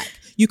come back.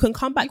 You can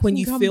come back when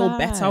you feel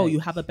better, or you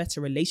have a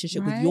better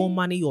relationship with your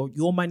money, or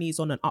your money is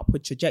on an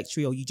upward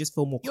trajectory, or you just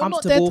feel more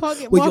comfortable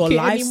with your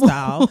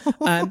lifestyle.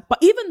 But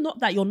even not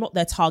that you're not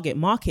their target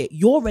market,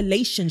 your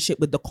relationship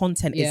with the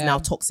content is now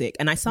toxic.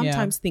 And I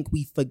sometimes think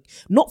we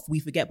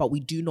forget, but we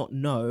do not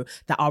know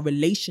that our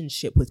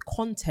relationship with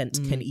content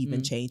can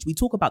even change. We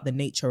talk about the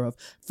nature of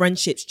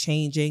friendships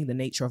changing, the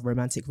nature of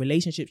romantic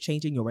relationships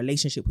changing, your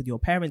relationship with your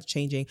parents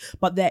changing,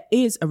 but there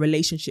is a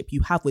relationship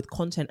you have with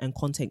content and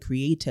content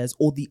creators,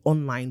 or the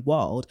online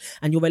world,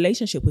 and your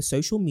relationship with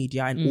social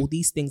media and all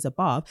these things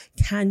above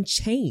can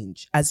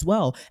change as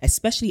well,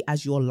 especially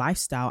as your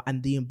lifestyle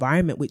and the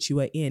environment which you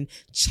are in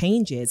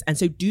changes. And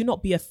so do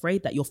not be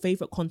afraid that your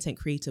favorite content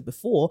creator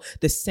before,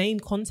 the same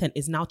content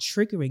is now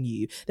triggering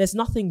you. There's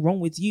nothing wrong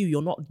with you.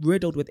 You're not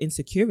riddled with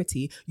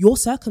insecurity. Your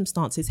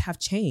circumstances have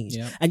changed,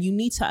 and you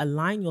need to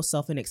align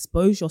yourself and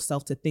expose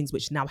yourself to things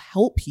which now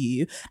help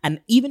you.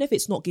 And even if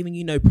it's not giving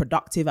you no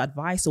productive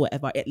advice or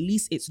whatever, at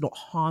least it's not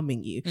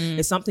harming you.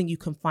 It's something you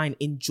can find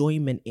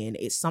enjoyment in.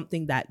 It's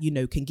something that,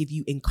 can give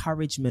you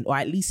encouragement, or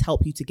at least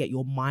help you to get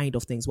your mind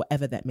off things,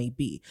 whatever that may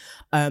be.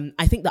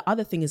 I think the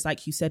other thing is,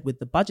 like you said, with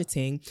the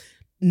budgeting,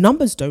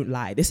 numbers don't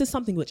lie. This is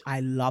something which I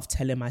love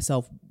telling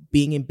myself,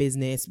 being in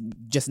business,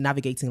 just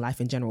navigating life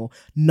in general.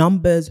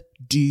 Numbers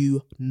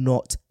do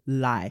not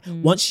lie.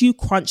 Once you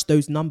crunch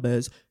those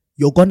numbers,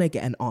 you're gonna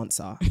get an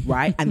answer,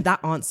 right? And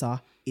that answer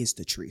is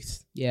the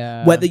truth.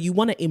 Whether you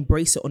want to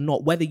embrace it or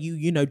not, whether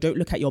you don't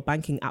look at your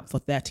banking app for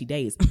 30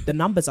 days, the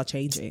numbers are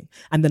changing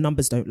and the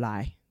numbers don't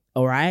lie.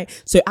 All right.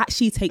 So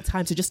actually take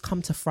time to just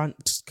come to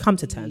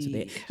terms with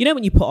it.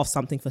 When you put off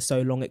something for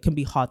so long, it can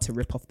be hard to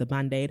rip off the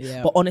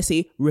Band-Aid. But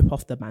honestly, rip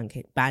off the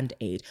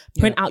Band-Aid.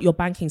 Print out your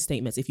banking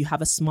statements. If you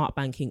have a smart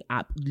banking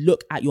app,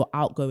 look at your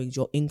outgoings,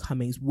 your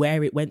incomings,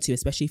 where it went to,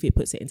 especially if it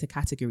puts it into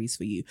categories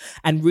for you,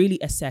 and really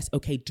assess,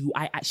 okay, do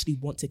I actually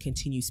want to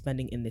continue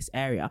spending in this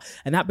area?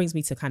 And that brings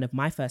me to kind of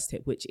my first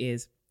tip, which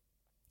is,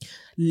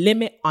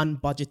 limit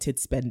unbudgeted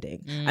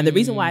spending. And the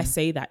reason why I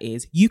say that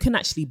is you can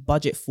actually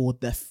budget for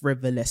the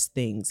frivolous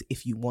things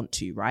if you want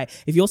to, right?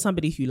 If you're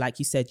somebody who, like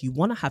you said, you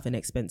want to have an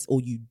expense,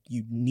 or you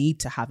need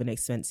to have an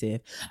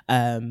expensive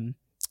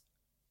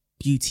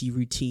beauty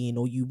routine,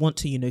 or you want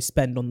to, you know,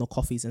 spend on the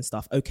coffees and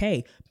stuff,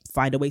 okay,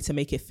 find a way to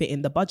make it fit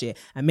in the budget,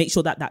 and make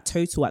sure that that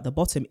total at the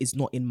bottom is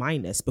not in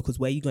minus, because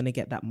where are you going to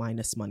get that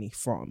minus money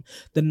from?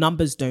 The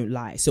numbers don't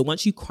lie. So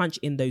once you crunch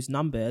in those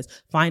numbers,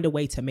 find a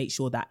way to make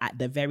sure that at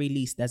the very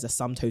least there's a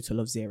sum total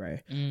of zero,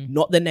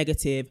 not the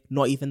negative,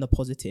 not even the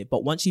positive.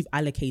 But once you've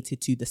allocated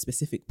to the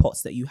specific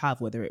pots that you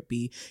have, whether it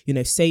be, you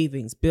know,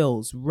 savings,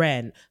 bills,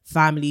 rent,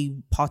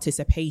 family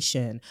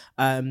participation,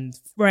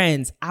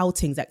 friends,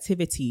 outings,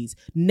 activities,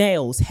 nails,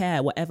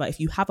 hair, whatever,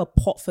 if you have a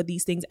pot for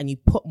these things and you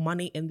put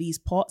money in these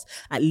pots,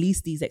 at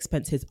least these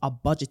expenses are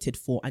budgeted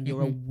for and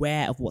you're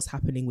aware of what's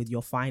happening with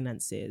your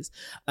finances.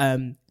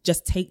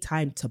 Just take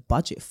time to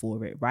budget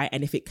for it, right?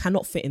 And if it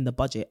cannot fit in the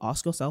budget,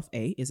 ask yourself,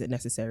 A, is it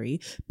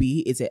necessary?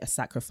 B, is it a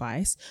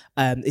sacrifice?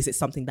 Is it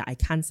something that I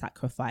can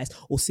sacrifice?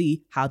 Or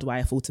C, how do I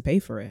afford to pay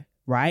for it,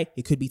 right?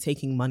 It could be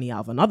taking money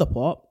out of another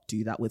pot,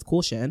 do that with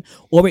caution,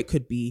 or it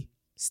could be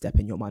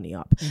stepping your money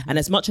up. And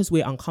as much as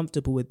we're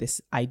uncomfortable with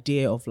this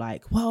idea of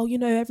like, well, you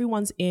know,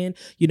 everyone's in,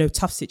 you know,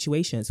 tough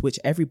situations, which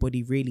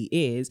everybody really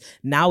is,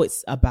 now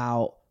it's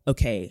about,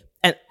 okay,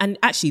 and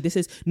actually this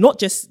is not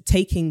just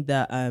taking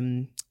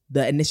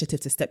the initiative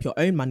to step your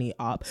own money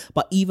up,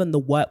 but even the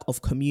work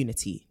of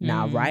community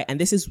now, right? And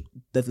this is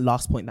the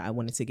last point that I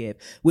wanted to give,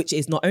 which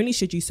is not only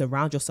should you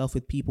surround yourself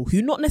with people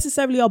who not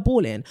necessarily are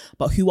balling,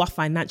 but who are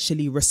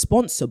financially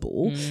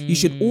responsible, you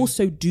should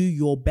also do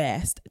your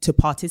best to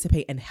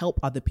participate and help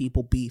other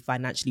people be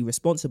financially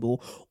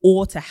responsible,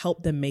 or to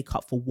help them make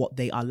up for what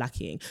they are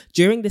lacking.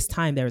 During this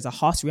time, there is a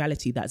harsh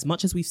reality that as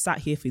much as we've sat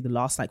here for the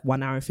last like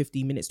 1 hour and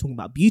 15 minutes talking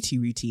about beauty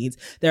routines,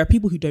 there are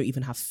people who don't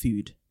even have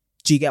food.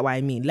 Do you get what I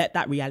mean? Let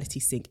that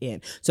reality sink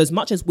in. So as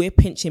much as we're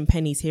pinching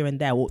pennies here and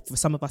there, or for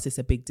some of us it's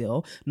a big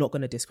deal, not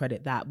going to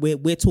discredit that.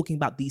 We're talking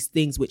about these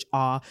things which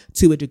are,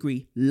 to a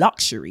degree,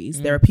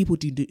 luxuries. There are people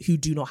who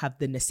do not have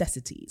the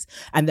necessities.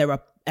 And there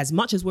are, as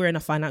much as we're in a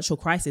financial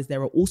crisis,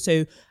 there are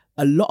also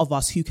a lot of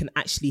us who can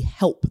actually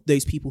help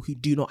those people who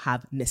do not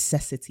have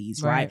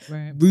necessities, right?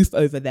 Roof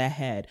over their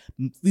head,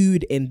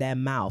 food in their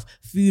mouth,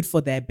 food for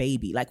their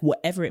baby, like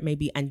whatever it may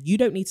be. And you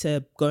don't need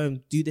to go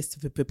and do this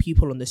for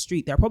people on the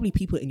street. There are probably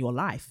people in your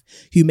life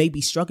who may be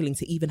struggling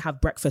to even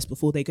have breakfast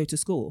before they go to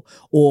school,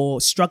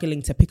 or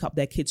struggling to pick up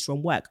their kids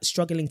from work,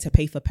 struggling to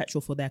pay for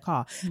petrol for their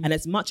car. And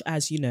as much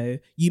as, you know,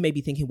 you may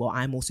be thinking, well,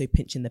 I'm also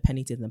pinching the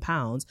pennies and the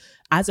pounds,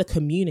 as a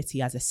community,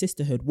 as a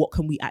sisterhood, what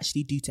can we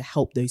actually do to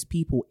help those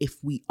people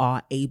if we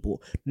are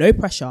able? No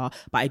pressure,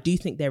 but I do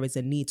think there is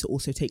a need to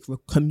also take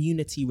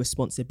community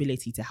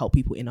responsibility to help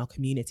people in our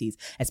communities,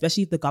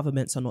 especially if the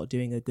governments are not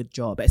doing a good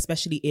job,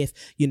 especially if,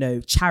 you know,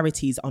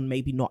 charities are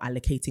maybe not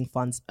allocating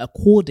funds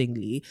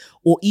accordingly,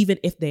 or even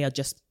if they are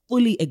just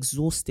fully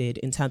exhausted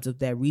in terms of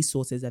their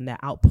resources and their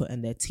output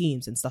and their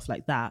teams and stuff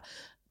like that.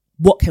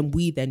 What can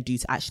we then do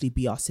to actually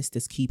be our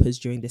sisters' keepers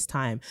during this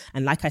time?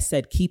 And like I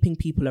said, keeping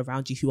people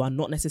around you who are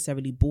not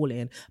necessarily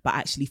balling, but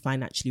actually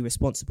financially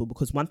responsible.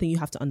 Because one thing you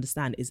have to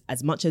understand is,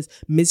 as much as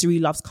misery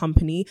loves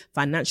company,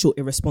 financial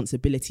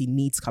irresponsibility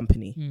needs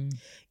company.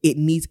 It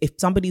needs, if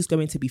somebody's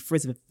going to be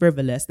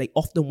frivolous, they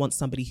often want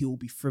somebody who will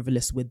be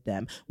frivolous with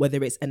them,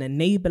 whether it's an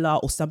enabler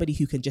or somebody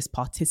who can just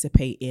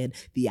participate in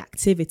the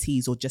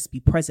activities or just be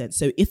present.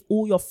 So if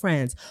all your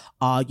friends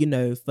are, you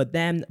know, for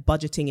them,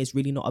 budgeting is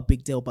really not a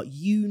big deal, but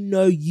you know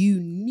you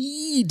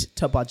need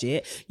to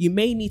budget, you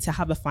may need to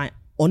have a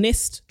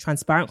honest,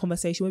 transparent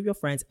conversation with your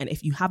friends. And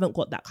if you haven't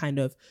got that kind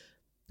of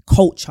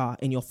culture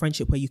in your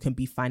friendship where you can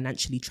be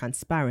financially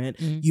transparent,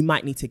 you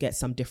might need to get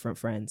some different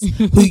friends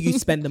who you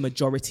spend the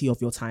majority of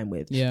your time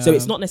with. So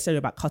it's not necessarily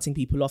about cutting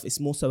people off,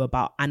 it's more so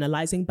about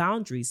analyzing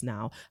boundaries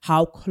now.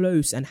 How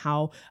close and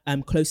how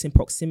close in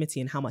proximity,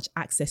 and how much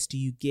access do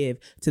you give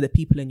to the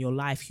people in your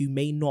life who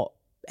may not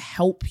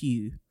help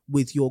you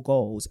with your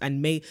goals,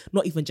 and may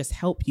not even just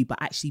help you, but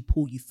actually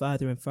pull you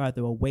further and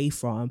further away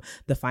from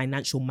the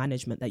financial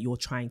management that you're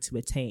trying to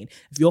attain.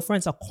 If your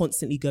friends are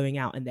constantly going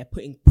out and they're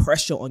putting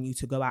pressure on you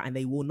to go out, and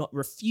they will not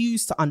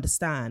refuse to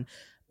understand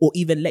or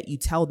even let you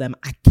tell them,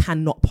 I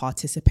cannot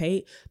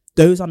participate,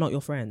 those are not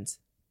your friends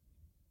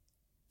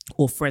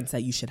or friends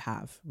that you should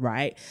have,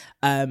 right?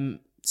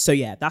 So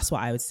yeah, that's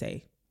what I would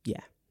say.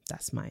 Yeah,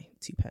 that's my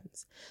 2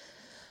 pence.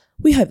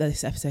 We hope that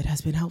this episode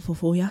has been helpful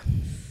for you.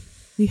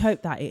 We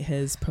hope that it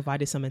has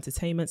provided some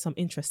entertainment, some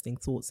interesting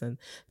thoughts and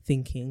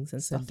thinkings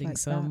and stuff like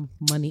some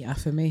money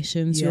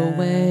affirmations your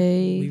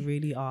way. We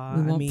really are.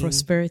 We want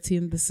prosperity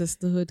in the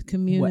sisterhood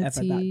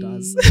community.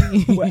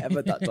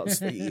 Whatever that does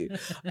for you.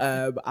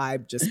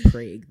 I'm just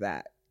praying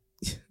that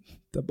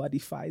the money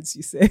finds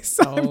you, sis.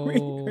 I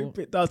really hope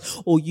it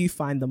does. Or you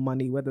find the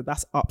money, whether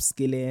that's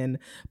upskilling,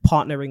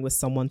 partnering with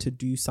someone to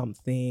do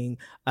something,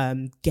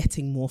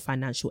 getting more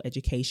financial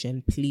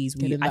education. Please,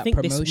 I think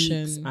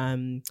promotion. This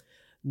week's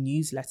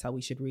newsletter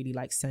we should really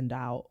like send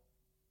out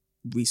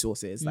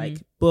resources like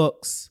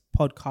books,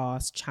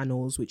 podcasts,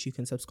 channels which you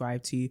can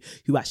subscribe to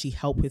who actually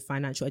help with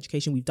financial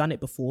education. We've done it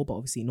before, but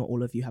obviously not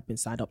all of you have been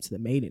signed up to the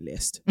mailing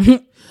list.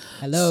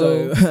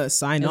 Hello. So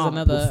sign up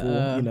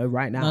another, before,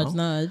 right now.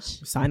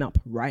 Nudge. Sign up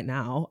right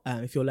now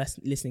if you're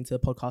listening to the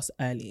podcast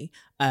early,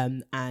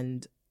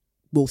 and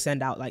we'll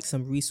send out like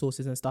some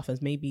resources and stuff,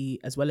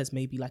 as well as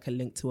maybe like a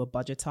link to a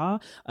budgeter,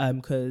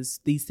 because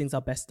these things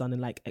are best done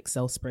in like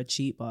Excel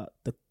spreadsheet, but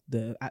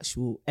the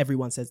actual,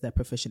 everyone says they're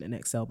proficient in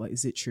Excel, but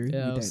is it true? We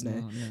don't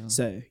know. No.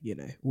 So,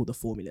 all the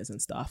formulas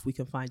and stuff, we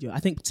can find you. I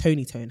think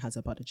Tony Tone has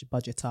a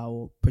budgeter,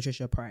 or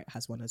Patricia Pratt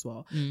has one as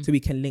well. So we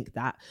can link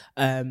that.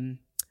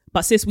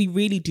 But sis, we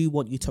really do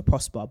want you to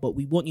prosper, but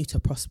we want you to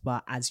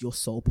prosper as your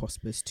soul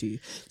prospers too.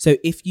 So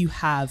if you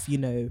have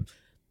to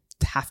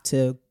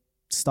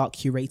start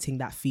curating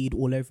that feed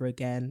all over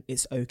again,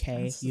 it's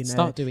okay.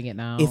 Start doing it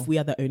now. If we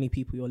are the only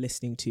people you're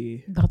listening to,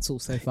 that's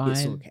also fine.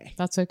 It's okay.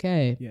 That's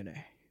okay.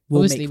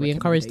 Obviously, we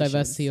encourage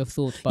diversity of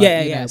thought, but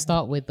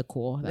start with the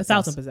core.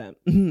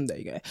 1,000%. There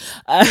you go.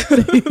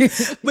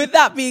 With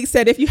that being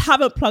said, if you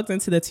haven't plugged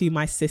into the To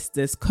My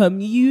Sisters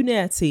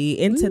community,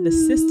 into the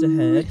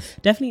sisterhood,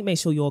 definitely make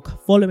sure you're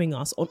following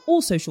us on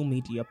all social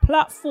media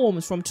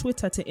platforms, from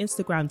Twitter to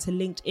Instagram to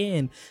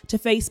LinkedIn to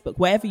Facebook,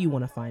 wherever you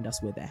want to find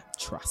us, we're there.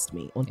 Trust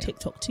me. On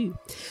TikTok too.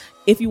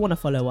 If you want to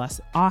follow us,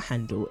 our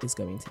handle is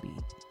going to be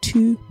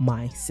To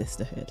My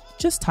Sisterhood.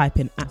 Just type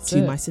in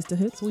 @To My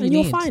Sisterhood and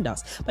you'll find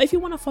us. But if you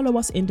want to follow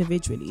us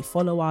individually,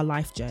 follow our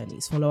life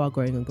journeys, follow our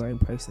growing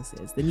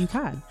processes, then you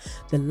can.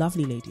 The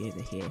lovely lady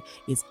over here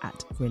is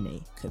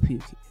 @Renee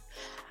Kapuku.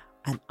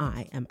 And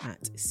I am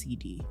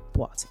 @CD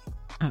Boate.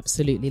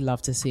 Absolutely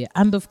love to see it.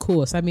 And of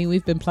course,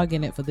 we've been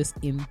plugging it for this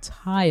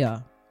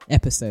entire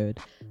episode.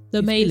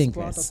 The mailing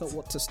list. Doesn't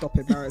want to stop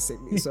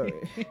embarrassing me, sorry.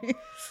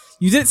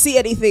 You didn't see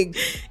anything.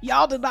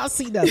 Y'all did not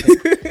see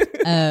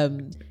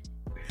nothing.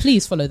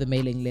 Please follow the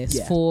mailing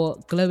list for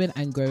glowing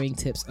and growing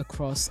tips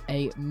across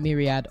a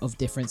myriad of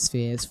different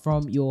spheres,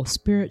 from your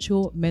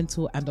spiritual,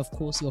 mental, and of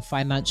course your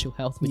financial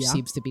health, which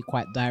seems to be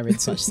quite dire in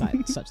such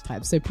times.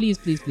 So please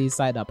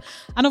sign up.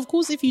 And of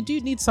course, if you do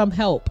need some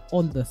help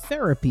on the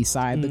therapy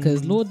side,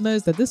 because Lord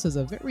knows that this is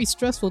a very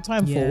stressful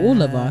time for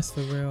all of us,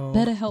 for real.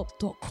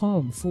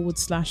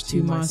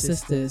 BetterHelp.com/To My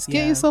Sisters.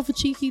 Get yourself a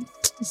cheeky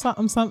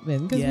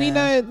something, because we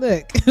know,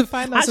 look,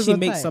 finances actually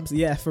make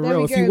something. For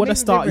real. If you want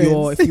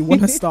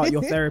to start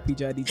your therapy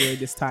journey during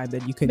this time,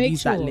 then you can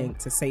use that link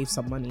to save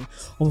some money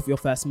off of your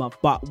first month.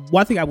 But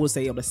one thing I will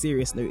say on a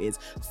serious note is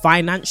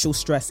financial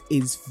stress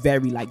is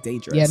very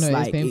dangerous.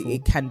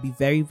 It can be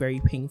very,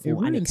 very painful. It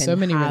ruins so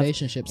many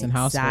relationships and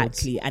households.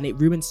 Exactly. And it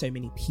ruins so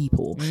many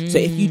people. So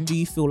if you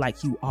do feel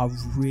like you are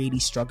really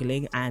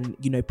struggling and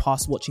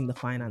past watching the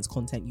finance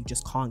content, you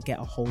just can't get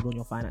a hold on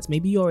your finance,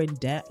 maybe you're in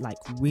debt,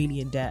 really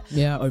in debt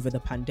over the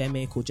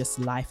pandemic, or just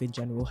life in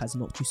general has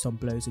knocked you some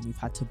blows and you've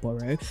had to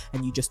borrow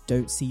and you just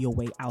don't see your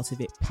way out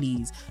of it,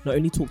 please not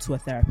only talk to a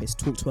therapist,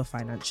 talk to a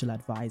financial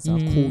advisor,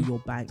 call your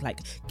bank,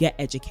 get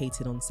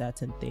educated on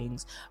certain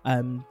things,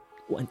 and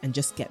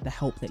just get the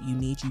help that you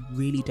need. You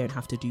really don't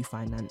have to do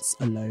finance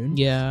alone.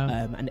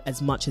 And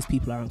as much as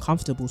people are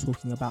uncomfortable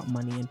talking about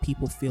money and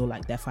people feel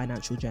like their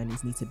financial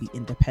journeys need to be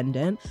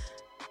independent,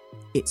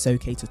 it's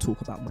okay to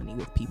talk about money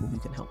with people who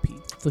can help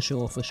you. For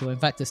sure. In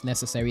fact, it's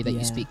necessary that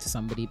you speak to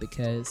somebody,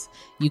 because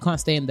you can't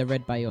stay in the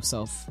red by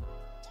yourself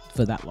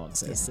for that long.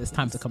 So it's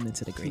time to come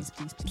into the green.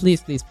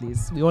 Please.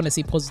 We want to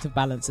see positive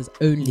balances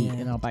only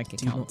in our bank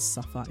accounts. Do not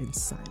suffer in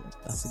silence.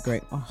 That's a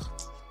great.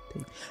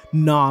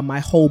 Nah, my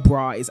whole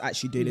bra is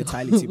actually doing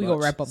entirely too much. We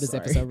gotta wrap up this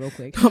episode real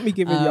quick. Can't be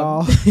giving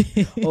y'all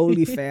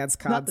OnlyFans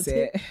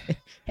content.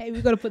 Hey,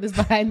 we gotta put this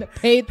behind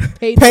paid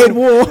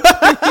war.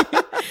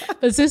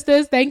 But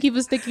sisters, thank you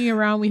for sticking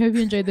around. We hope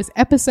you enjoyed this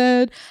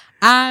episode,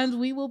 and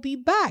we will be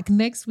back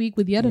next week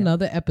with yet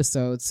another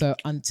episode. So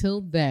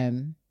until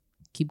then,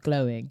 keep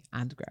glowing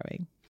and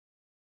growing.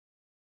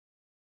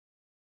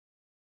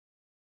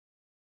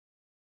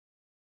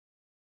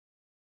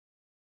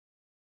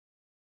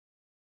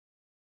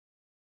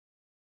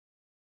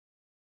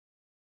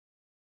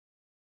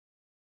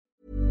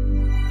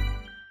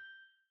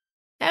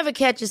 Ever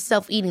catch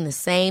yourself eating the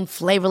same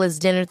flavorless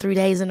dinner 3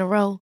 days in a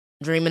row?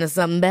 Dreaming of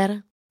something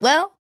better?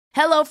 Well,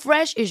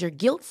 HelloFresh is your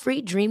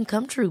guilt-free dream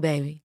come true,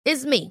 baby.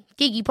 It's me,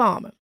 Keke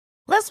Palmer.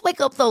 Let's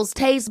wake up those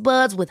taste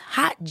buds with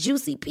hot,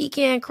 juicy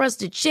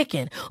pecan-crusted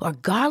chicken or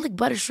garlic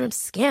butter shrimp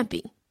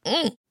scampi.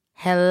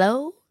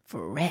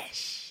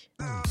 HelloFresh.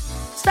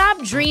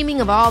 Stop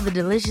dreaming of all the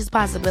delicious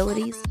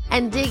possibilities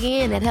and dig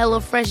in at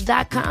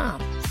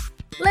HelloFresh.com.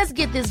 Let's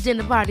get this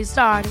dinner party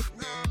started.